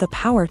shows have the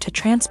power to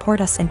transport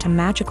us into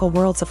magical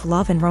worlds of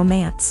love and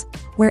romance,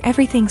 where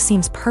everything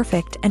seems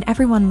perfect and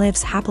everyone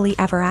lives happily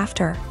ever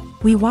after.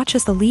 We watch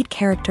as the lead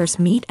characters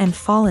meet and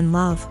fall in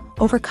love,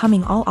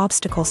 overcoming all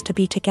obstacles to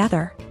be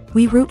together.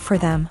 We root for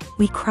them,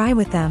 we cry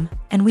with them,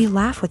 and we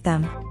laugh with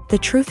them. The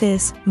truth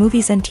is,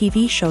 movies and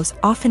TV shows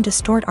often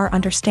distort our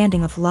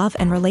understanding of love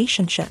and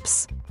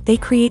relationships. They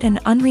create an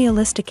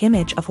unrealistic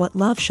image of what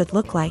love should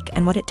look like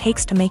and what it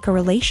takes to make a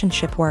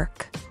relationship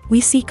work. We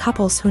see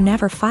couples who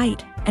never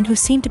fight, and who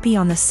seem to be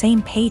on the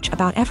same page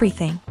about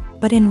everything.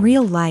 But in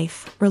real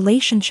life,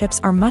 relationships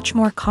are much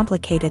more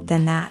complicated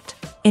than that.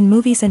 In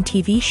movies and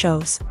TV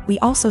shows, we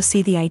also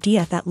see the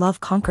idea that love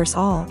conquers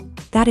all.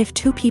 That if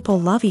two people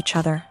love each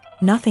other,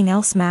 nothing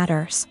else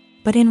matters.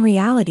 But in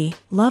reality,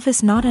 love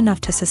is not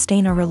enough to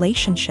sustain a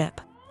relationship.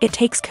 It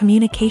takes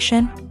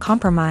communication,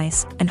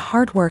 compromise, and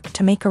hard work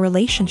to make a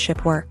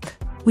relationship work.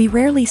 We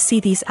rarely see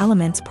these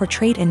elements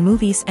portrayed in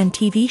movies and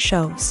TV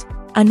shows.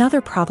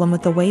 Another problem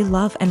with the way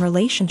love and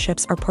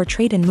relationships are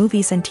portrayed in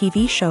movies and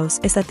TV shows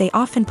is that they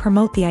often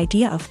promote the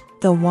idea of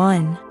the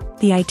one.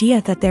 The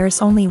idea that there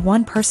is only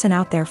one person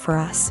out there for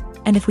us,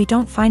 and if we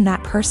don't find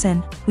that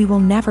person, we will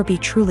never be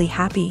truly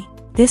happy.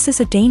 This is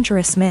a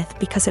dangerous myth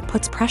because it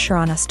puts pressure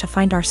on us to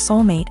find our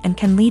soulmate and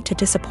can lead to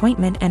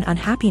disappointment and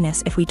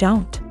unhappiness if we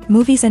don't.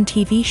 Movies and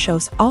TV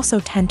shows also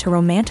tend to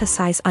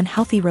romanticize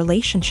unhealthy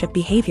relationship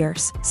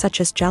behaviors,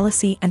 such as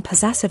jealousy and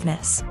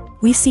possessiveness.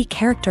 We see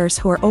characters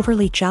who are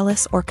overly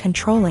jealous or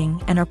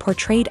controlling and are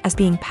portrayed as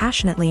being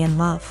passionately in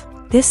love.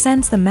 This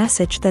sends the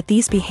message that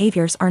these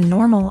behaviors are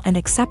normal and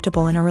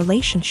acceptable in a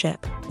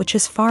relationship, which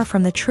is far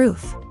from the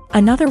truth.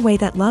 Another way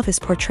that love is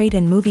portrayed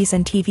in movies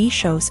and TV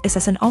shows is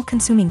as an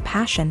all-consuming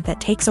passion that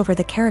takes over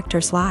the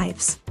characters'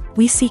 lives.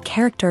 We see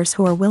characters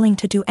who are willing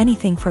to do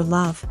anything for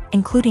love,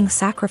 including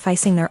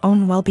sacrificing their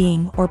own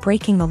well-being or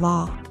breaking the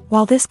law.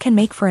 While this can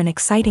make for an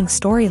exciting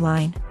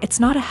storyline,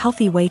 it's not a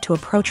healthy way to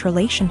approach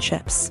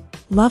relationships.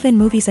 Love in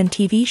movies and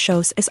TV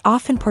shows is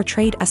often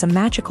portrayed as a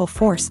magical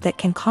force that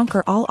can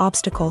conquer all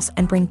obstacles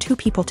and bring two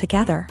people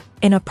together.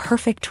 In a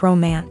perfect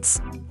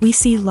romance, we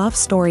see love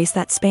stories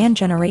that span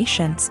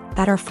generations,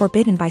 that are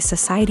forbidden by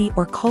society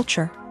or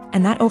culture,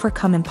 and that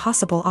overcome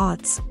impossible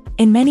odds.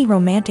 In many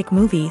romantic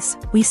movies,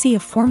 we see a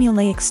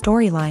formulaic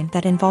storyline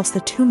that involves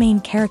the two main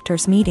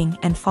characters meeting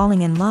and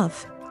falling in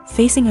love,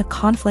 facing a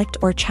conflict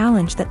or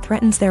challenge that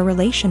threatens their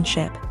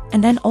relationship,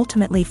 and then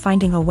ultimately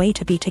finding a way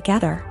to be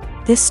together.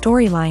 This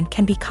storyline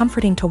can be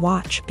comforting to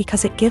watch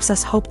because it gives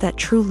us hope that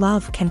true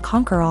love can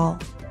conquer all.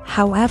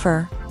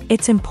 However,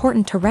 it's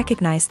important to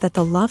recognize that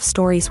the love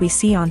stories we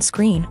see on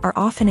screen are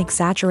often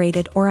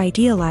exaggerated or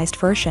idealized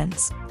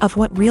versions of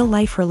what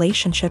real-life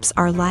relationships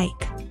are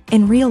like.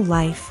 In real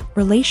life,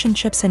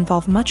 relationships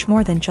involve much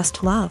more than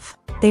just love.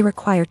 They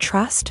require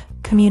trust,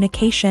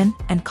 communication,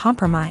 and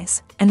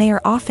compromise, and they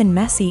are often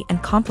messy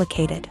and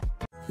complicated.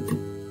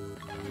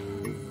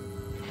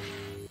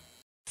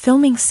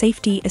 Filming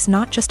safety is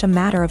not just a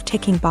matter of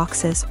ticking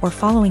boxes or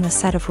following a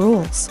set of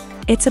rules.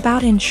 It's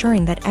about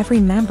ensuring that every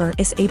member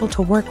is able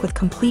to work with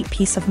complete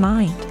peace of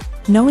mind,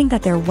 knowing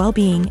that their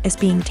well-being is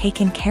being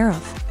taken care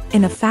of.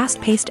 In a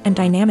fast-paced and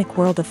dynamic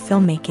world of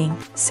filmmaking,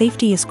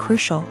 safety is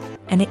crucial,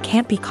 and it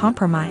can't be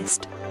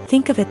compromised.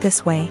 Think of it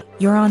this way: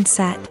 you're on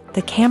set,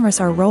 the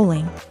cameras are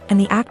rolling, and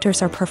the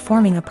actors are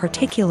performing a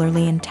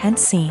particularly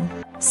intense scene.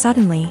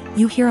 Suddenly,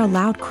 you hear a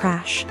loud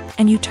crash,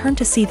 and you turn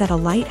to see that a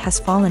light has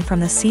fallen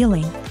from the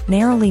ceiling,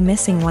 narrowly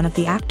missing one of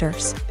the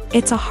actors.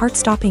 It's a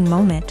heart-stopping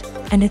moment,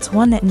 and it's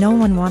one that no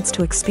one wants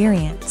to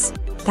experience.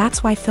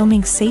 That's why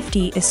filming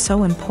safety is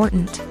so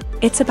important.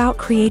 It's about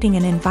creating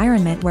an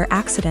environment where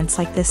accidents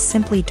like this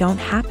simply don't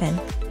happen.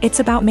 It's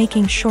about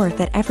making sure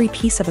that every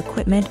piece of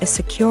equipment is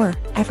secure,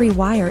 every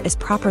wire is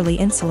properly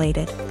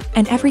insulated,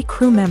 and every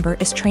crew member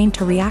is trained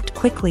to react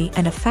quickly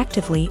and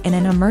effectively in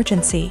an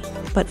emergency.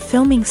 But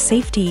filming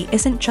safety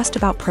isn't just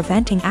about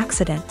preventing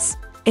accidents.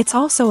 It's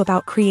also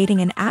about creating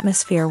an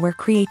atmosphere where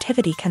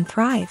creativity can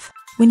thrive.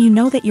 When you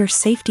know that your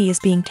safety is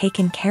being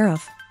taken care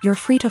of, you're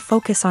free to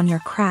focus on your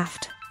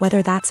craft,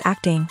 whether that's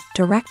acting,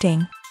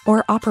 directing,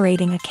 or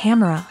operating a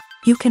camera.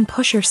 You can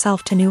push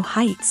yourself to new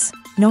heights,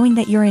 knowing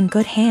that you're in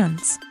good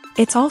hands.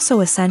 It's also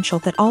essential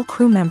that all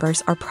crew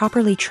members are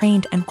properly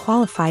trained and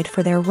qualified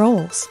for their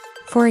roles.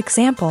 For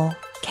example,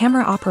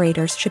 camera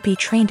operators should be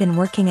trained in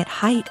working at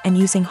height and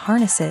using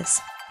harnesses,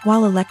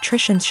 while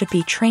electricians should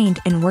be trained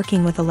in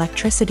working with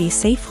electricity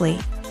safely.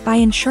 By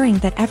ensuring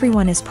that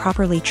everyone is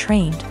properly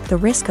trained, the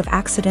risk of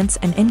accidents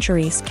and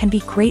injuries can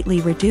be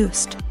greatly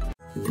reduced.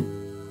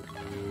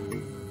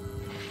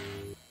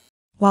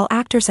 While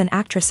actors and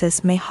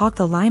actresses may hog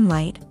the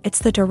limelight, it's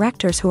the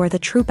directors who are the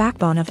true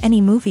backbone of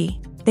any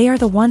movie. They are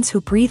the ones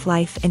who breathe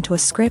life into a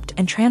script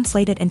and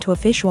translate it into a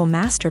visual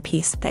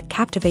masterpiece that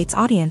captivates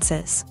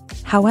audiences.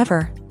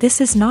 However,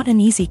 this is not an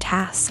easy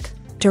task.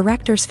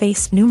 Directors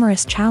face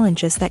numerous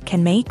challenges that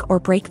can make or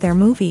break their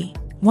movie.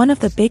 One of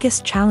the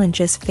biggest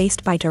challenges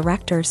faced by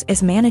directors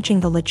is managing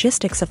the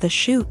logistics of the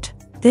shoot.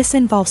 This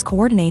involves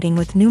coordinating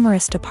with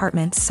numerous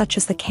departments such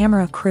as the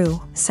camera crew,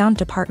 sound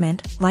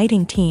department,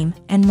 lighting team,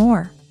 and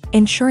more.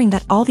 Ensuring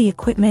that all the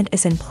equipment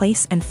is in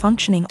place and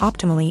functioning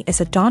optimally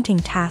is a daunting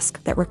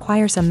task that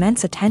requires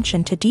immense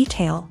attention to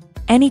detail.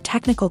 Any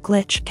technical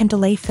glitch can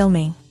delay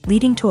filming,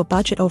 leading to a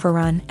budget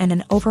overrun and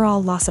an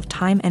overall loss of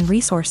time and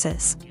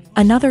resources.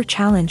 Another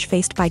challenge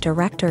faced by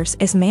directors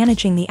is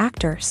managing the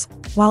actors.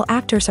 While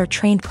actors are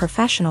trained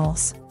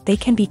professionals, they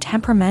can be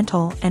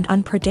temperamental and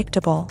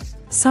unpredictable.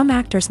 Some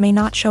actors may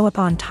not show up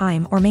on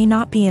time or may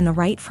not be in the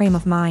right frame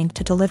of mind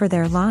to deliver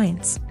their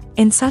lines.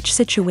 In such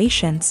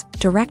situations,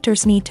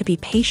 directors need to be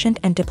patient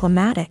and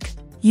diplomatic,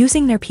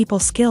 using their people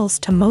skills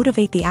to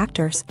motivate the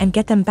actors and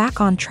get them back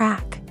on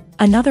track.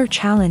 Another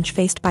challenge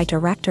faced by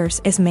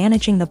directors is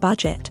managing the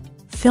budget.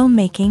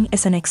 Filmmaking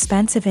is an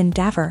expensive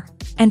endeavor,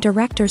 and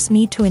directors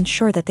need to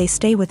ensure that they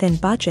stay within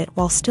budget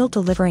while still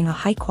delivering a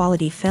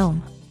high-quality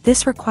film.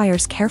 This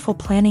requires careful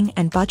planning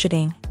and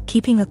budgeting,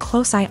 keeping a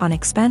close eye on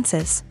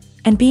expenses,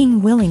 and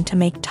being willing to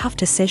make tough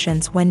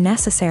decisions when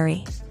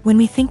necessary. When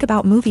we think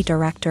about movie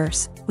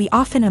directors, we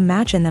often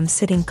imagine them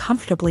sitting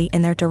comfortably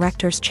in their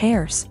director's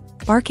chairs,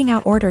 barking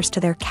out orders to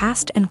their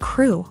cast and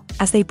crew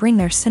as they bring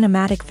their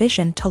cinematic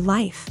vision to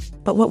life.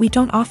 But what we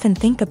don't often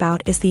think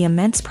about is the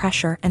immense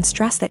pressure and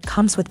stress that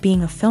comes with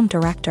being a film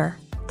director.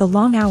 The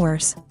long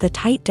hours, the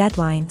tight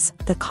deadlines,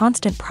 the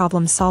constant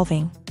problem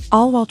solving,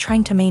 all while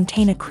trying to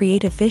maintain a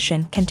creative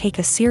vision can take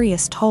a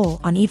serious toll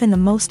on even the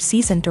most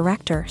seasoned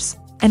directors.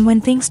 And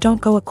when things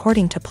don't go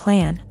according to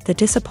plan, the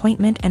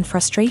disappointment and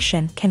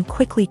frustration can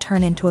quickly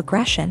turn into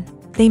aggression.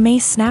 They may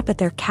snap at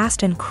their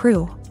cast and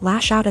crew,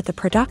 lash out at the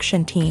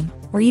production team,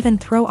 or even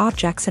throw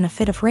objects in a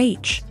fit of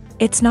rage.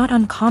 It's not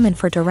uncommon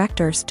for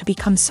directors to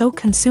become so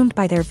consumed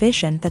by their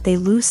vision that they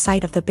lose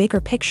sight of the bigger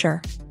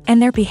picture,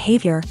 and their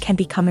behavior can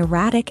become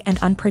erratic and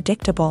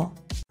unpredictable.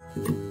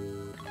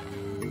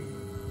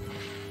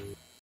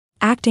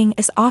 Acting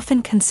is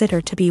often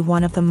considered to be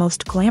one of the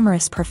most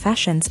glamorous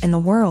professions in the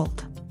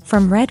world.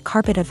 From red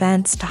carpet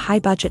events to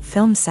high-budget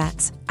film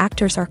sets,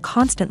 actors are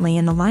constantly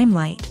in the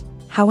limelight.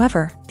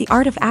 However, the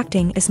art of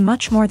acting is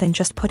much more than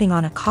just putting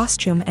on a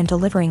costume and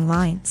delivering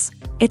lines.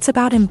 It's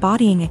about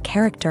embodying a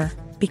character,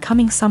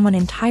 becoming someone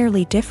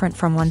entirely different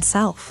from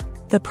oneself.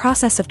 The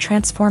process of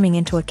transforming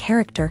into a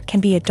character can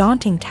be a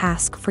daunting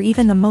task for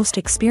even the most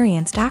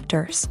experienced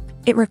actors.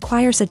 It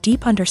requires a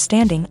deep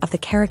understanding of the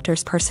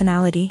character's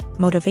personality,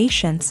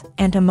 motivations,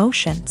 and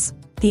emotions.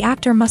 The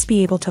actor must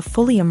be able to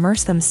fully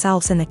immerse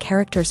themselves in the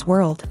character's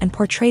world and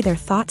portray their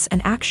thoughts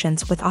and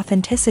actions with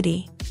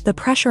authenticity. The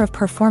pressure of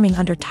performing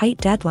under tight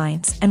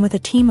deadlines and with a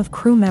team of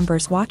crew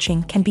members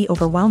watching can be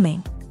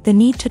overwhelming. The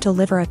need to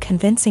deliver a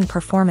convincing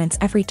performance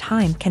every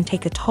time can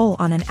take a toll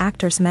on an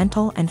actor's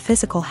mental and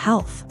physical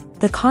health.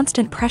 The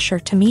constant pressure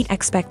to meet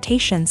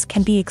expectations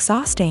can be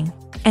exhausting,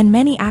 and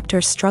many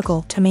actors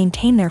struggle to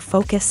maintain their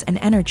focus and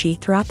energy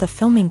throughout the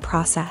filming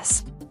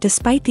process.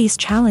 Despite these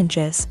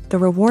challenges, the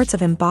rewards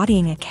of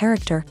embodying a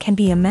character can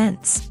be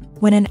immense.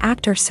 When an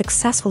actor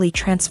successfully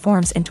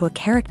transforms into a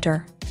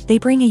character, they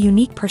bring a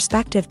unique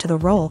perspective to the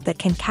role that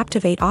can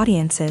captivate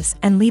audiences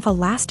and leave a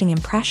lasting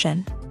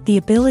impression. The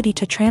ability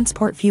to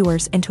transport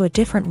viewers into a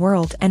different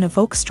world and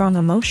evoke strong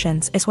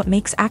emotions is what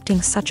makes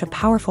acting such a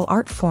powerful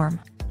art form.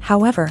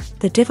 However,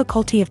 the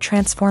difficulty of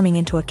transforming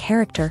into a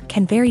character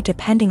can vary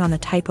depending on the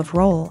type of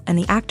role and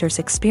the actor's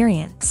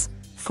experience.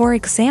 For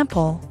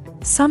example,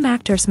 some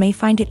actors may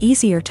find it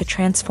easier to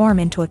transform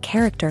into a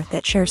character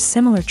that shares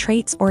similar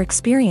traits or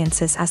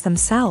experiences as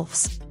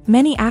themselves.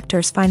 Many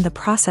actors find the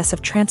process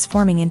of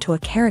transforming into a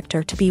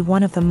character to be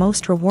one of the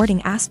most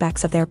rewarding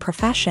aspects of their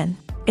profession.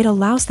 It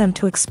allows them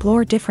to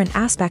explore different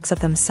aspects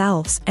of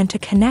themselves and to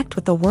connect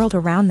with the world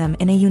around them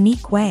in a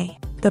unique way.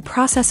 The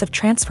process of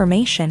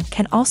transformation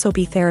can also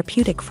be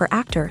therapeutic for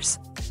actors,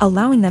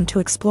 allowing them to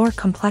explore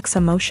complex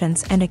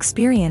emotions and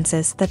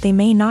experiences that they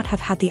may not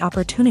have had the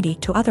opportunity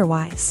to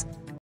otherwise.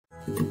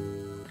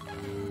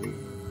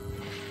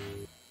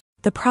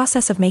 The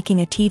process of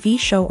making a TV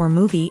show or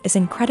movie is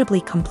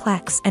incredibly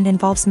complex and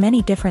involves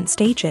many different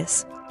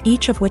stages,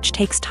 each of which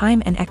takes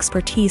time and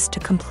expertise to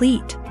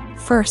complete.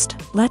 First,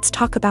 let's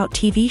talk about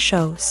TV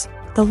shows.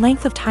 The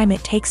length of time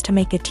it takes to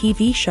make a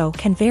TV show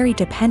can vary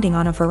depending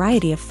on a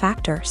variety of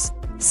factors.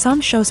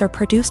 Some shows are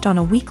produced on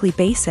a weekly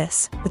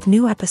basis, with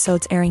new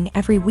episodes airing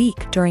every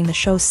week during the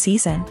show's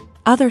season.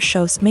 Other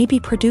shows may be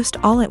produced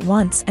all at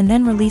once and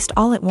then released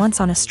all at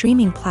once on a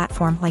streaming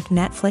platform like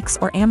Netflix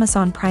or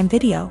Amazon Prime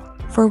Video.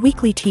 For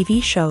weekly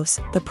TV shows,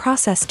 the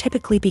process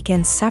typically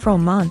begins several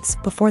months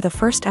before the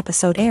first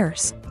episode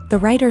airs. The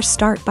writers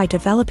start by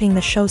developing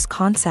the show's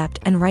concept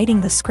and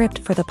writing the script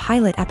for the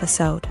pilot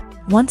episode.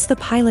 Once the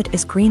pilot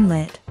is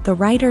greenlit, the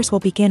writers will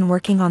begin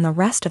working on the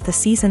rest of the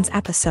season's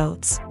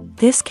episodes.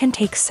 This can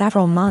take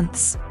several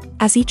months,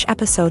 as each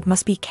episode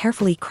must be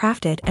carefully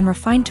crafted and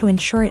refined to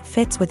ensure it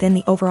fits within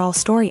the overall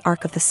story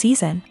arc of the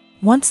season.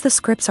 Once the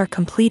scripts are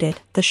completed,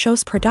 the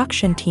show's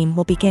production team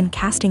will begin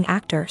casting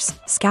actors,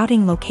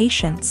 scouting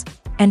locations,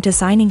 and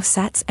designing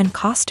sets and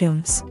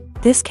costumes.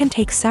 This can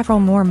take several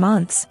more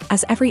months,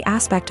 as every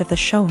aspect of the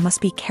show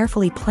must be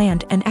carefully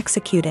planned and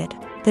executed.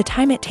 The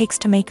time it takes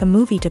to make a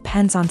movie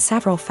depends on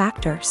several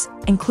factors,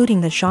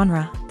 including the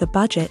genre, the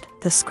budget,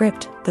 the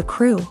script, the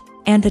crew,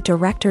 and the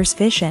director's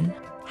vision.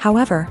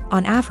 However,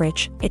 on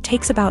average, it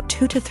takes about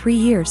 2 to 3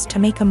 years to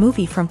make a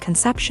movie from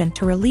conception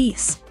to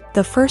release.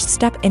 The first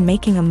step in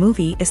making a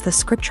movie is the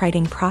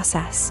scriptwriting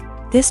process.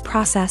 This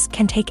process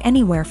can take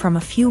anywhere from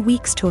a few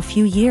weeks to a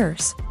few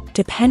years,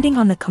 depending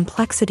on the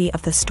complexity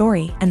of the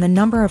story and the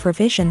number of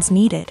revisions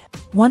needed.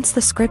 Once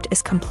the script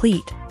is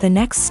complete, the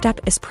next step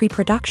is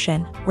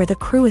pre-production, where the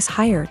crew is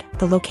hired,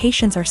 the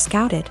locations are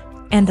scouted,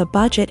 and the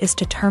budget is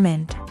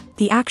determined.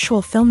 The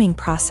actual filming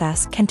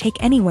process can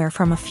take anywhere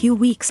from a few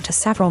weeks to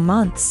several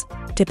months,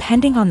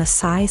 depending on the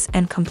size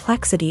and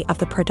complexity of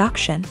the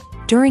production.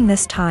 During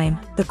this time,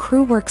 the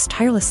crew works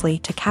tirelessly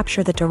to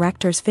capture the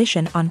director's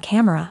vision on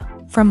camera.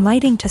 From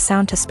lighting to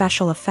sound to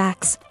special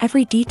effects,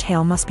 every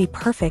detail must be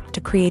perfect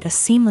to create a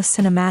seamless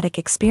cinematic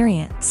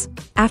experience.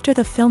 After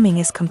the filming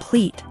is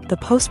complete, the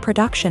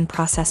post-production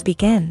process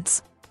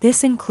begins.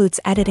 This includes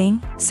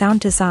editing, sound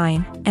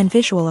design, and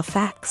visual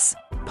effects.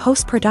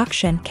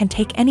 Post-production can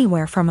take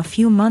anywhere from a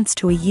few months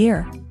to a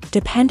year,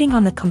 depending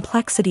on the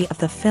complexity of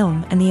the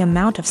film and the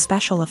amount of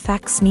special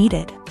effects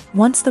needed.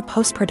 Once the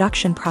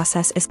post-production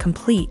process is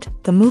complete,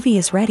 the movie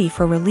is ready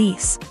for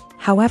release.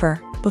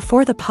 However,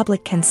 before the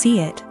public can see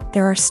it,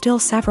 there are still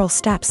several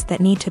steps that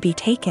need to be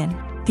taken.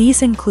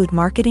 These include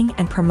marketing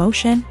and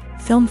promotion,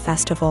 film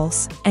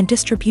festivals, and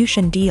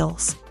distribution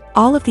deals.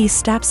 All of these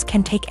steps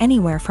can take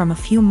anywhere from a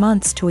few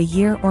months to a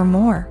year or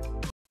more.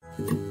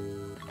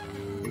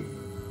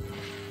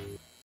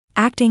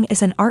 Acting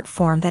is an art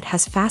form that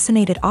has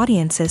fascinated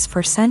audiences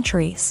for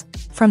centuries.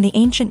 From the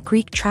ancient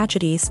Greek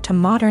tragedies to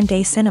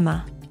modern-day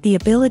cinema, the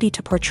ability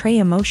to portray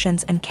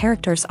emotions and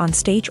characters on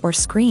stage or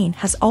screen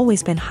has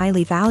always been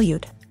highly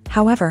valued.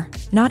 However,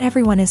 not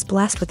everyone is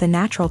blessed with a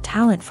natural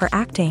talent for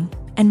acting,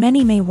 and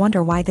many may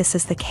wonder why this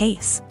is the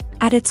case.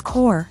 At its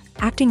core,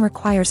 acting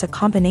requires a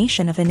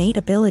combination of innate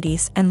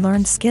abilities and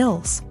learned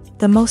skills.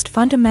 The most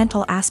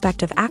fundamental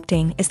aspect of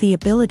acting is the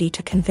ability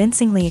to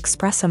convincingly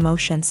express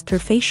emotions through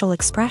facial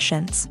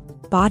expressions,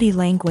 body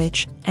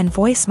language, and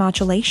voice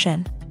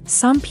modulation.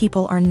 Some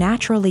people are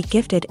naturally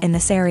gifted in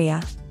this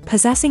area,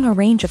 possessing a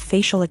range of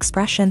facial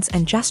expressions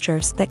and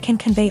gestures that can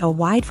convey a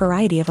wide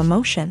variety of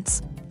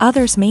emotions.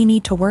 Others may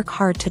need to work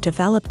hard to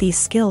develop these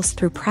skills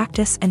through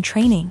practice and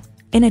training.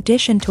 In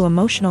addition to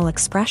emotional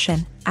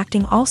expression,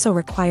 acting also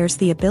requires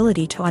the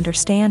ability to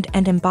understand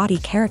and embody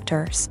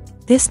characters.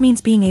 This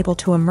means being able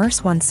to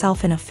immerse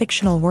oneself in a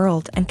fictional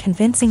world and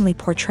convincingly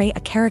portray a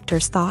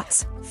character's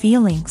thoughts,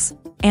 feelings,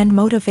 and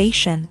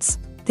motivations.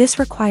 This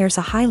requires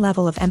a high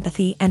level of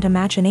empathy and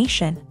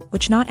imagination,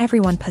 which not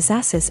everyone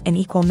possesses in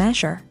equal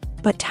measure.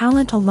 But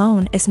talent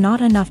alone is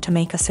not enough to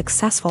make a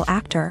successful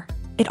actor.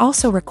 It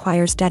also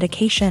requires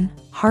dedication,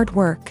 hard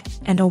work,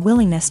 and a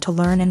willingness to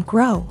learn and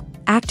grow.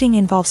 Acting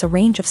involves a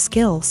range of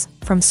skills,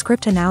 from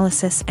script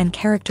analysis and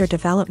character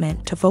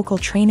development to vocal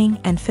training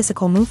and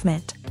physical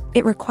movement.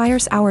 It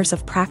requires hours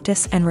of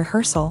practice and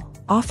rehearsal,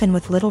 often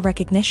with little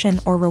recognition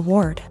or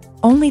reward.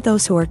 Only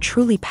those who are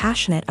truly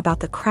passionate about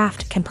the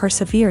craft can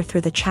persevere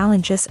through the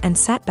challenges and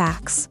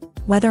setbacks.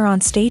 Whether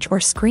on stage or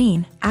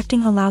screen,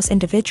 acting allows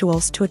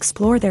individuals to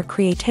explore their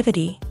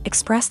creativity,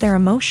 express their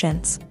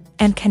emotions,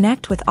 and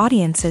connect with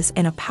audiences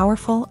in a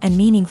powerful and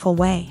meaningful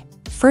way.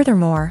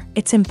 Furthermore,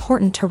 it's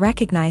important to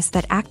recognize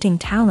that acting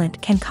talent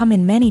can come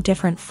in many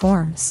different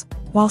forms.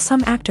 While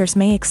some actors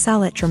may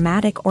excel at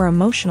dramatic or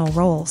emotional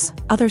roles,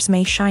 others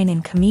may shine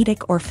in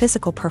comedic or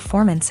physical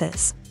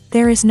performances.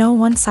 There is no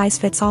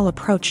one-size-fits-all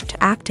approach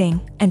to acting,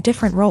 and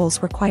different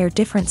roles require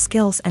different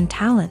skills and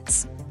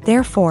talents.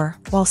 Therefore,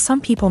 while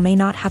some people may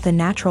not have the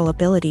natural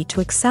ability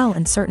to excel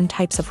in certain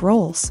types of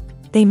roles,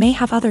 they may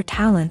have other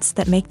talents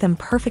that make them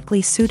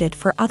perfectly suited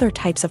for other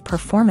types of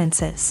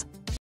performances.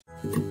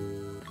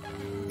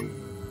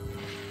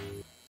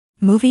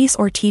 Movies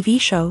or TV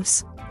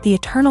shows? The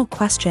eternal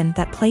question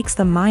that plagues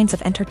the minds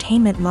of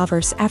entertainment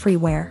lovers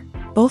everywhere.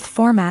 Both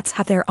formats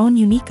have their own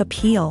unique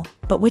appeal,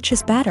 but which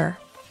is better?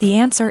 The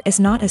answer is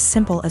not as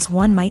simple as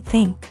one might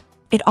think.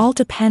 It all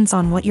depends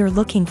on what you're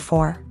looking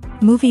for.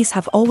 Movies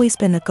have always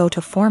been the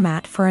go-to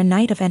format for a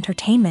night of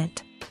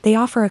entertainment. They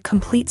offer a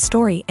complete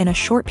story in a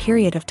short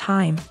period of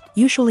time,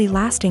 usually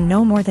lasting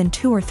no more than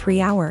 2 or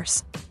 3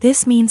 hours.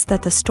 This means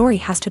that the story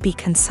has to be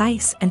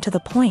concise and to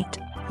the point,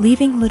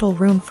 leaving little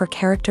room for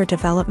character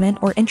development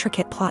or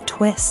intricate plot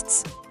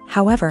twists.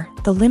 However,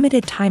 the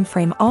limited time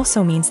frame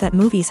also means that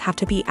movies have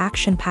to be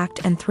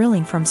action-packed and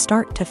thrilling from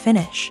start to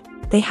finish.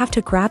 They have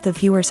to grab the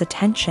viewer's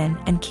attention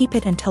and keep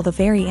it until the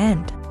very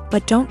end.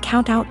 But don't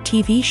count out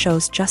TV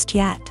shows just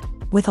yet.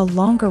 With a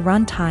longer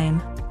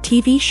runtime,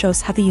 TV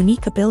shows have the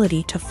unique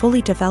ability to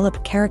fully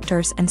develop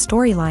characters and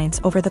storylines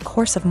over the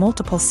course of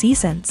multiple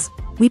seasons.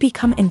 We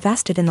become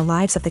invested in the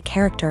lives of the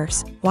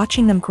characters,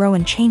 watching them grow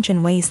and change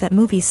in ways that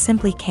movies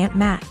simply can't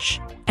match.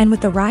 And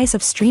with the rise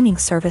of streaming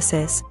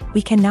services,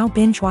 we can now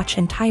binge-watch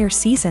entire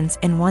seasons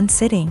in one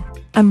sitting,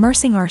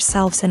 immersing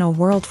ourselves in a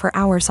world for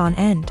hours on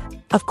end.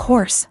 Of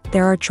course,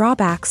 there are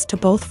drawbacks to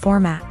both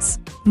formats.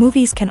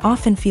 Movies can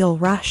often feel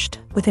rushed,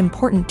 with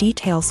important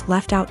details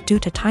left out due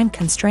to time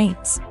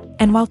constraints.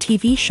 And while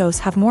TV shows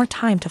have more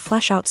time to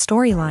flesh out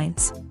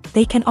storylines,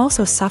 they can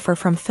also suffer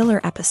from filler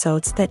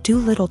episodes that do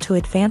little to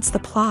advance the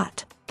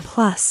plot.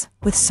 Plus,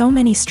 with so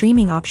many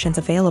streaming options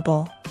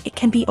available, it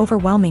can be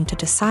overwhelming to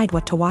decide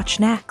what to watch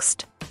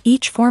next.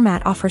 Each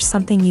format offers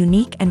something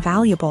unique and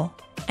valuable,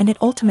 and it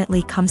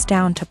ultimately comes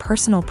down to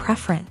personal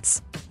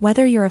preference.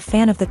 Whether you're a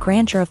fan of the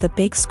grandeur of the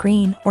big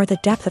screen or the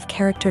depth of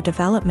character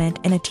development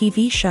in a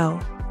TV show,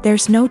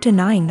 there's no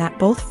denying that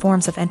both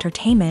forms of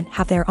entertainment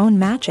have their own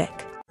magic.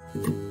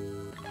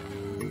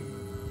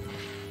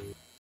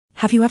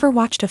 Have you ever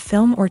watched a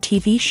film or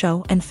TV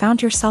show and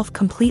found yourself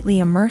completely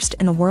immersed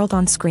in the world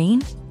on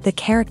screen? The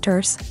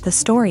characters, the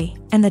story,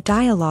 and the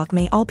dialogue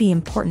may all be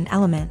important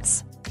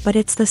elements, but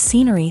it's the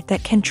scenery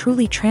that can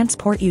truly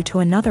transport you to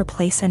another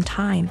place and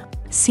time.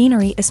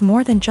 Scenery is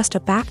more than just a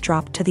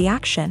backdrop to the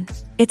action.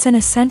 It's an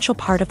essential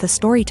part of the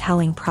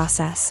storytelling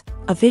process,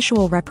 a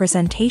visual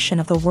representation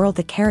of the world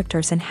the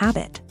characters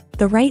inhabit.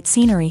 The right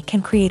scenery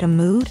can create a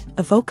mood,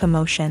 evoke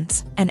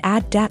emotions, and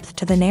add depth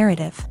to the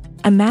narrative.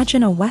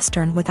 Imagine a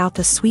Western without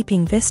the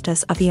sweeping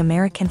vistas of the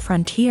American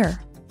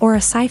frontier, or a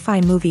sci-fi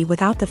movie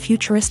without the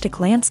futuristic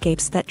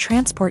landscapes that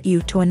transport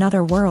you to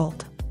another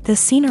world. The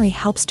scenery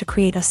helps to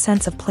create a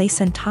sense of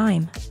place and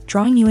time,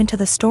 drawing you into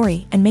the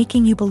story and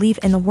making you believe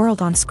in the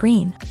world on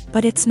screen.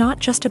 But it's not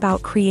just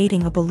about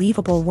creating a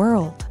believable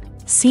world.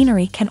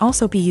 Scenery can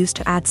also be used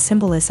to add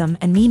symbolism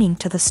and meaning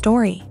to the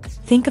story.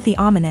 Think of the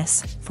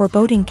ominous,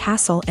 foreboding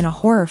castle in a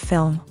horror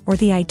film, or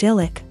the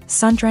idyllic,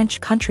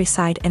 sun-drenched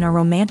countryside in a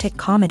romantic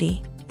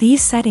comedy.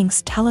 These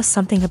settings tell us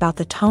something about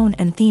the tone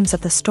and themes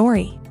of the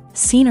story.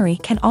 Scenery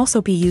can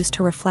also be used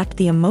to reflect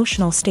the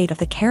emotional state of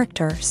the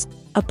characters.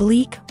 A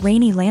bleak,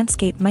 rainy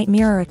landscape might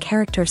mirror a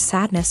character's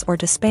sadness or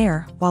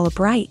despair, while a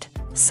bright,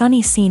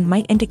 sunny scene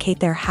might indicate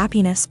their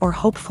happiness or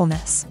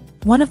hopefulness.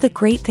 One of the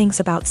great things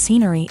about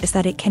scenery is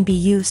that it can be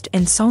used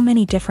in so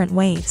many different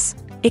ways.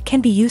 It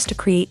can be used to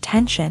create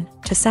tension,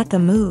 to set the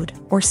mood,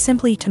 or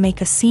simply to make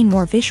a scene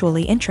more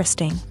visually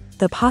interesting.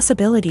 The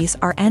possibilities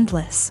are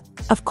endless.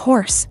 Of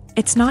course,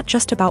 it's not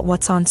just about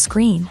what's on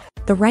screen.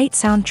 The right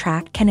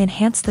soundtrack can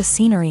enhance the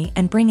scenery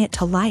and bring it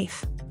to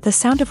life. The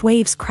sound of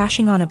waves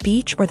crashing on a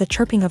beach or the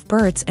chirping of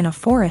birds in a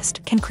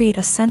forest can create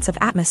a sense of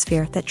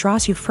atmosphere that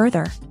draws you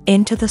further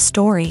into the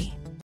story.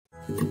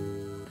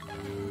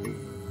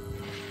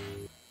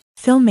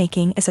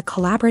 Filmmaking is a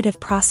collaborative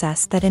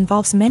process that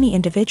involves many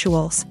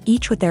individuals,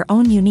 each with their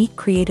own unique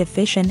creative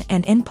vision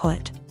and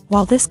input.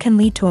 While this can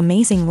lead to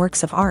amazing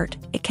works of art,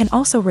 it can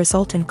also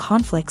result in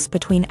conflicts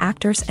between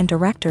actors and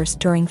directors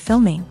during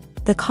filming.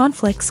 The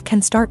conflicts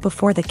can start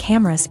before the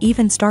cameras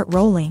even start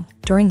rolling,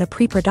 during the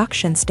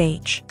pre-production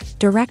stage.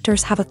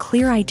 Directors have a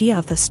clear idea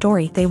of the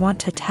story they want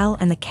to tell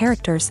and the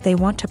characters they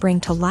want to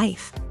bring to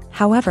life.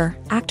 However,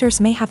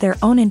 actors may have their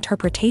own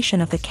interpretation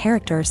of the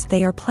characters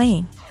they are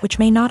playing, which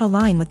may not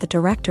align with the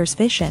director's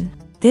vision.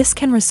 This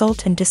can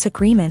result in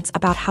disagreements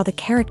about how the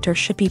character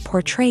should be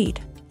portrayed,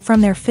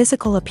 from their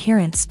physical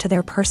appearance to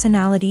their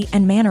personality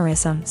and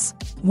mannerisms.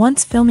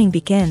 Once filming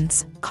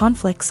begins,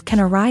 conflicts can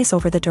arise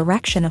over the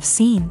direction of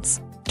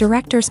scenes.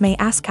 Directors may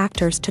ask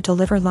actors to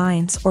deliver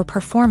lines or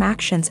perform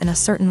actions in a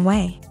certain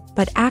way,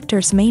 but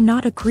actors may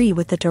not agree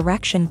with the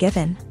direction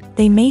given.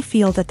 They may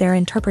feel that their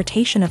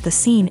interpretation of the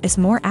scene is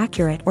more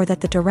accurate or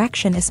that the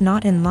direction is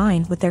not in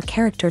line with their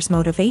character's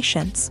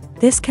motivations.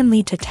 This can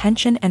lead to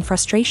tension and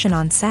frustration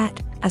on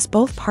set, as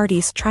both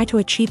parties try to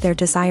achieve their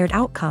desired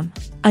outcome.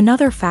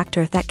 Another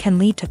factor that can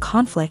lead to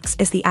conflicts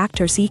is the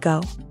actor's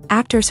ego.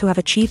 Actors who have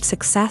achieved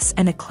success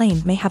and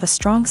acclaim may have a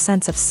strong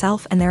sense of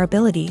self and their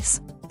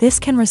abilities. This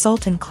can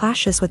result in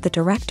clashes with the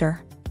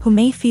director, who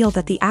may feel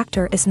that the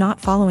actor is not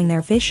following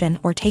their vision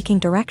or taking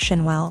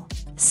direction well.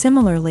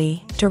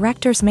 Similarly,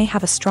 directors may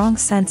have a strong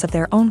sense of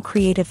their own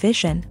creative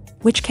vision,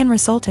 which can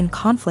result in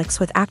conflicts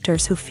with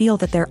actors who feel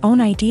that their own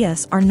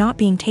ideas are not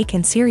being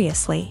taken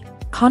seriously.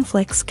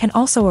 Conflicts can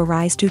also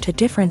arise due to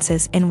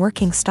differences in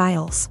working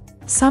styles.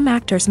 Some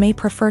actors may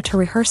prefer to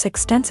rehearse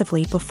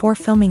extensively before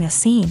filming a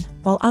scene,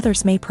 while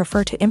others may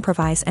prefer to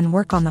improvise and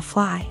work on the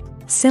fly.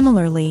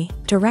 Similarly,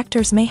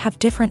 directors may have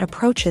different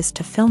approaches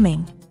to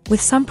filming,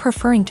 with some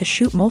preferring to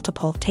shoot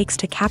multiple takes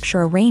to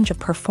capture a range of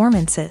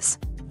performances,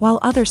 while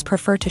others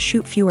prefer to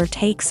shoot fewer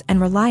takes and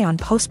rely on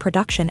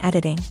post-production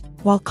editing.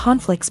 While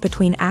conflicts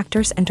between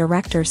actors and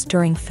directors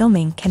during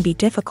filming can be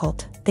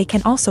difficult, they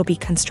can also be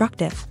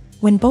constructive.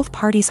 When both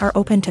parties are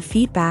open to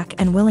feedback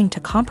and willing to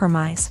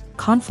compromise,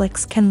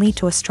 conflicts can lead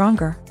to a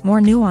stronger,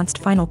 more nuanced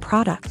final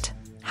product.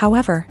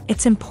 However,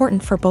 it's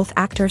important for both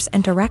actors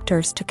and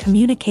directors to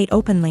communicate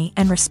openly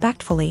and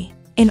respectfully,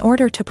 in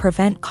order to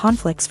prevent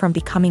conflicts from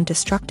becoming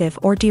destructive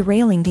or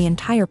derailing the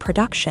entire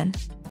production.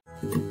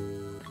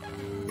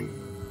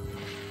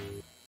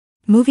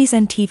 Movies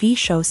and TV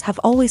shows have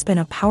always been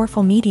a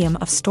powerful medium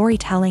of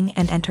storytelling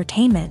and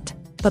entertainment.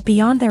 But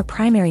beyond their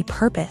primary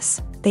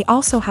purpose, they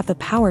also have the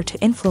power to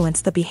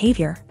influence the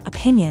behavior,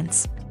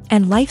 opinions,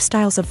 and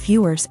lifestyles of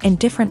viewers in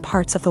different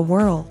parts of the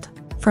world.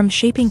 From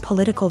shaping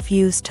political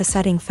views to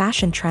setting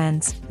fashion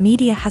trends,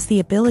 media has the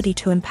ability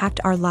to impact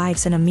our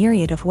lives in a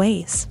myriad of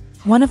ways.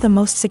 One of the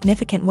most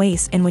significant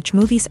ways in which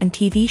movies and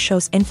TV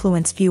shows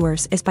influence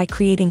viewers is by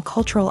creating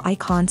cultural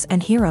icons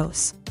and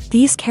heroes.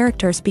 These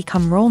characters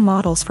become role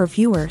models for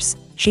viewers,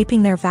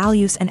 shaping their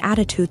values and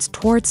attitudes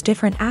towards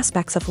different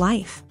aspects of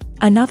life.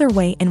 Another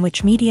way in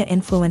which media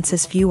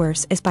influences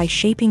viewers is by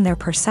shaping their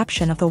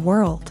perception of the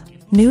world.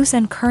 News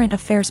and current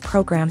affairs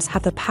programs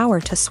have the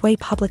power to sway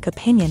public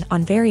opinion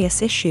on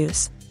various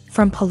issues,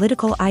 from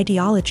political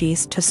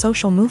ideologies to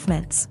social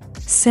movements.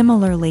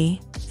 Similarly,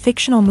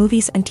 fictional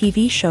movies and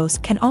TV shows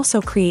can also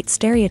create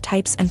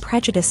stereotypes and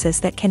prejudices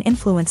that can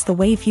influence the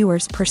way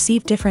viewers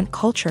perceive different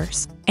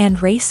cultures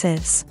and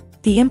races.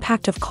 The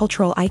impact of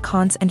cultural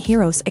icons and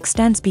heroes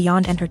extends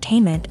beyond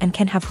entertainment and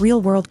can have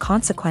real-world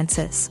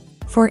consequences.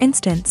 For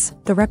instance,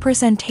 the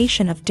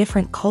representation of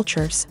different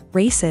cultures,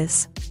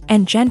 races,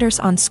 and genders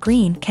on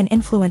screen can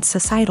influence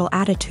societal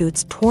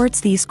attitudes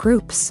towards these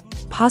groups.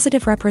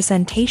 Positive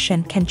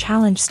representation can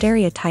challenge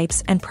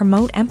stereotypes and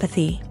promote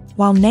empathy,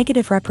 while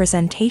negative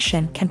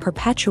representation can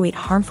perpetuate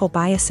harmful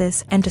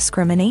biases and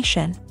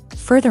discrimination.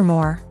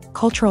 Furthermore,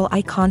 cultural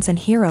icons and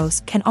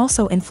heroes can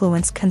also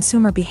influence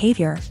consumer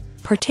behavior,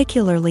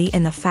 particularly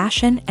in the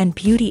fashion and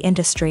beauty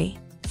industry.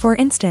 For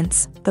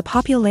instance, the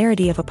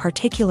popularity of a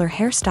particular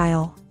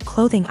hairstyle,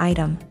 clothing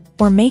item,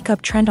 or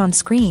makeup trend on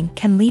screen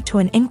can lead to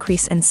an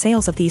increase in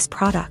sales of these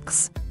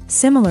products.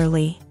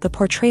 Similarly, the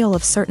portrayal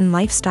of certain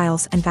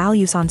lifestyles and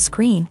values on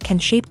screen can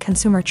shape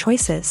consumer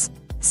choices,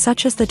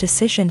 such as the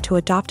decision to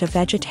adopt a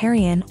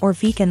vegetarian or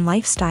vegan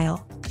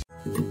lifestyle.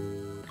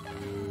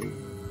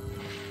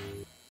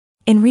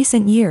 In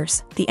recent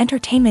years, the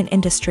entertainment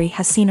industry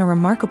has seen a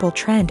remarkable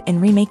trend in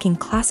remaking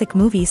classic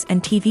movies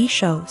and TV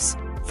shows.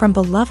 From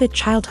beloved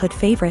childhood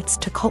favorites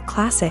to cult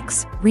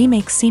classics,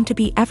 remakes seem to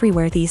be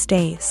everywhere these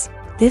days.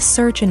 This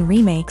surge in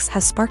remakes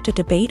has sparked a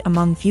debate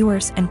among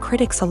viewers and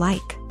critics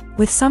alike,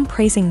 with some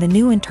praising the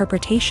new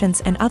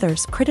interpretations and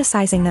others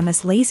criticizing them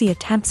as lazy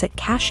attempts at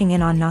cashing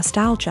in on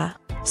nostalgia.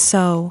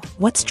 So,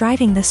 what's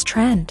driving this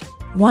trend?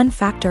 One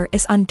factor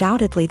is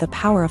undoubtedly the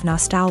power of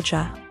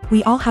nostalgia.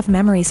 We all have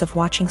memories of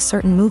watching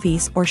certain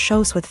movies or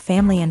shows with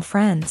family and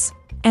friends,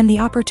 and the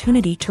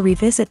opportunity to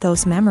revisit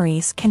those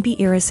memories can be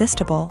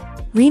irresistible.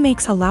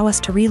 Remakes allow us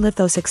to relive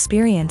those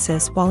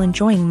experiences while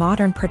enjoying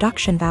modern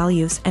production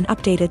values and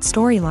updated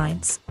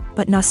storylines.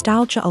 But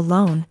nostalgia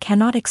alone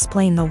cannot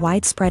explain the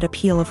widespread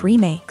appeal of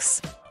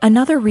remakes.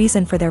 Another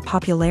reason for their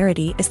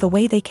popularity is the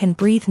way they can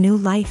breathe new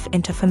life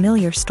into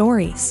familiar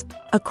stories.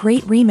 A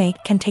great remake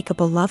can take a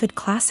beloved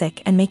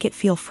classic and make it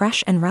feel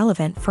fresh and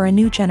relevant for a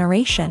new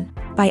generation.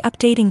 By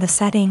updating the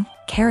setting,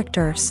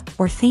 characters,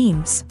 or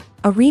themes,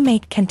 a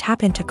remake can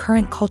tap into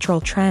current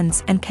cultural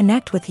trends and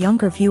connect with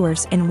younger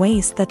viewers in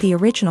ways that the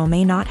original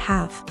may not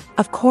have.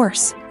 Of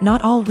course,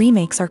 not all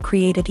remakes are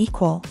created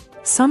equal.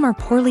 Some are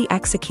poorly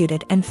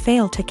executed and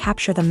fail to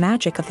capture the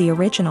magic of the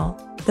original.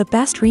 The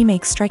best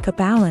remakes strike a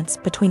balance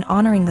between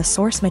honoring the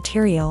source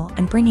material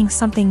and bringing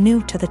something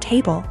new to the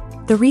table.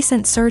 The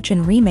recent surge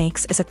in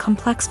remakes is a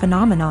complex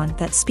phenomenon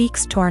that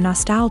speaks to our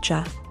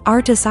nostalgia,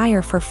 our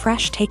desire for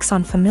fresh takes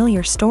on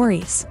familiar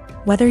stories.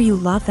 Whether you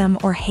love them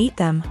or hate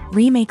them,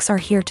 remakes are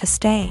here to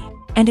stay,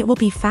 and it will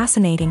be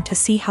fascinating to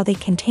see how they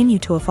continue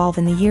to evolve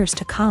in the years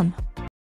to come.